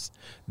mannequins.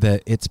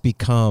 That it's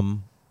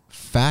become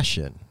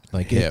fashion.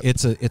 Like Hip.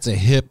 it's a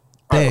hip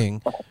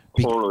thing.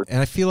 Totally.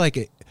 And I feel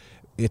like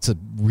it's a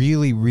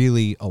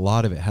really a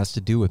lot of it has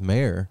to do with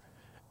Mayer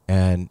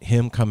and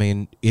him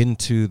coming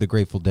into the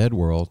Grateful Dead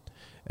world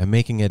and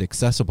making it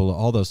accessible to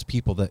all those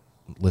people that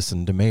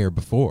listened to Mayer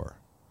before.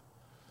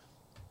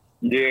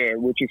 Yeah,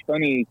 which is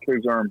funny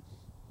because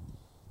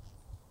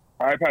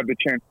I've had the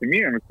chance to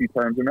meet him a few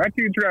times, and that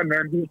dude's rad,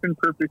 man. He's been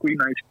perfectly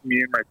nice to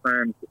me and my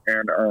friends,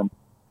 and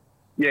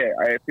yeah,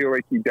 I feel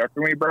like he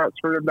definitely brought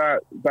sort of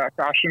that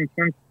fashion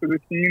sense to the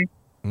scene.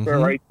 Mm-hmm. So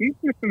like, he's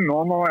just a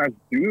normal ass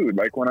dude.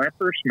 Like when I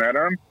first met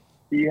him,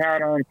 he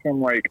had on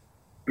some like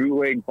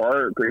bootleg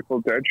Bart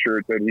Grateful Dead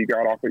shirt that he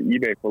got off of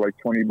eBay for like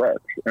 $20,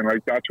 and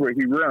like that's what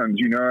he runs.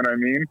 You know what I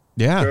mean?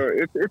 Yeah. So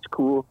it's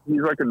cool.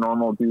 He's like a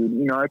normal dude.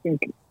 You know, I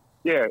think.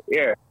 Yeah.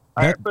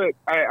 But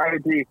I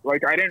agree.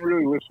 Like, I didn't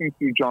really listen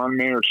to John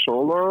Mayer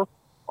solo.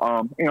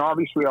 You know,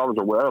 obviously I was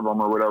aware of him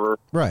or whatever,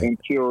 Right.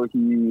 until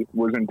he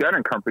was in Dead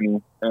 &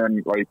 Company.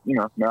 And like, you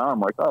know, now I'm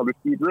like, oh, this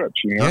dude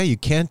rips, you know? Yeah, you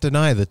can't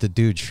deny that the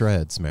dude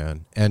shreds,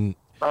 man. And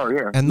Oh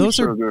yeah. And He's those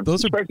are- so good.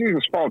 those are- especially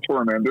this fall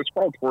tour, man. This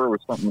fall tour was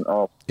something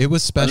else. it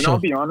was I mean, special. I'll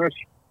be honest.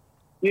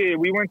 Yeah,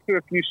 we went to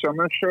a few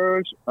summer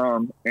shows,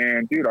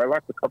 and dude, I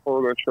left a couple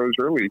of those shows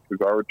early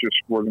because I just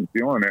wasn't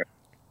feeling it.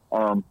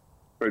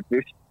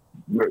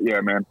 But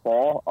yeah, man,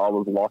 fall, I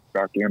was locked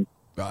back in.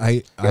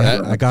 I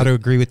got to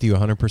agree with you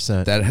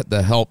 100%. That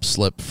the Help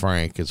Slip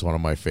Frank is one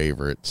of my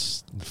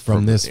favorites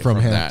From that.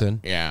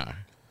 Hampton. Yeah,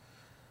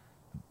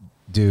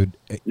 Dude,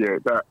 Yeah,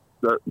 that's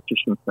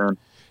just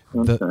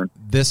insane.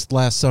 this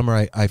last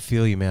summer, I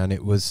feel you, man.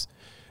 It was,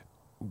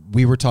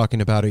 we were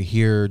talking about it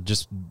here,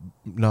 just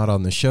not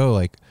on the show.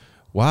 Like,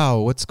 wow,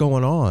 what's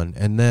going on?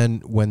 And then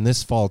when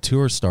this fall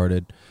tour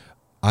started,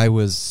 I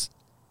was,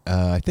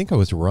 I think I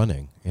was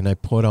running, and I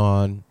put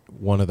on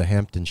one of the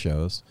Hampton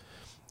shows,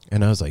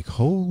 and I was like,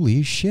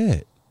 holy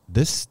shit,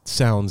 this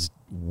sounds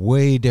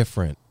way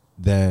different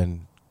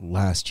than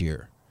last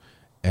year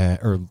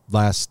or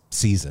last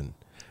season.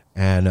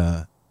 And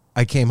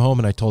I came home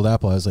and I told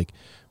Apple, I was like,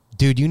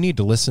 dude, you need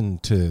to listen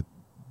to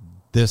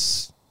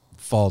this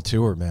fall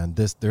tour, man,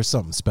 there's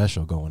something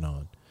special going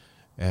on.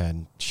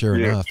 And sure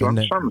enough,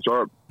 something's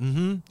up.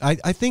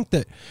 I think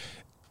that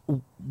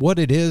what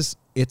it is,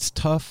 it's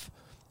tough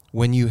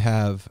when you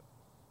have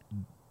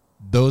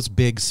those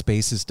big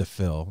spaces to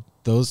fill.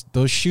 Those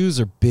shoes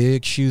are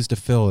big shoes to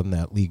fill in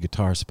that lead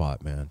guitar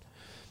spot, man.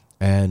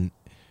 And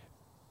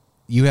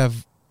you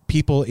have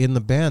people in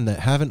the band that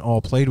haven't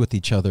all played with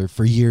each other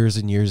for years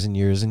and years and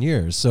years and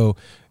years. So,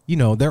 you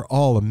know, they're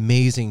all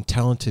amazing,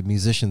 talented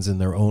musicians in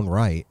their own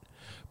right,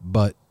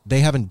 but they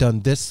haven't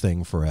done this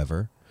thing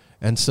forever.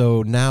 And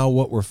so now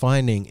what we're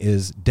finding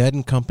is Dead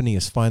and Company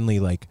has finally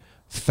like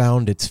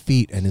found its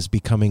feet and is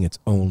becoming its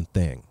own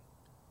thing,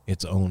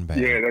 its own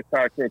band. Yeah, that's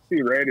how I feel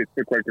too, right? It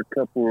took like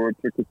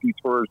a few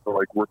tours to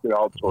like work it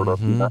out, sort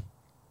of. You know?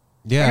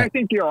 Yeah. And I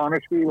think,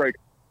 honestly, like,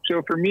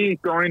 so for me,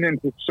 going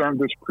into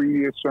this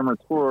previous summer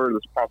tour,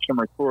 this past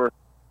summer tour,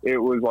 it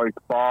was like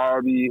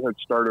Bobby had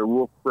started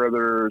Wolf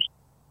Brothers.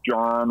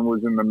 John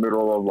was in the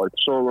middle of like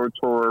solo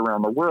tour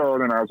around the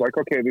world. And I was like,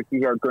 okay, this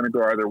is going to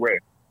go either way.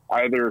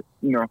 Either,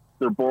 you know,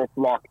 they're both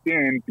locked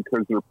in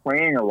because they're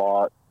playing a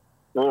lot,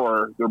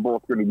 or they're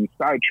both going to be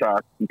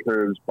sidetracked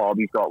because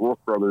Bobby's got Wolf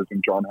Brothers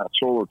and John has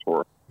solo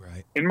tour.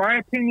 Right. In my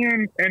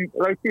opinion, and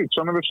like, dude,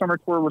 some of the summer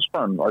tour was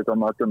fun. Like, I'm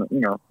not going to,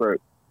 you know, but,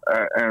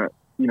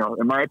 you know,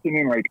 in my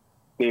opinion, like,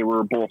 they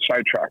were both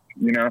sidetracked,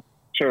 you know?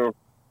 So,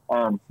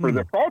 for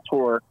the fall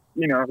tour,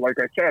 you know, like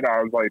I said,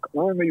 I was like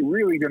only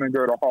really going to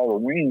go to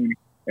Halloween.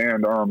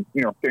 And,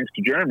 you know, thanks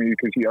to Jeremy,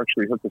 because he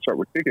actually hooked us up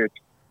with tickets.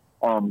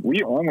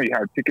 We only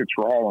had tickets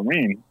for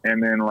Halloween,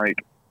 and then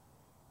like,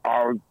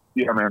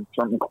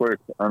 something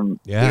clicked. I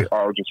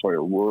was just like,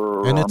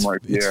 whoa. And it's, I'm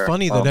like, it's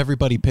funny that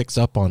everybody picks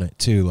up on it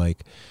too.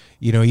 Like,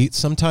 you know,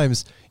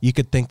 sometimes you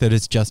could think that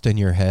it's just in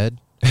your head.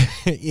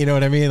 You know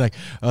what I mean? Like,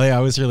 oh yeah,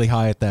 I was really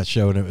high at that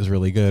show and it was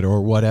really good,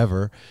 or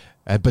whatever.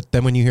 But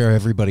then when you hear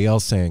everybody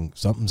else saying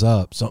something's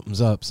up,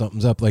 something's up,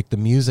 something's up, like the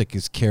music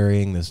is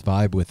carrying this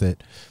vibe with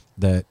it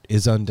that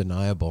is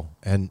undeniable.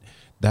 And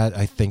that,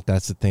 I think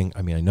that's the thing.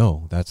 I mean, I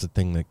know that's the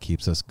thing that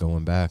keeps us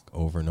going back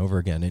over and over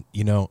again. And,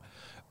 you know,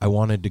 I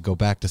wanted to go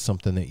back to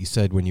something that you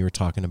said when you were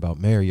talking about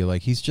Mayer. You're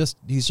like, he's just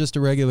a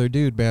regular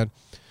dude, man.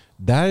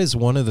 That is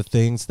one of the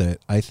things that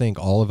I think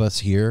all of us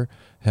here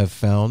have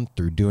found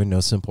through doing No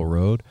Simple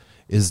Road,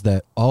 is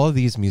that all of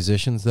these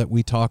musicians that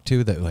we talk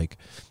to that, like,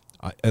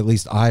 at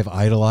least I've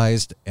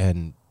idolized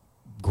and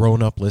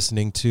grown up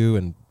listening to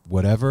and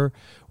whatever,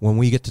 when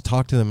we get to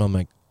talk to them, I'm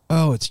like,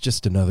 oh, it's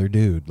just another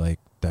dude. Like,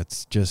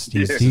 that's just,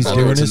 he's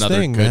doing his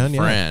thing, man.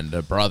 Friend,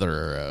 a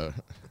brother.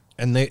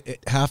 And they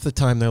half the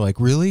time they're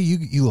like, really?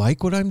 You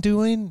like what I'm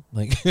doing?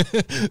 Like,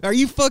 are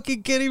you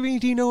fucking kidding me?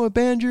 Do you know what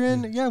band you're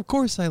in? Yeah, of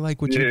course I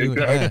like what you're doing.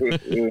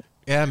 Exactly.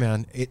 Yeah,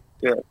 man.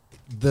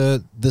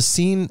 The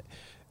scene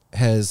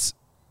has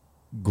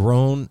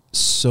grown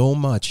so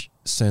much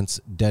since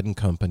Dead and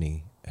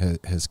Company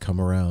has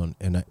come around,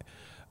 and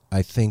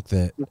I think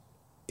that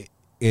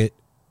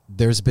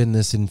there's been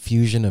this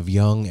infusion of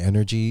young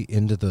energy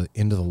into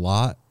the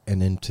lot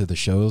and into the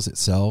shows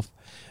itself.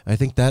 I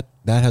think that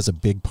has a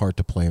big part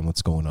to play in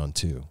what's going on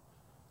too.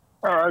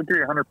 Oh, I agree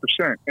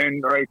 100%.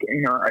 And like,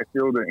 you know, I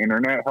feel the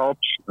internet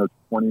helps. It's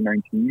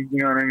 2019,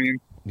 you know what I mean?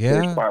 Yeah.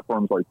 There's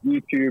platforms like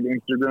YouTube,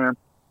 Instagram,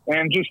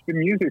 and just the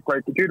music.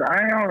 Like, dude,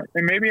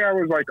 and maybe I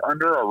was like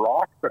under a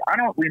rock, but I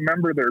don't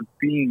remember there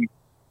being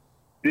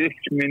this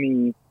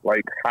many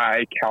like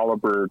high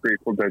caliber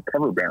Grateful Dead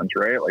cover bands,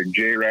 right? Like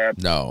J-Rap,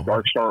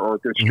 Dark Star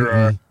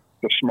Orchestra,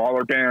 the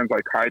smaller bands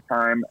like High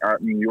Time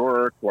out in New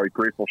York, like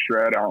Grateful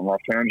Shred out in Los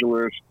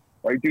Angeles.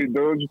 Like, dude,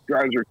 those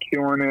guys are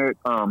killing it.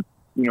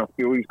 You know,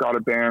 Philly's got a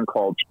band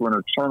called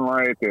Splintered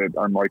Sunlight that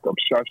I'm like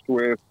obsessed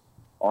with.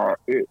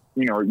 You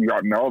know, you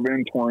got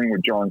Melvin touring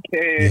with John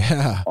Kay.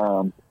 Yeah.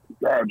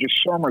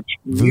 Just so much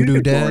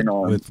Voodoo Dead going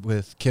on.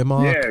 with Kim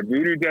Ock. Yeah,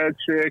 Voodoo Dead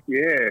sick.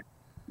 Yeah.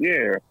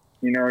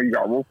 You know, you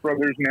got Wolf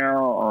Brothers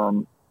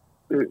now.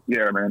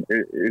 Yeah, man,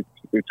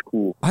 it's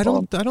cool. I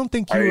don't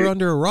think you were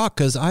under a rock,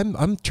 because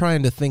I'm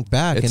trying to think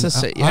back,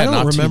 I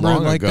don't remember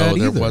it like that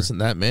either. There wasn't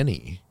that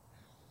many.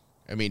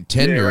 I mean,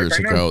 10 years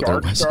ago, there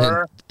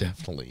wasn't,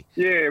 definitely.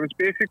 Yeah, it was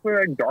basically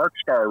like Dark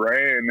Star, right?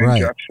 And then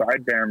Jeff's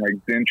side band, like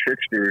Zen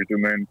Tricksters,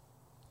 and then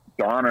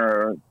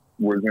Donna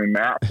was in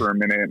that for a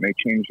minute, and they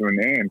changed the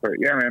name. But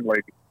yeah, man,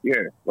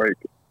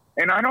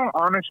 and I don't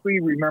honestly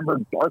remember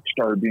Dark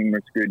Star being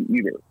this good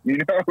either. You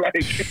know, like,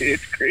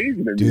 it's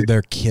crazy to me. Dude,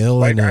 they're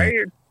killing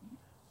it.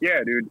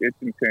 Yeah, dude, it's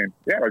insane.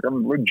 Yeah, like,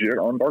 I'm legit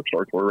on Dark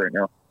Star tour right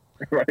now.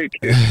 Like,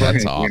 it's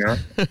funny, awesome.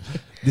 You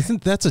know?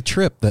 That's a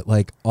trip that,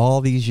 like,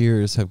 all these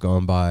years have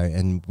gone by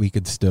and we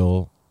could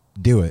still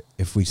do it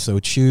if we so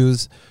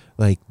choose.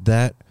 Like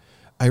that,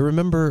 I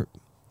remember,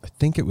 I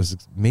think it was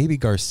maybe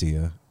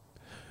Garcia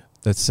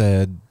that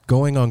said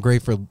going on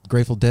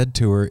Grateful Dead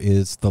tour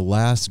is the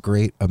last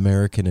great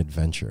American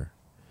adventure.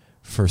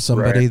 For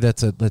somebody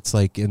that's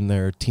like in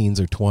their teens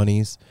or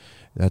 20s,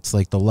 that's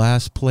like the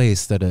last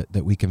place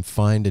that we can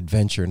find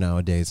adventure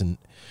nowadays. And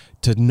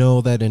to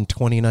know that in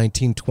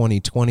 2019,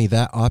 2020,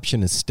 that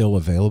option is still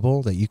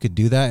available, that you could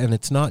do that. And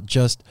it's not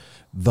just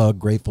the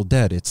Grateful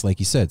Dead. It's like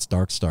you said, it's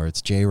Dark Star,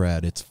 it's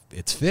J-Rad,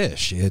 it's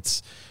Fish,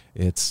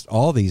 it's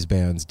all these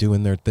bands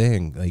doing their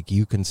thing. Like,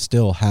 you can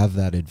still have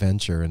that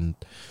adventure, and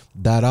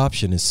that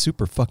option is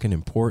super fucking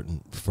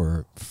important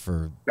for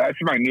That's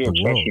my new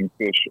obsession,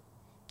 Fish.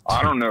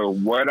 I don't know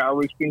what I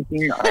was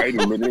thinking. I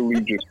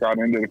literally just got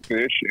into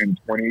Fish in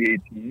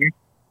 2018.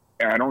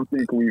 I don't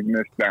think we've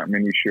missed that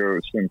many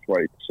shows since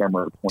like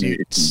summer of 2018.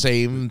 Dude,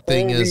 same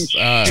thing as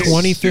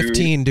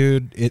 2015,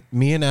 dude.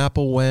 Me and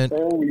Apple went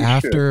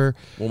after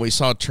when we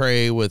saw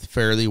Trey with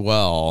Fairly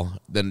Well.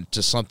 Then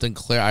just something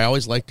clear. I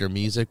always liked their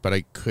music, but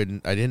I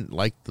didn't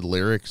like the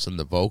lyrics and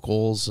the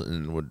vocals,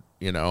 and would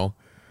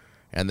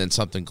And then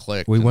something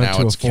clicked. We went now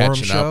to it's a forum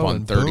catching show up on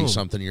and 30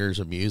 something years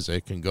of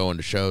music and going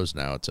to shows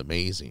now. It's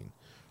amazing.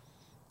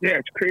 Yeah,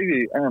 it's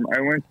crazy. I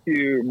went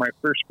to my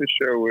first Fish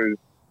show was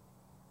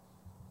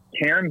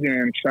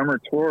Camden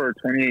Summer Tour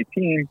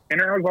 2018, and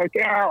I was like,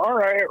 yeah, all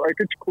right, like,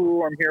 it's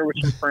cool, I'm here with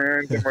some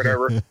friends and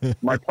whatever.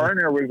 My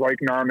partner was like,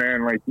 nah,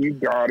 man, like, you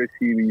gotta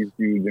see these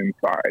dudes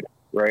inside,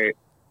 right?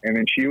 And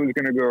then she was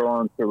gonna go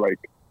on to like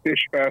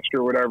Fish Fest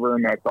or whatever,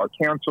 and that got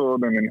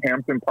canceled, and then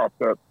Hampton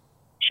popped up,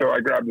 so I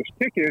grabbed his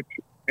tickets,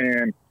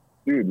 and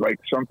dude, like,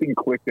 something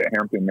clicked at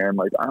Hampton, man.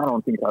 Like, I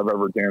don't think I've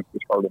ever danced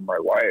this hard in my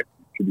life,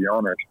 to be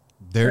honest.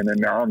 And then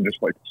now I'm just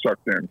like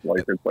sucked in,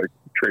 like, it's like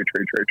Trey.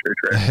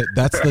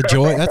 That's the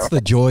joy. That's the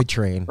joy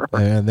train.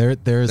 And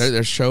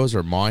their shows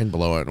are mind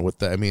blowing.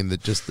 With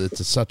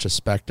it's such a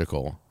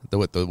spectacle.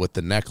 With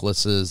the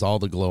necklaces, all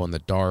the glow in the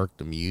dark,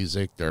 the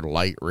music, their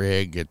light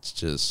rig. It's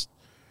just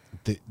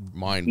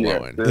mind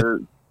blowing.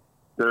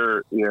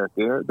 Yeah,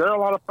 they're a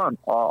lot of fun.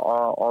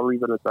 I'll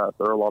leave it at that.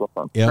 They're a lot of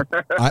fun. Yeah,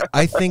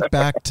 I think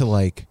back to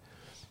like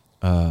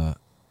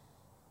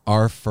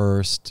our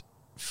first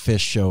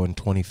Fish show in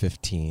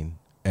 2015,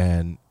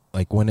 and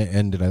like when it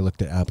ended, I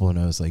looked at Apple and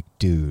I was like,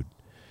 dude,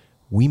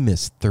 we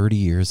missed 30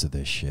 years of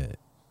this shit.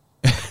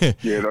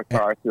 Yeah, that's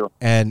how I feel.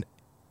 And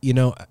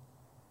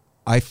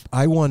I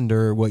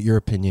wonder what your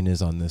opinion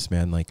is on this,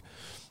 man. Like,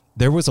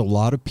 there was a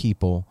lot of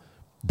people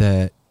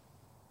that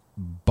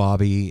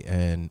Bobby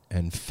and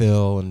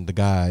Phil and the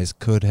guys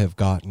could have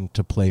gotten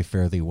to play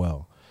Fairly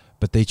Well,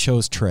 but they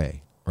chose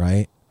Trey,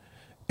 right?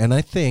 And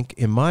I think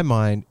in my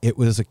mind it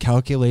was a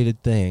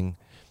calculated thing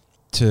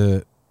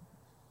to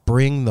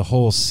bring the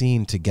whole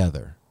scene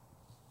together,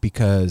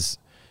 because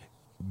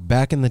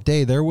back in the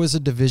day there was a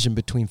division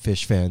between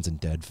Fish fans and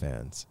Dead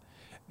fans,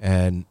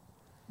 and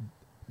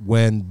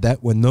when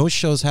those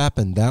shows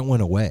happened, that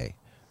went away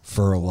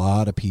for a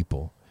lot of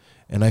people,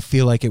 and I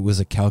feel like it was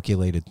a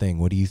calculated thing.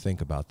 What do you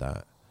think about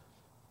that?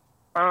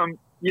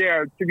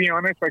 Yeah, to be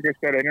honest, like I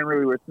said, I didn't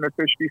really listen to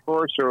Fish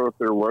before, so if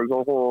there was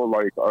a whole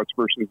like us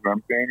versus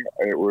them thing,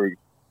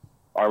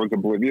 I was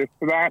oblivious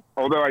to that.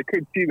 Although I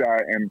could see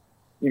that, and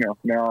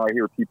now I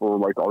hear people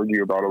like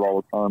argue about it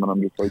all the time, and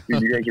I'm just like,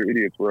 dude, you guys are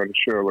idiots. We're at a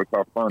show. Let's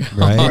have fun.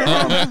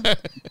 Right?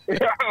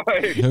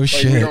 No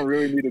shit. We don't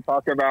really need to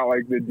talk about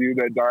like the dude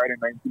that died in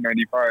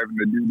 1995 and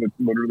the dude that's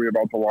literally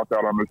about to walk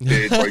out on the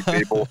stage. Like,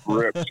 they both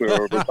rip.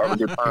 So let's have a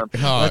good time.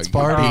 Let's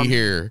party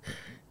here.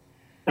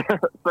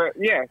 But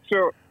yeah,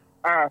 so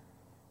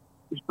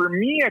for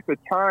me at the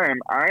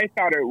time, I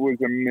thought it was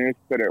a miss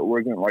that it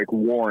wasn't like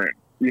Warren.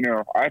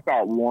 I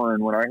thought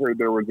Warren, when I heard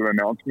there was an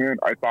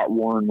announcement, I thought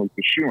Warren was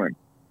the shoo-in.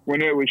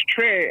 When it was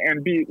Trey,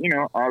 and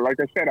like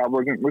I said, I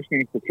wasn't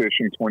listening to Fish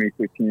in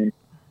 2015.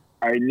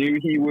 I knew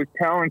he was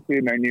talented,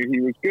 and I knew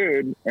he was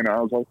good, and I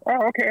was like,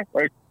 oh, okay,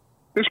 like,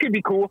 this could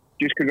be cool,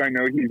 just because I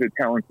know he's a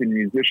talented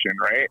musician,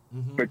 right?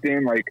 Mm-hmm. But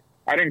then, like,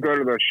 I didn't go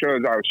to those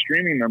shows. I was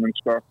streaming them and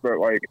stuff, but,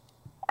 like,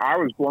 I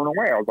was blown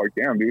away. I was like,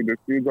 damn, dude, this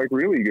dude's, like,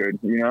 really good,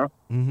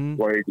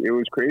 Mm-hmm. Like, it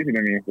was crazy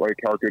to me, like,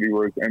 how good he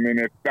was. And then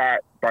if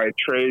that, by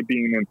Trey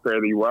being in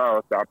Fairly Well,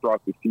 if that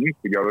brought the scenes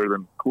together,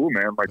 then cool,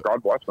 man. Like,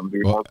 God bless him,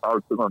 dude. More power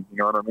to them, you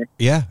know what I mean?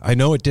 Yeah, I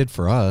know it did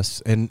for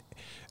us. And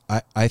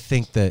I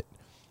think that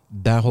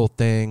whole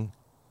thing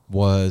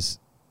was,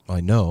 I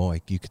know,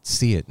 like, you could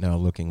see it now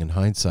looking in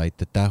hindsight,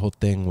 that whole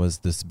thing was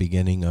this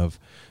beginning of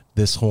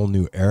this whole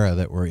new era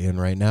that we're in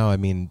right now. I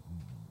mean,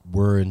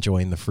 we're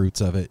enjoying the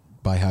fruits of it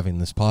by having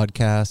this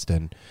podcast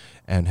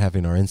and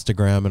having our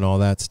Instagram and all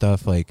that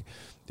stuff. Like,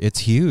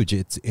 it's huge.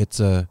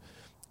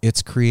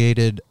 It's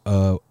created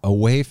a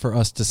way for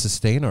us to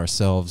sustain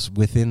ourselves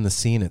within the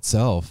scene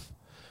itself,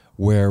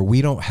 where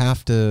we don't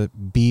have to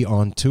be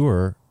on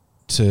tour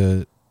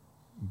to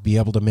be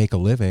able to make a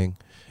living,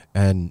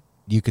 and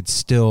you could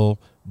still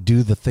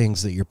do the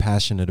things that you're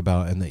passionate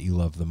about and that you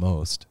love the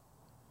most.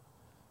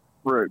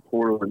 Right,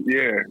 totally.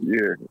 Yeah,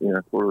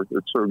 totally.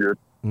 It's so good.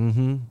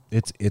 Mm-hmm.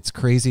 It's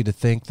crazy to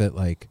think that,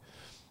 like,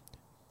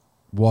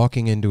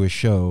 walking into a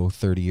show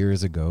 30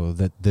 years ago,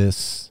 that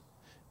this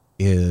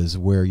is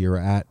where you're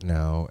at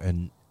now,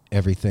 and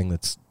everything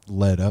that's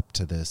led up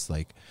to this.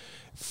 Like,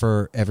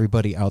 for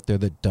everybody out there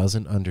that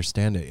doesn't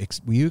understand it,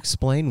 will you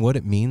explain what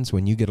it means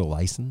when you get a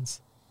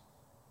license?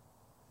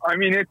 I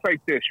mean, it's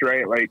like this,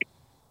 right? Like,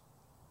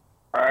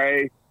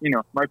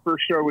 my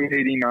first show was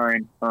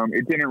 89.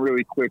 It didn't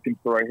really click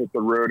until I hit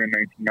the road in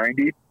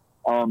 1990.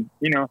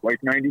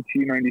 Like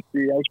 92,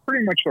 93, I was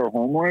pretty much so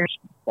homeless,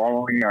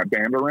 following that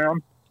band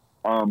around,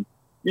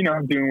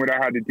 doing what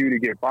I had to do to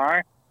get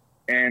by.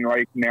 And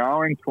like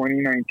now in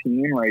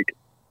 2019, like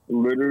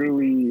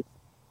literally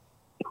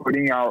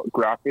putting out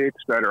graphics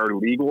that are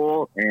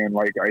legal, and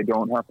like I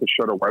don't have to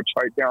shut a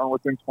website down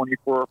within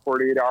 24 or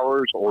 48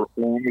 hours or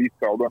only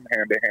sell them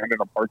hand to hand in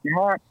a parking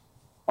lot.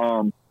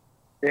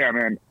 Yeah,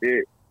 man,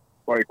 it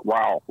like,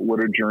 wow,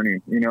 what a journey,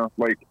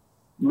 like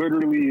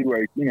literally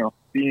like,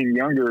 being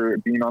younger,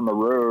 being on the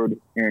road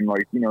and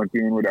like,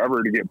 doing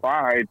whatever to get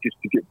by just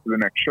to get to the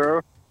next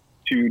show,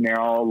 to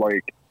now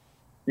like,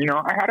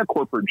 I had a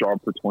corporate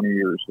job for 20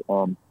 years.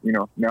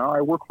 Now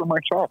I work for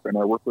myself and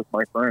I work with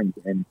my friends,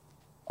 and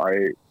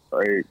I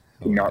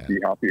could not be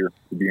happier,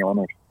 to be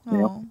honest.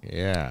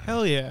 Yeah.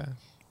 Hell yeah.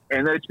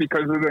 And it's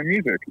because of the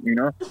music,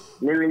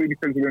 literally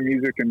because of the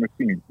music and the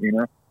scene,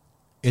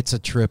 It's a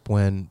trip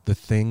when the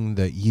thing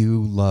that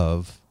you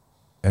love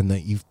and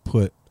that you've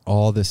put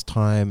all this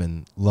time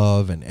and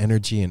love and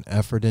energy and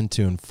effort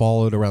into and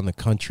followed around the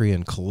country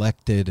and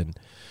collected and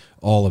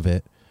all of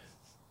it,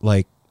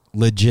 like,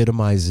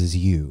 legitimizes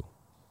you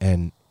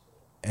and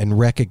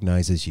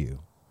recognizes you.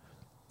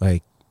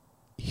 Like,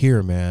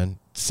 here, man,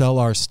 sell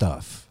our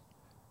stuff.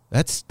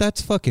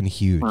 That's fucking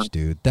huge,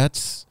 dude.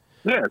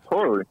 Yeah,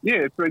 totally. Yeah,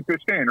 it's like they're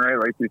saying, right?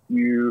 Like, if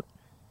you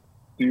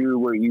do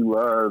what you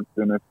love,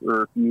 then if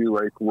you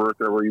like work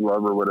at what you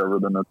love or whatever,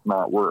 then it's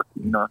not work.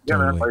 Yeah,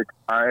 Totally. man, like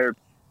I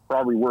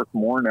probably work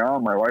more now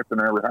in my life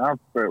than I ever have,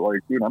 but like,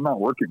 dude, I'm not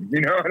working.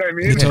 You know what I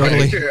mean?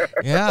 Totally. Like,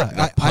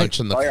 Yeah.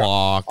 Punching the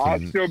clock. I'll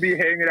still be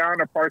hanging out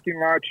in a parking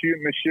lot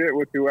shooting the shit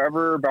with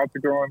whoever about to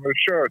go on the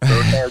show, so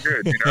it's all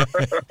good,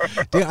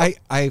 Dude,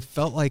 I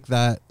felt like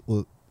that.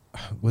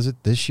 Was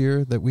it this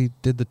year that we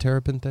did the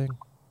Terrapin thing?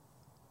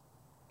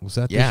 Was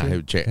that this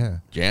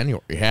year?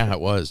 January. Yeah, it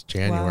was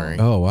January.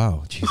 Wow. Oh,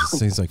 wow. Jesus,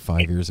 seems like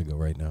 5 years ago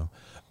right now.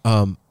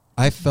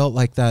 I felt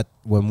like that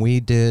when we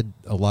did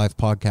a live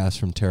podcast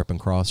from Terrapin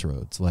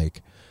Crossroads.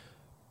 Like,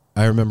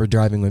 I remember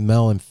driving with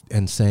Mel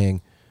and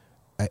saying,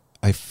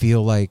 I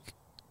feel like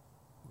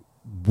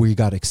we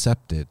got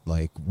accepted.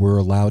 Like, we're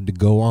allowed to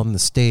go on the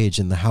stage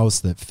in the house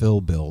that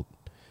Phil built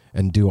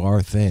and do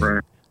our thing.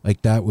 Right.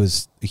 Like, that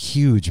was a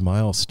huge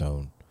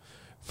milestone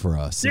for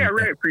us. Yeah,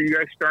 right. For you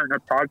guys starting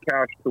a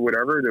podcast or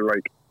whatever, to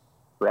like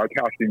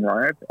broadcasting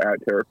live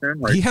at Terrapin.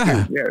 Like,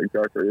 Yeah. dude, yeah,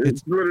 exactly.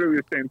 It's literally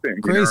the same thing.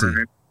 Crazy. You know what I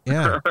mean?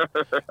 Yeah.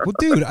 Well,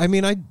 dude, I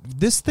mean,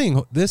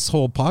 this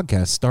whole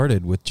podcast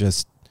started with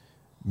just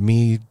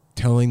me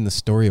telling the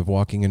story of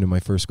walking into my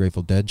first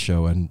Grateful Dead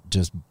show, and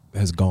just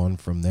has gone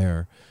from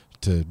there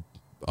to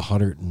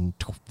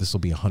this will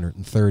be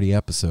 130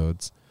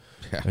 episodes.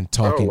 Yeah. And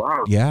talking. Oh,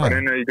 wow. Yeah. I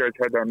didn't know you guys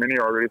had that many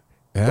already.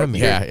 Yeah,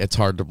 man. Yeah, it's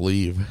hard to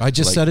believe. I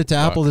just said it to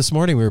Apple this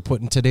morning. We were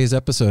putting today's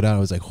episode out. I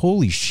was like,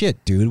 holy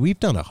shit, dude. We've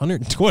done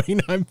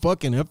 129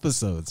 fucking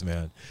episodes,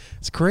 man.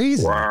 It's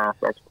crazy. Wow,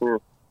 that's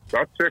cool.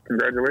 That's it.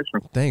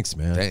 Congratulations. Thanks,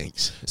 man.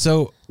 Thanks.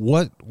 So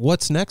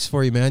what's next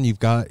for you, man? You've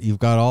got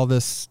all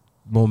this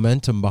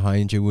momentum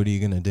behind you. What are you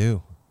going to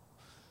do?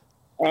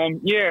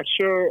 Yeah,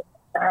 so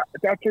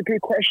that's a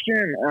good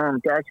question.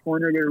 That's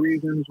one of the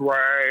reasons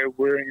why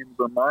we're in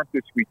Vermont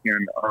this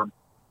weekend.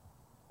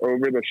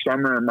 Over the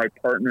summer, my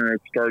partner had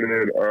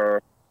started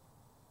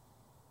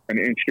an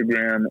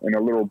Instagram and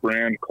a little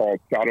brand called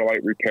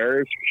Satellite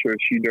Repairs. So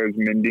she does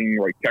mending,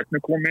 like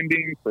technical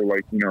mending for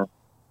like,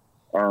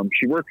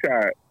 she works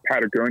at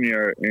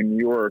Patagonia in New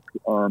York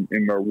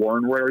in the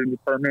Warrenware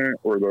department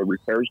or the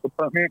repairs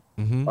department.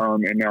 Mm-hmm.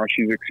 And now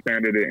she's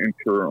expanded it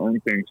into her own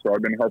thing. So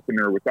I've been helping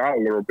her with that a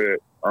little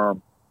bit.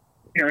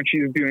 And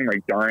she's doing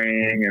like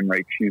dyeing, and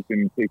like she's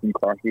been taking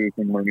classes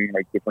and learning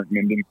like different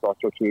mending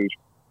processes.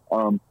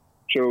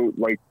 So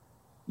like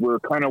we're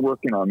kind of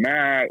working on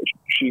that.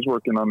 She's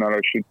working on that,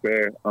 I should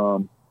say.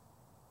 From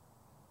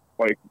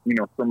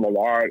the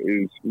Lot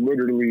is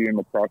literally in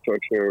the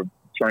process of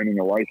signing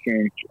a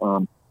license.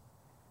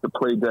 The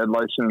Play Dead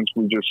license,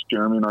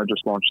 Jeremy and I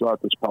just launched that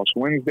this past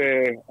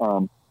Wednesday.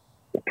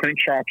 The print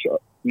shop's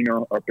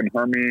up in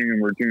Harmony,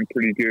 and we're doing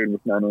pretty good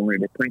with not only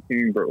the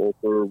printing, but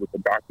also with the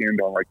back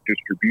end on like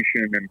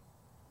distribution and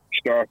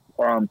stuff.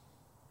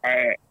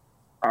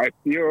 I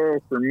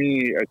feel for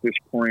me at this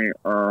point,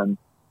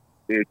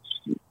 it's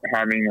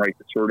having like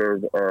sort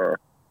of a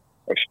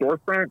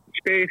storefront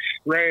space,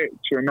 right?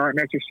 So not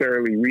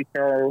necessarily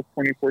retail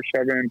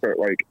 24/7, but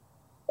like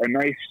a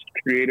nice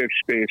creative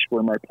space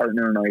where my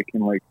partner and I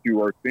can like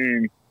do our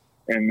thing.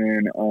 And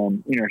then,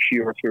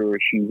 she's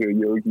a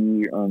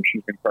yogi.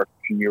 She's been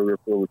practicing yoga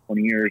for over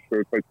 20 years. So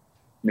it's like,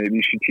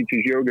 maybe she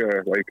teaches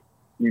yoga. Like,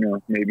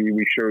 maybe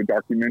we show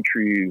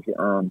documentaries.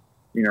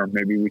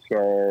 Maybe we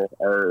sell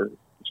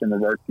some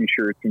of our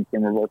t-shirts and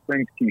some of our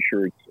friends'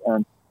 t-shirts.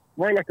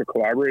 More like a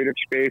collaborative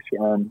space.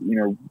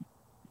 Between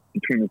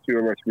the two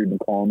of us, we've been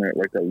calling it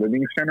like a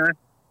living center.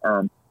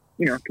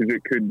 Because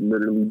it could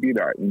literally be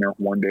that.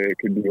 One day it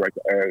could be like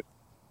a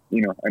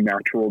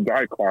natural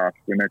dye class.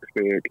 The next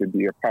day it could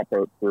be a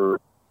pop-up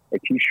for, a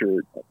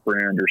t-shirt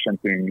brand or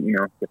something, you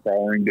know, the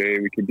following day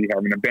we could be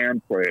having a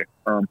band play.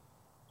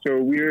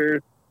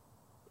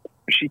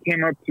 She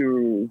came up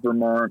to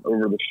Vermont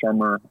over the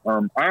summer.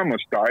 I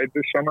almost died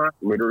this summer,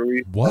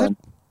 literally. What?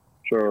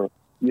 So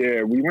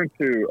yeah, we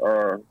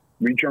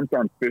jumped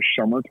on Fish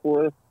Summer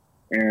Tour,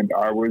 and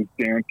I was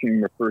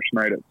dancing the first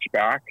night at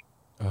SPAC,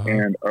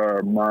 and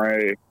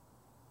my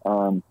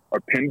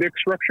appendix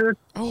ruptured.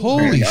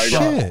 Holy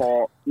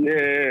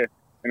shit!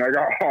 And I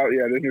got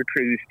this is a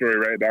crazy story,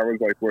 right? That was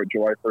like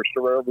July 1st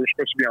or whatever. We were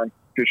supposed to be on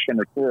Fish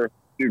Summer Tour.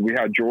 Dude, we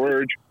had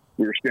George.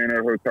 We were staying at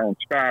a hotel in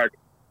SPAC.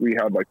 We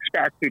had like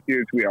SPAC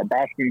tickets. We had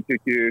Boston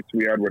tickets.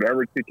 We had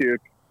whatever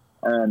tickets.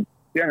 Man,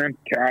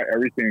 cat,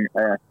 everything.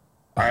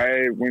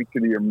 I went to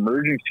the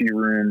emergency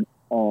room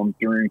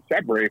during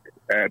set break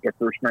at the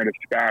first night of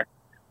SPAC.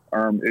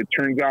 It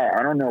turns out,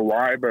 I don't know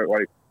why, but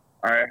like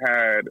I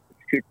had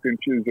 6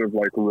 inches of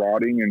like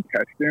rotting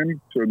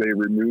intestine, so they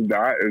removed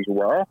that as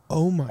well.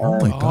 Oh my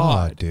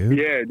god, dude.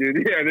 Yeah,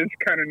 dude. Yeah, that's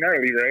kind of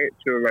gnarly, right?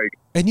 So like,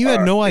 and you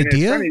had no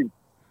idea?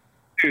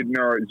 Dude,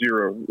 no,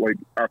 zero, like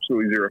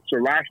absolutely zero. So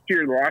the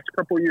last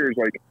couple of years,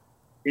 like,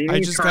 I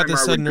just got the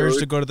sudden urge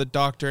to go to the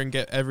doctor and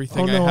get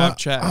everything I have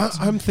checked.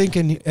 I'm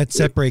thinking at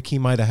set break he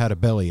might have had a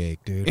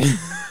bellyache, dude. Oh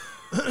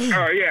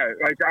yeah,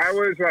 like I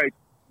was like,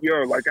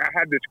 like I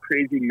had this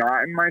crazy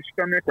knot in my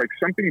stomach, like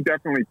something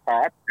definitely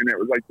popped, and it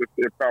was like this,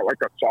 it felt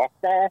like a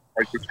softball,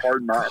 like this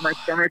hard knot in my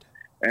stomach,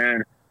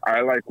 and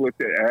I like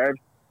looked at Ev,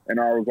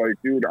 and I was like,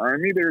 dude,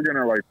 I'm either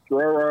gonna like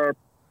throw up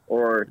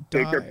or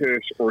take a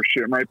piss or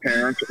shit my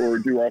pants or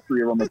do all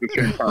 3 of them at the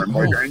same time.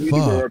 Like I need to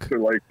go up to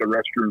like the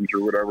restrooms or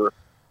whatever.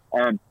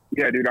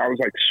 Yeah, dude, I was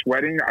like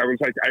sweating. I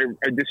was like,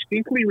 I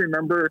distinctly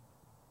remember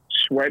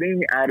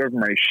sweating out of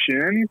my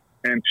shin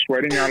and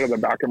sweating out of the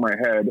back of my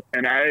head.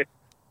 And I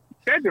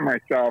said to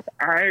myself,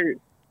 I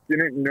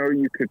didn't know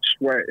you could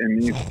sweat in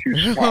these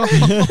 2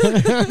 spots.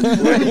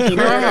 Like, you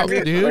know what I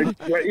mean? Dude.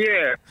 Like,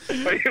 yeah.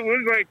 Like it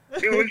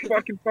was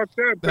fucking fucked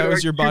up. That was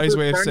like, your body's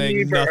way of funny,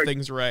 saying but,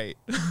 nothing's right.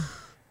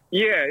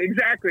 Yeah,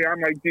 exactly.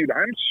 I'm like, dude,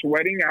 I'm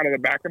sweating out of the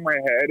back of my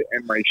head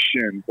and my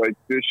shins. Like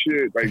this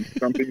shit, like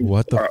something.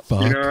 What the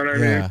fuck? You know what I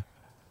mean?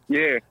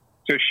 Yeah.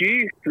 So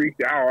she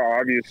freaked out,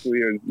 obviously,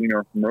 as you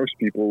know, most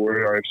people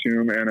would, I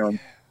assume.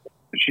 And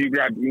she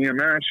grabbed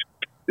EMS.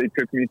 They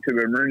took me to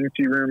the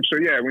emergency room. So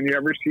yeah, when you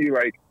ever see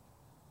like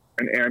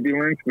an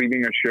ambulance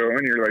leaving a show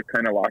and you're like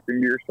kind of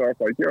laughing to yourself,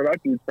 like, yo,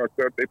 that dude fucked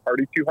up. They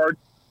partied too hard.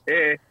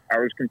 A, I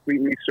was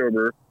completely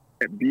sober.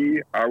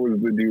 B, I was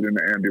the dude in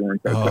the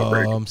ambulance.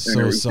 I'm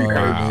so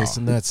sorry,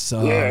 Mason. That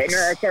sucks. Yeah,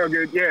 no, it's all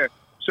good. Yeah.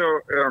 So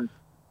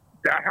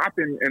that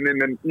happened, and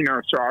then you know,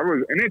 so I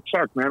was, and it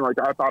sucked, man. Like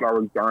I thought I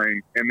was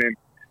dying, and then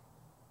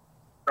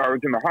I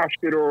was in the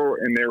hospital,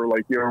 and they were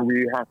like, "Yo,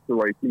 we have to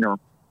like, you know,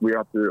 we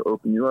have to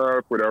open you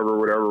up,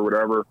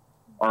 whatever."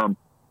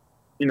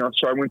 You know,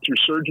 so I went through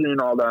surgery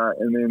and all that,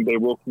 and then they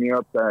woke me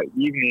up that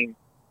evening,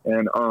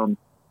 and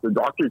the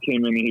doctor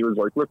came in, and he was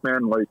like, "Look,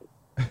 man, like."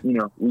 You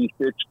know, we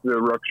fixed the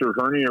ruptured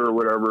hernia or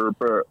whatever,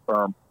 but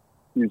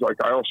he's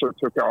like, I also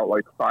took out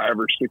like 5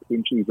 or 6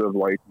 inches of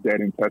like dead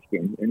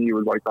intestine. And he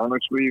was like,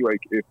 honestly, like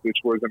if this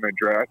wasn't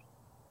addressed,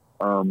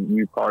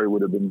 you probably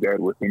would have been dead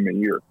within a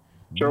year.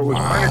 So it was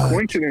kind of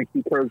coincidence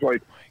because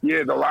like,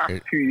 yeah, the last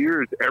 2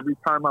 years, every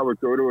time I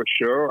would go to a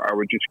show, I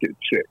would just get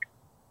sick.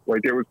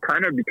 Like it was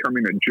kind of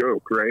becoming a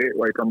joke, right?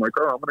 Like I'm like,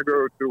 oh, I'm going to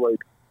go to like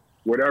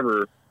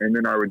whatever, and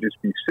then I would just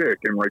be sick,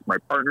 and like my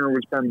partner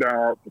was bummed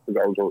out because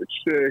I was always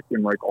sick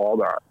and like all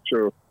that.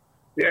 So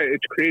yeah,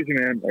 it's crazy,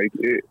 man. Like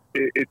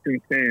it's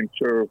insane.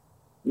 So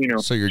you know,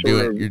 so you're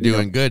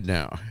doing good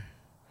now.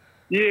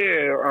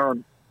 Yeah,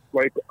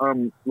 like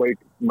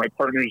my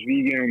partner's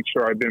vegan,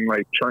 so I've been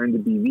like trying to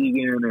be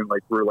vegan, and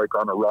like we're like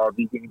on a raw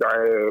vegan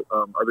diet.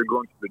 I've been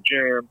going to the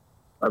gym,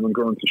 I've been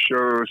going to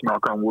shows.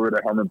 Knock on wood, I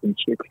haven't been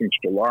sick since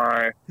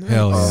July.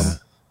 Hell yeah.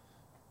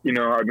 You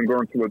know, I've been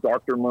going to the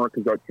doctor more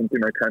because that's something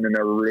I kind of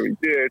never really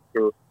did.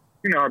 So,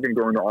 you know, I've been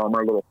going to all my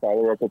little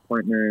follow-up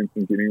appointments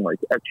and getting like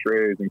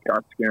x-rays and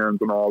CAT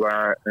scans and all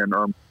that. And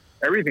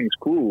everything's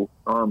cool.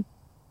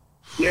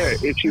 Yeah,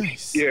 it's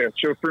just, yeah.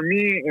 So for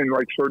me, and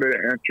like sort of to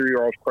answer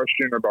y'all's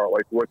question about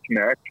like what's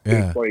next,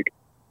 it's like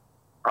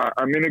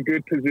I'm in a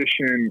good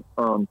position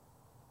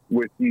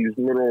with these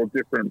little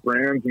different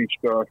brands and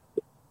stuff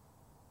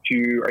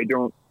I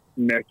don't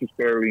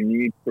necessarily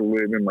need to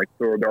live in like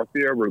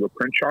Philadelphia where the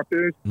print shop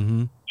is.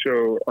 Mm-hmm.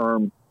 So,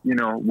 you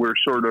know, we're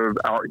sort of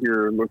out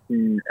here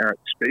looking at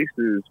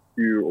spaces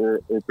to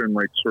open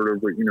like sort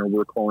of what, you know,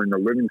 we're calling a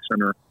living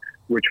center,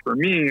 which for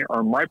me,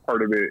 on my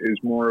part of it is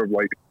more of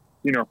like,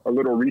 you know, a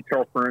little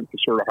retail front to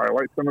sort of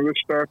highlight some of this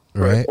stuff,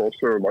 right. But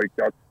also like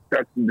that's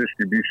the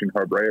distribution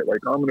hub, right?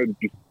 Like I'm going to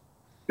just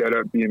set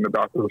up, be in the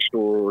back of the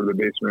store or the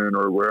basement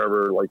or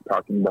wherever, like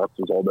packing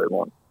boxes all day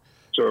long.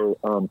 So,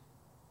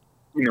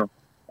 you know,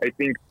 I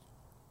think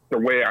the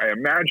way I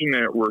imagine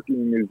it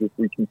working is if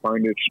we can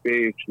find a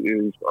space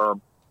is,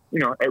 you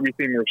know,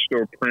 everything will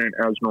still print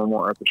as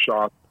normal at the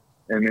shop.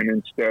 And then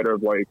instead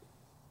of like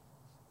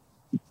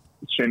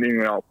sending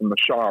it out from the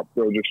shop,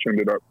 they'll just send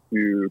it up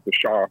to the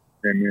shop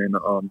and then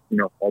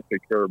I'll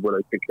take care of what I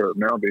take care of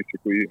now,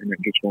 basically, and it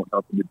just won't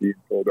happen to be in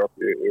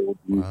Philadelphia. It will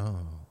be.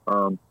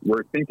 Wow.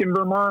 We're thinking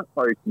Vermont,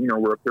 like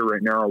we're up there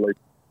right now. Like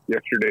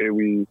yesterday,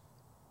 we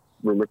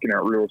were looking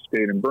at real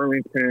estate in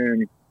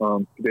Burlington.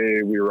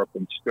 Today we were up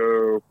in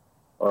Stowe.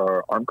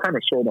 I'm kind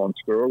of sold on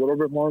Stowe a little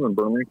bit more than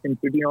Burlington,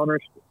 to be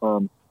honest.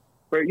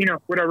 But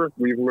whatever.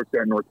 We've looked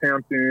at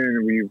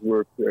Northampton. We've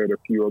looked at a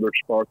few other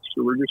spots.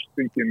 So we're just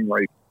thinking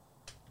like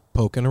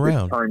poking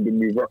around. It's time to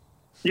move up.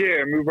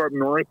 Yeah, move up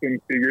north and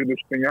figure this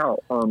thing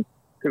out.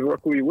 Because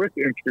luckily with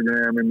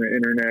Instagram and the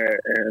internet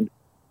and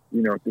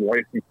the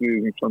licenses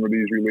and some of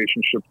these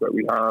relationships that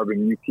we have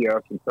in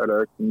UPS and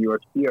FedEx and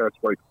USPS,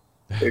 like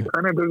it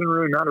kind of doesn't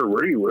really matter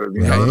where you live.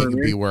 You know what I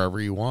mean? Be wherever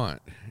you want.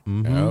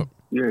 Mm-hmm. Yep.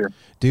 Yeah,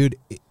 dude.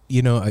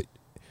 This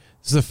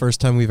is the first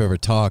time we've ever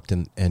talked,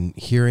 and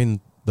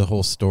hearing the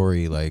whole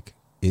story, like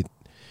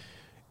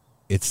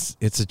it's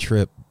a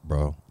trip,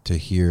 bro, to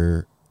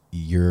hear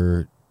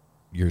your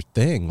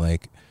thing.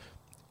 Like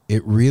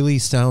it really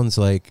sounds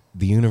like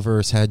the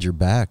universe had your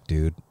back,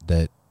 dude.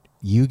 That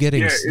you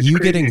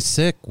getting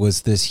sick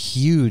was this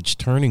huge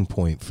turning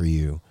point for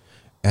you,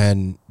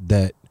 and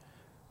that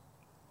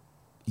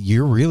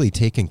you're really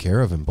taken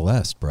care of and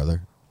blessed,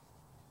 brother.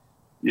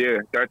 Yeah,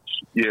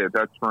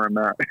 that's where I'm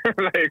at.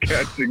 Like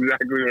that's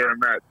exactly where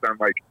I'm at. So I'm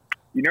like,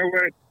 you know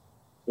what?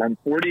 I'm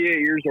 48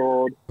 years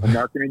old. I'm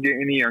not going to get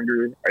any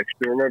younger. I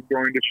still love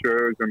going to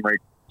shows and like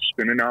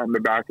spinning out in the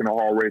back in the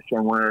hallway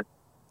somewhere.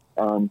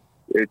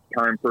 It's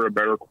time for a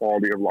better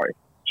quality of life.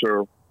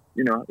 So,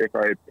 if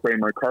I play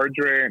my cards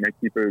right and I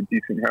keep a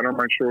decent head on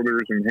my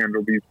shoulders and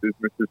handle these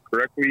businesses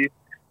correctly,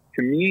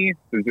 to me,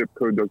 the zip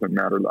code doesn't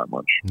matter that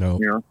much.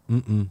 No.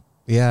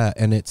 Yeah,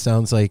 and it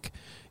sounds like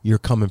you're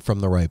coming from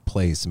the right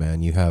place,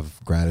 man. You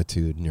have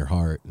gratitude in your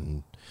heart,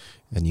 and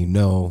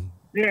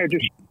Yeah,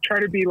 just try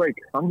to be like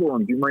humble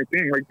and do my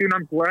thing. Like, dude,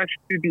 I'm blessed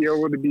to be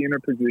able to be in a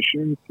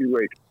position to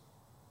like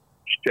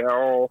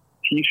sell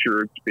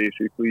T-shirts,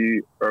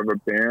 basically, of a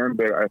band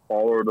that I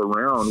followed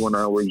around when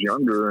I was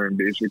younger and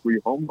basically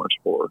homeless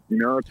for.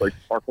 It's like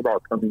talk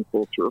about coming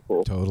full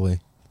circle. Totally.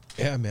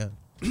 Yeah, man.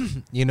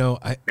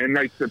 And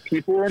like the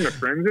people and the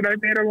friends that I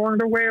made along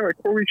the way, like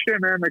holy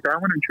shit, man! Like I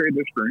wouldn't trade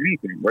this for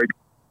anything. Like,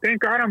 thank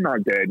God I'm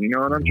not dead. You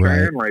know what I'm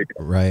saying? Like,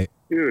 right.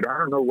 Dude, I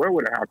don't know what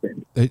would have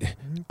happened.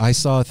 I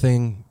saw a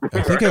thing.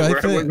 I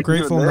think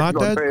Grateful Not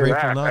Dead.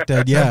 Grateful Not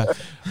Dead. Yeah,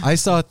 I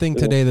saw a thing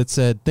today that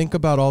said, "Think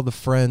about all the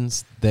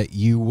friends that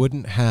you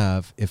wouldn't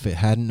have if it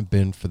hadn't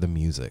been for the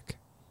music."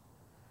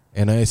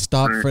 And I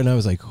stopped and I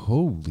was like,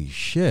 "Holy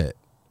shit!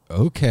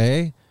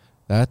 Okay,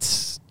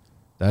 that's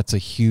a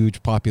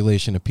huge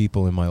population of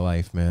people in my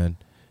life, man."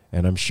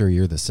 And I'm sure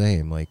you're the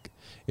same. Like,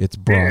 it's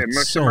brought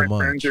most so of my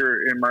much. friends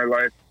are in my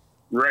life,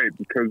 right,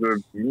 because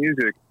of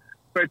music.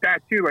 But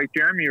that too, like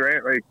Jeremy,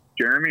 right? Like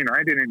Jeremy and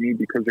I didn't meet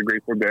because of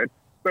Grateful Dead.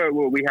 But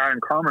what we had in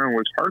common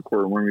was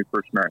hardcore when we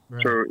first met.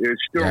 Right. So it's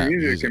still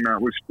music, and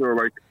that was still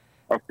like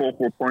a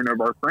focal point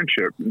of our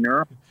friendship.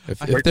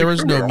 If there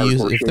was no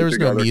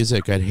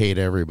music, I'd hate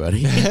everybody.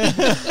 yeah.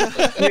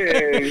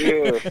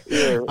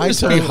 I'd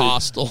be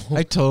hostile.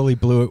 I totally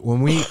blew it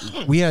when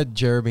we had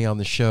Jeremy on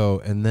the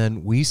show, and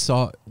then we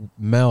saw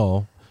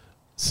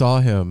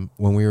him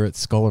when we were at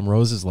Skull and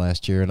Roses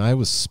last year, and I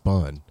was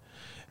spun,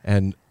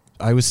 and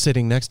I was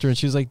sitting next to her and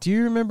she was like, "Do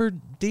you remember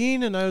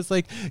Dean?" And I was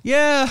like,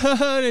 "Yeah."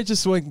 And it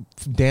just went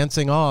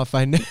dancing off.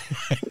 I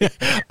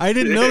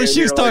didn't know that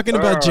she was talking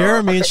about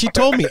Jeremy. And she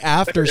told me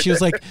after, she was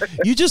like,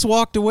 "You just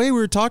walked away. We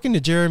were talking to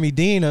Jeremy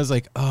Dean." I was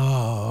like,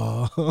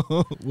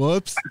 "Oh,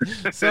 whoops.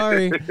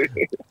 Sorry."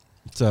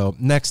 So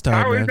next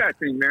time, How is that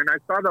thing, man? I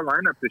saw the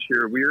lineup this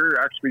year. We were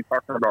actually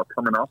talking about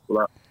coming off of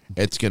that.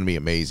 It's going to be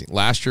amazing.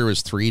 Last year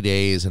was 3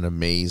 days and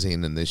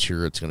amazing, and this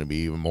year it's going to be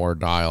even more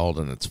dialed,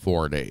 and it's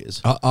 4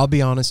 days. I'll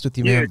be honest with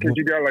you, man. Yeah, because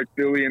you got like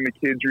Billy and the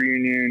Kids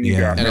reunion. You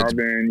got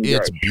Melvin.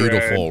 It's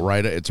beautiful,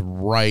 right? It's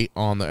right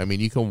on the. I mean,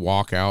 you can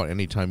walk out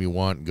anytime you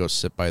want and go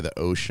sit by the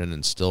ocean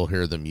and still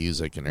hear the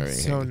music and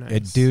everything. So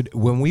nice, dude.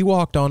 When we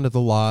walked onto the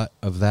lot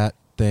of that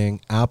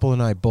thing, Apple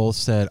and I both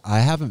said,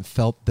 "I haven't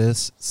felt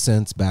this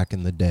since back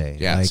in the day."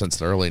 Yeah, like, since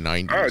the early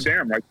 90s. Oh,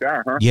 damn, like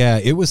that, huh? Yeah,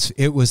 it was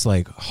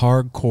like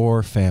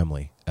hardcore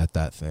family at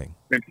that thing.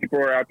 And people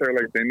were out there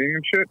like vending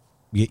and shit.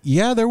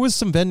 Yeah, there was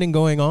some vending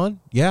going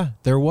on. Yeah,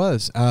 there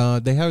was.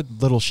 They had a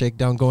little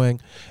shakedown going,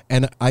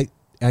 and I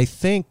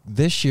think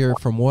this year,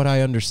 from what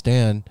I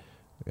understand,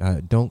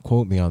 don't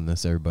quote me on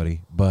this,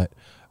 everybody, but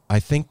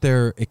I think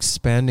they're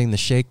expanding the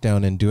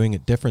shakedown and doing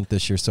it different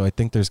this year. So I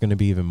think there's going to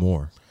be even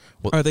more.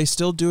 Well, are they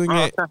still doing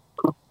it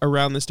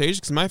around the stage?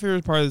 Because my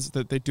favorite part is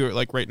that they do it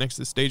like right next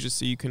to the stages,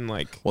 so you can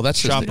like that's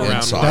shop the around.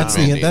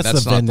 Inside.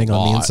 That's the vending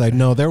on the inside.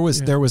 No, there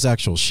was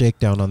actual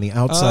shakedown on the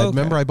outside. Oh, okay.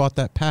 Remember, I bought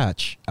that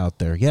patch out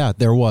there. Yeah,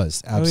 there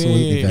was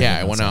absolutely. Yeah,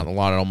 I went out in a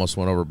lot. It almost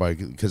went over by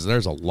because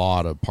there's a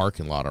lot of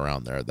parking lot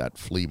around there. That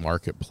flea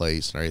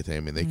marketplace and everything. I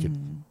mean, they could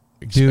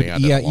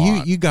expand. Dude, yeah,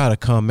 you gotta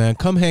come, man.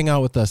 Come hang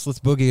out with us. Let's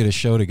boogie at a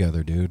show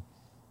together, dude.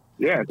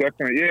 Yeah,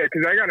 definitely. Yeah,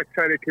 because I got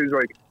excited because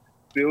like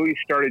Billy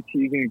started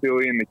teasing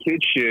Billy and the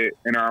Kids shit,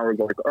 and I was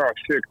like, oh,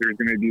 sick. There's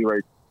going to be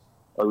like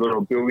a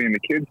little Billy and the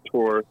Kids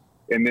tour,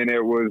 and then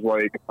it was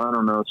like, I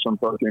don't know, some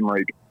fucking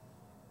like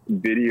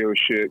video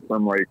shit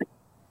from like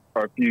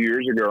a few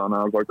years ago, and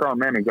I was like, oh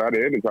man, is that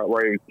it? Is that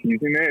why he was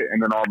teasing it?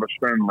 And then all of a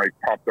sudden, like,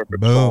 popped up at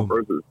Small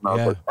Roses, and I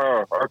was like,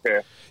 oh,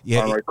 okay.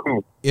 Yeah, I'm like,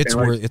 cool. It's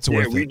and, like, worth. It's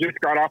worth it. We just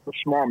got off a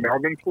Small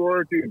Melvin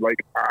tour, dude.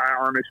 Like,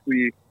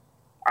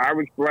 I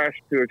was blessed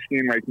to have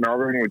seen like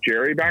Melvin with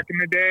Jerry back in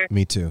the day.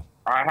 Me too.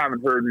 I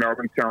haven't heard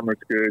Melvin sound this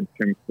good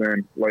since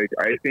then. Like,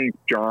 I think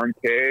John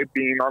Kay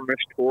being on this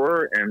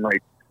tour and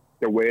like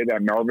the way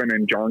that Melvin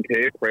and John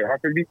Kay play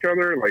off of each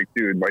other, like,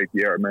 dude, like,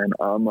 yeah, man,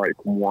 I'm like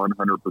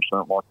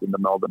 100% locked into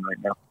Melvin right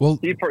now. Well,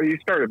 he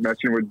started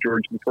messing with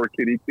George the Tour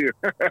Kitty too.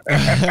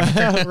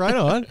 Right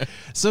on.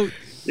 So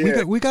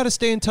we got to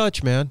stay in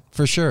touch, man,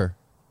 for sure.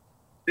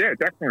 Yeah,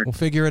 definitely. We'll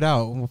figure it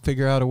out. We'll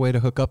figure out a way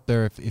to hook up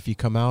there if you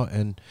come out,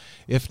 and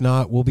if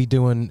not, we'll be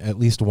doing at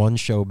least one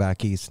show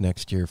back east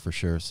next year for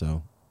sure.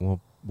 So we'll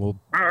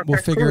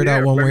figure it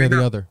out one way or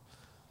the other.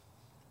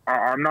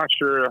 I'm not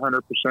sure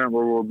 100%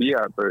 where we'll be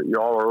at, but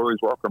y'all are always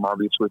welcome,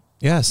 obviously.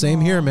 Yeah,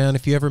 same here, man.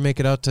 If you ever make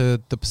it out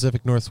to the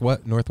Pacific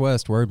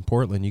Northwest, we're in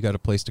Portland. You got a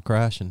place to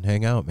crash and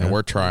hang out, man. And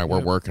we're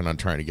working on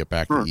trying to get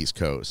back to the East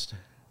Coast.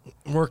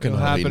 Working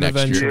on it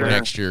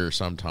next year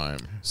sometime.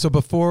 So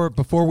before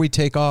we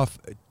take off,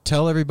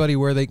 tell everybody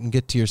where they can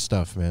get to your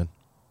stuff, man.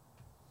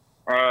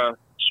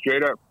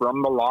 Straight up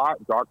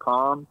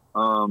FromTheLot.com,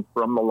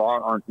 From the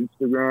Lot on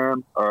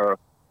Instagram,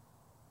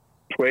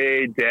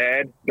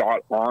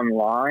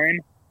 playdead.online.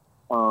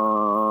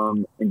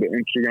 And the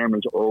Instagram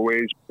is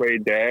always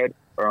playdead.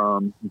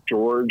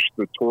 George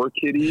the Tour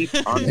Kitty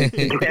on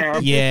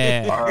Instagram.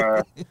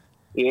 Yeah.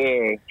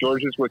 Yeah,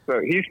 George is what's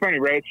up. He's funny,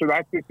 right? So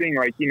that's the thing.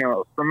 Like, you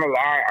know, From the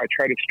Lot, I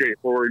try to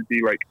straightforward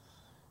be like,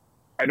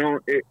 I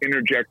don't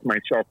interject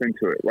myself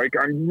into it. Like,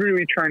 I'm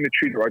really trying to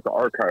treat it like an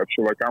archive.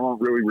 So, like, I won't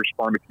really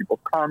respond to people's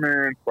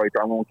comments. Like,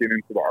 I won't get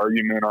into the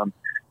argument on,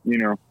 you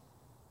know,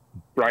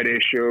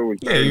 Friday's show was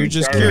better you're than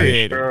just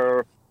Saturday's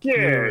curating.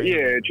 show.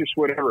 Yeah, just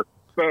whatever.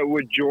 But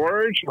with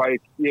George,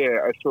 like, yeah,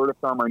 I sort of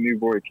found my new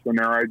voice. So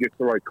now I get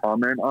to, like,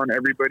 comment on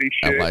everybody's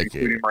shit,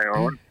 including my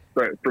own.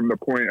 But from the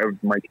point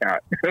of my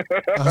cat.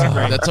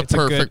 That's a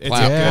perfect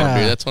platform,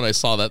 dude. That's when I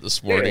saw that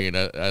this morning, and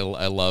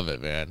I love it,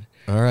 man.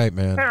 All right,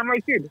 man. Yeah, I'm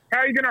like, dude,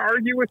 how are you going to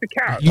argue with the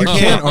cat? You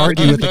can't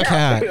argue with the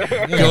cat.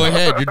 Go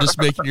ahead. You're just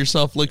making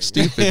yourself look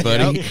stupid,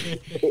 buddy.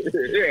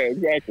 Yeah,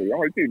 exactly. I'm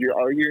like, dude, you're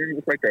arguing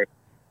with like a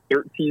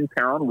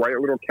 13-pound white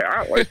little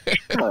cat? Like,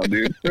 come on,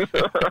 dude.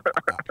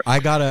 I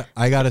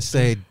gotta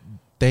say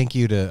thank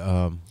you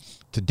to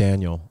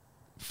Daniel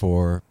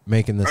for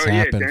making this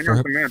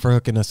happen, for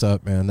hooking us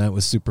up, man. That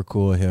was super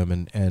cool of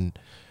him, and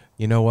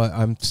you know what?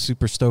 I'm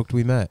super stoked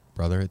we met,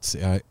 brother.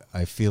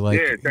 I feel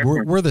like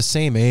we're the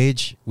same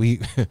age.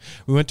 We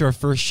went to our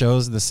first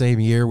shows in the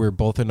same year. We were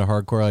both into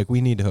hardcore. Like,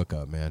 we need to hook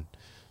up, man.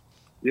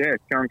 Yeah,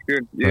 sounds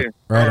good. Yeah.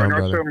 Right on, and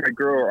brother. also my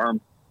girl,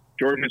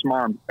 George's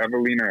mom,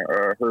 Evelina,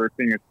 her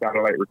thing is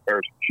satellite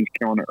repairs. She's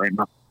killing it right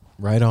now.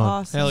 Right on.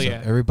 Awesome. Hell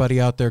yeah. So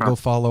everybody out there, go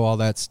follow all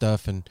that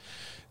stuff and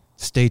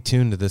stay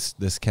tuned to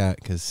this cat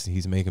because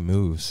he's making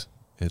moves.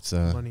 It's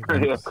yeah,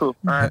 cool.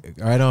 All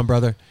right on,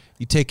 brother.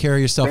 You take care of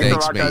yourself.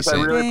 Thanks a lot, guys.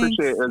 I really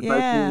appreciate it. It's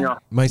nice meeting y'all.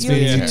 Nice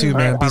meeting you too,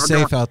 man. Right, Be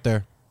safe out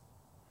there.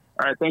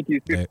 All right, thank you.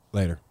 Okay,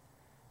 later.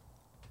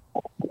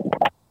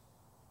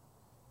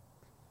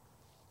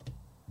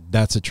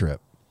 That's a trip.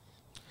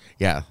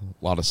 Yeah,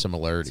 a lot of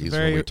similarities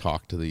when we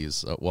talk to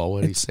these. What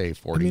did he say?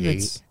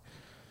 48?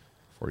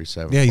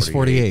 47? Yeah, he's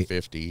 48.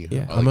 50.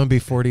 Yeah. I'm going to be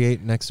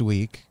 48 next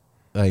week.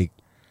 Like,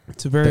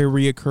 it's a very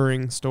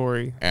reoccurring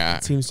story. Yeah.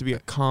 It seems to be a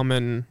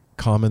common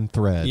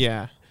thread.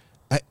 Yeah.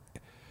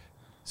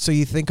 So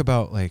you think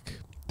about like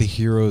the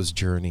hero's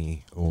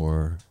journey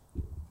or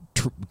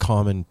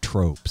common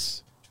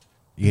tropes.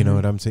 You know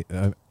what I'm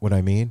saying? What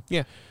I mean?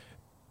 Yeah.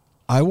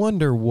 I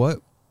wonder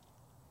what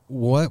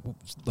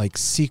like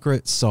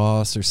secret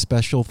sauce or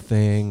special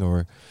thing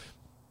or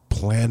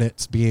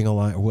planets being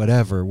aligned,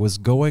 whatever was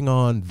going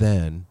on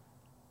then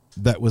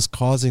that was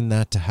causing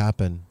that to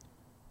happen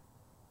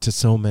to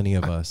so many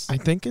of us. I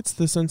think it's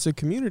the sense of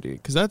community,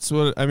 because that's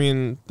what I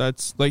mean.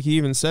 That's like, he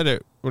even said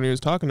it when he was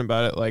talking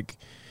about it. Like,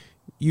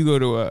 you go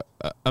to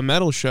a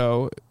metal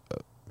show,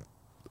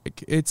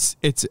 it's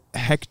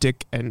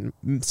hectic and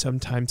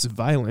sometimes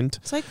violent.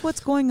 It's like what's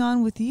going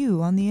on with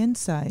you on the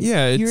inside.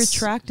 Yeah, you're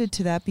attracted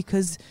to that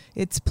because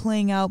it's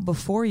playing out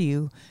before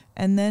you,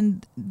 and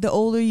then the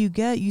older you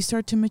get, you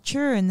start to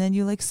mature, and then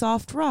you like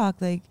soft rock,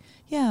 like,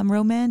 yeah, I'm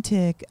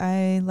romantic,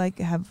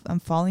 I'm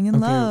falling in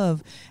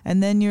love,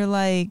 and then you're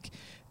like,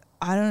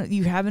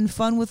 you're having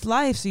fun with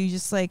life, so you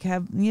just like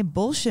have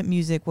bullshit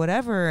music,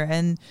 whatever,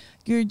 and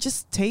your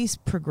just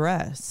taste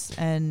progress,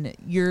 and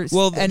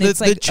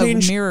it's like a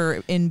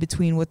mirror in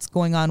between what's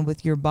going on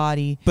with your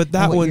body. But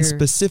that one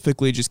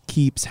specifically just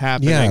keeps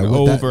happening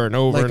over and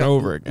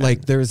over again.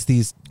 Like, there's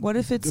these. What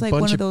if it's like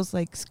one of those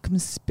like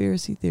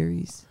conspiracy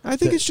theories? I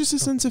think it's just a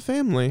sense of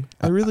family.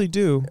 I really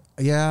do.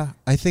 Yeah,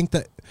 I think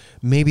that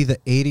maybe the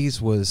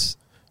 80s was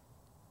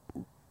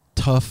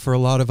tough for a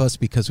lot of us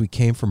because we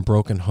came from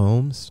broken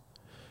homes.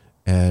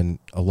 And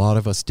a lot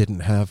of us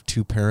didn't have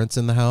two parents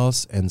in the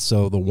house. And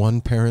so the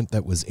one parent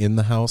that was in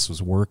the house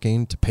was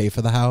working to pay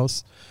for the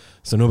house.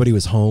 So nobody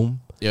was home.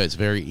 Yeah, it's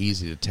very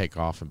easy to take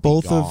off and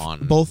be gone.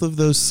 Both of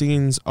those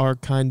scenes are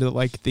kind of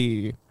like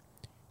the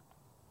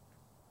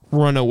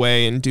run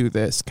away and do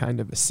this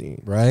kind of a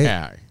scene. Right?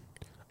 Yeah.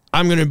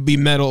 I'm going to be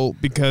metal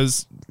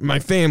because my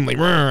family.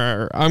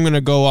 I'm going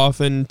to go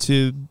off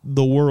into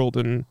the world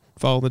and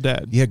follow the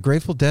dead. Yeah,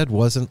 Grateful Dead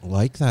wasn't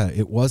like that.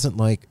 It wasn't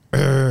like,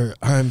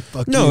 I'm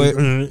fucking... No,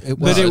 it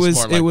but it was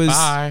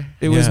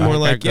more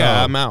like,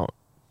 yeah, I'm out.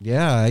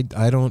 Yeah,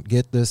 I don't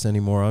get this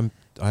anymore.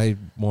 I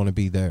want to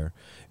be there.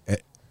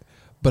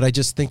 But I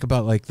just think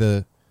about like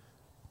him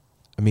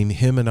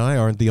and I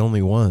aren't the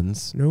only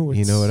ones. No,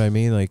 you know what I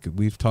mean? Like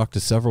we've talked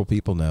to several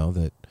people now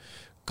that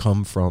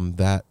come from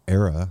that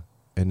era,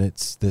 and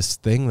it's this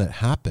thing that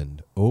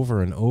happened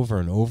over and over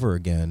and over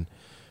again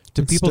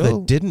to people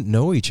that didn't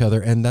know each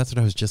other. And that's what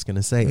I was just going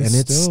to say. And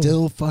it's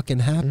still fucking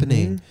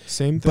happening. Mm-hmm.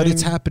 Same thing. But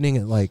it's happening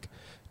at like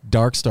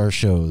Dark Star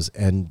shows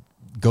and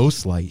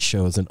Ghostlight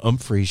shows and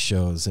Umphreys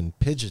shows and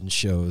Pigeon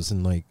shows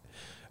and like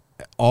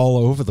all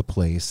over the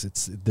place.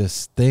 It's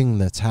this thing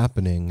that's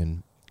happening,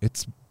 and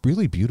it's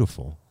really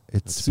beautiful.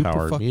 It's the super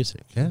power of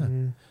music. Yeah.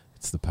 Mm-hmm.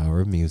 It's the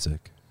power of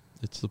music.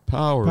 It's the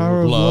power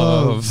of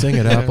love. Sing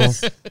it, Apple.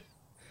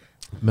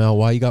 Mel,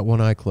 why you got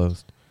one eye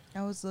closed?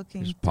 I was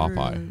looking There's through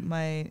Popeye.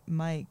 my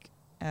mic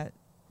at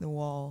the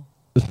wall.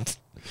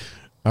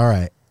 All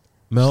right.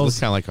 Mel's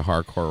kind of like a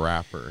hardcore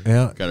rapper.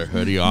 Yeah. Got a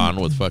hoodie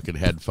on with fucking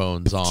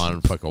headphones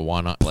on, fucking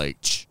one eye,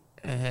 like...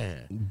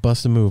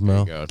 Bust a move,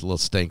 Mel. There you go. It's a little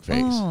stink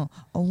face. Oh,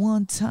 a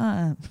one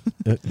time.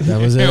 That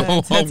was it.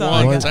 That's all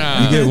I got.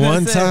 time. You get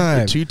one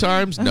time. 2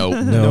 times?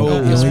 Nope.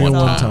 No, Just only one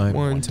one time. time.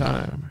 One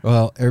time.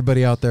 Well,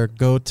 everybody out there,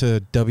 go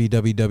to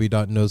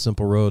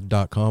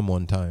www.nosimpleroad.com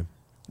one time.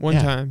 One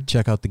time.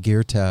 Check out the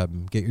gear tab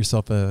and get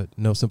yourself a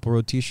No Simple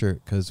Road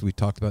t-shirt, because we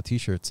talked about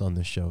t-shirts on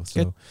this show.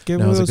 So Get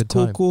one of now's a those good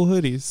cool, time. cool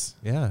hoodies.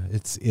 Yeah,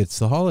 it's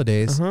the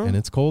holidays and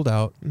it's cold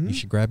out. You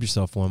should grab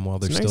yourself one while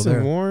they're It's still nice there.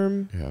 and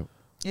warm. Yeah.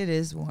 It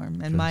is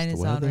warm, and mine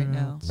is on right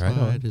now. Right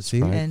on.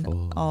 See?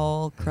 And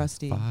all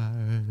crusty.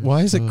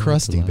 Why is it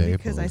crusty, babe?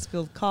 Because I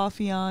spilled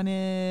coffee on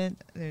it.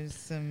 There's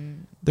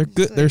some. They're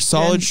good. They're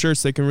solid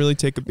shirts. They can really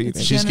take a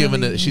beating. She's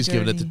giving it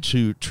generally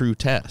the true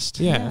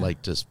test. Yeah.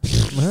 Like just...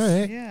 All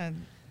right. Yeah.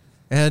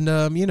 And,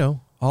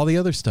 all the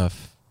other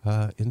stuff.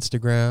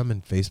 Instagram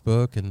and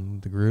Facebook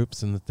and the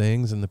groups and the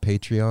things and the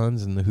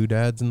Patreons and the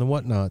Whodads and the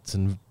whatnots.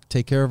 And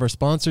take care of our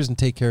sponsors and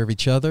take care of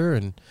each other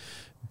and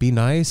be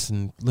nice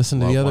and listen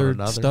to the other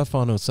stuff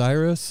on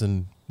Osiris.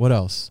 And what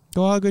else?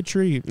 Go hug a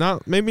tree.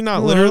 Maybe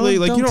not literally.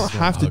 Like, you don't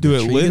have to do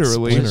it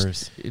literally.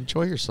 Just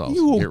enjoy yourself.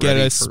 You will get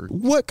us.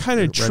 What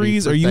kind of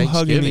trees are you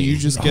hugging that you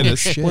just get a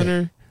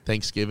splinter?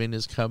 Thanksgiving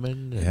is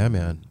coming. Yeah,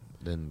 man.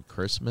 Then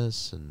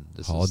Christmas and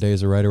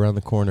holidays are right around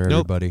the corner,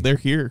 everybody. They're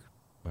here.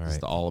 All right.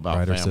 It's all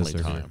about family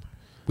time.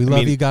 We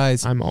love you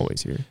guys. I'm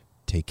always here.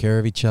 Take care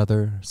of each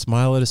other.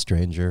 Smile at a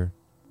stranger.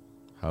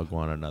 Hug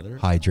one another.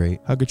 Hydrate.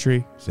 Hug a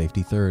tree.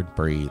 Safety third.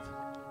 Breathe.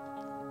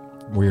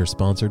 We are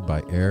sponsored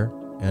by Air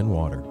and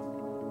Water.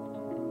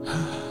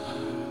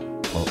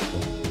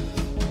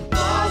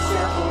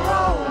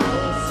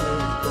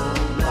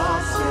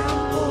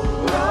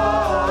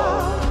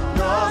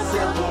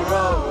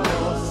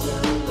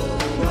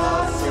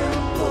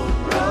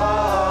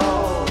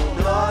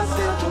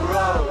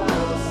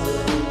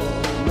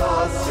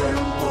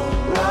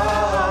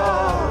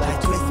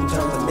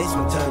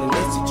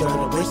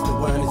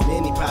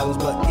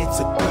 But it's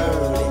a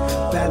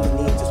burden.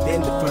 Family needs has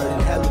been deferred,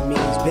 and hella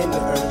means been the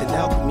earth, and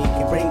alchemy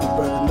can bring the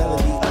birth, the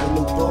melody of a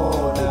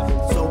newborn.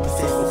 So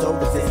persistent, so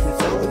resistant,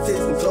 so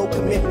insistent, so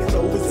commitment,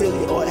 so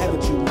resilient, or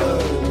haven't you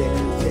learned it?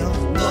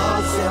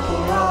 No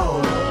simple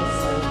road.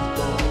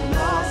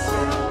 No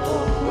simple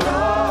road.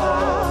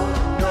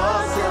 No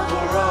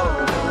simple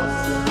road.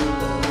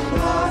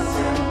 No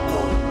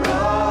simple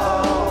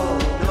road.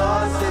 No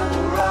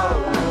simple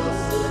road.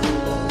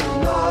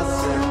 No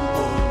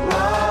simple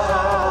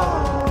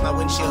road. My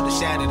windshield is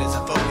shattered as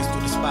I focus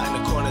through the spot in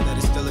the corner that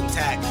is still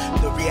intact.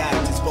 The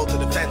react is both a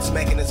defense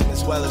mechanism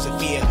as well as a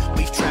fear.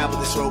 We've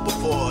traveled this road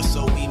before,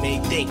 so we may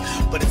think,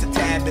 but it's a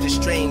tad bit of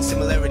strange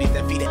similarities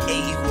that feed an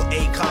A equal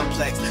A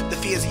complex. The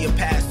fears of your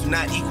past do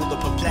not equal the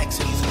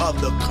perplexities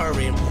of the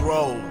current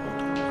road.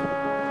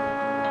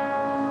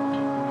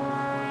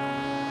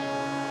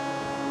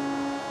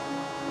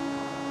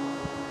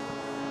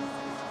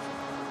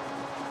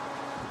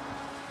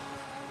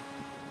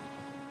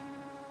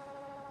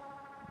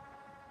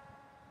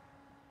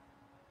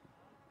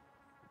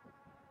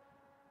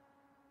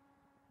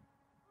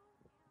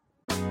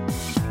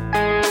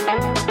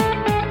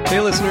 Hey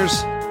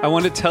listeners, I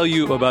want to tell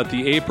you about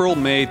the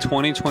April-May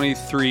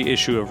 2023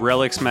 issue of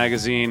Relics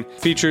magazine.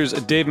 Features a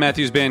Dave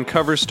Matthews Band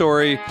cover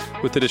story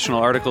with additional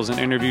articles and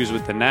interviews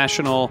with The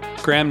National,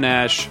 Graham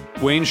Nash,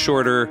 Wayne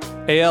Shorter,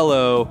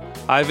 ALO,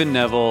 Ivan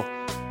Neville,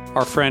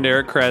 our friend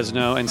Eric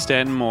Krasno and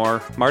Stanton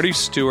Moore, Marty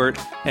Stewart,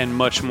 and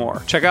much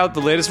more. Check out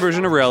the latest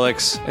version of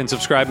Relics and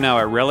subscribe now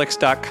at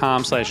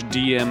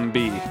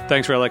relics.com/DMB.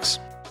 Thanks, Relics.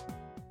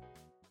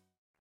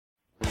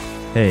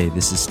 Hey,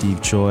 this is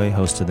Steve Choi,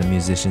 host of the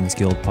Musicians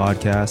Guild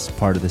podcast,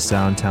 part of the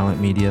Sound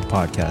Talent Media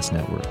podcast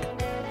network.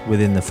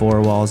 Within the four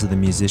walls of the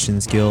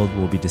Musicians Guild,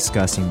 we'll be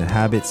discussing the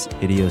habits,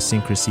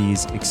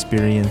 idiosyncrasies,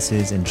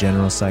 experiences, and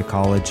general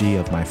psychology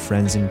of my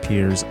friends and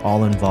peers,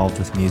 all involved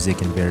with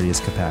music in various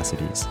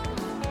capacities.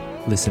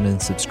 Listen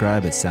and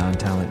subscribe at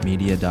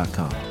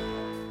soundtalentmedia.com.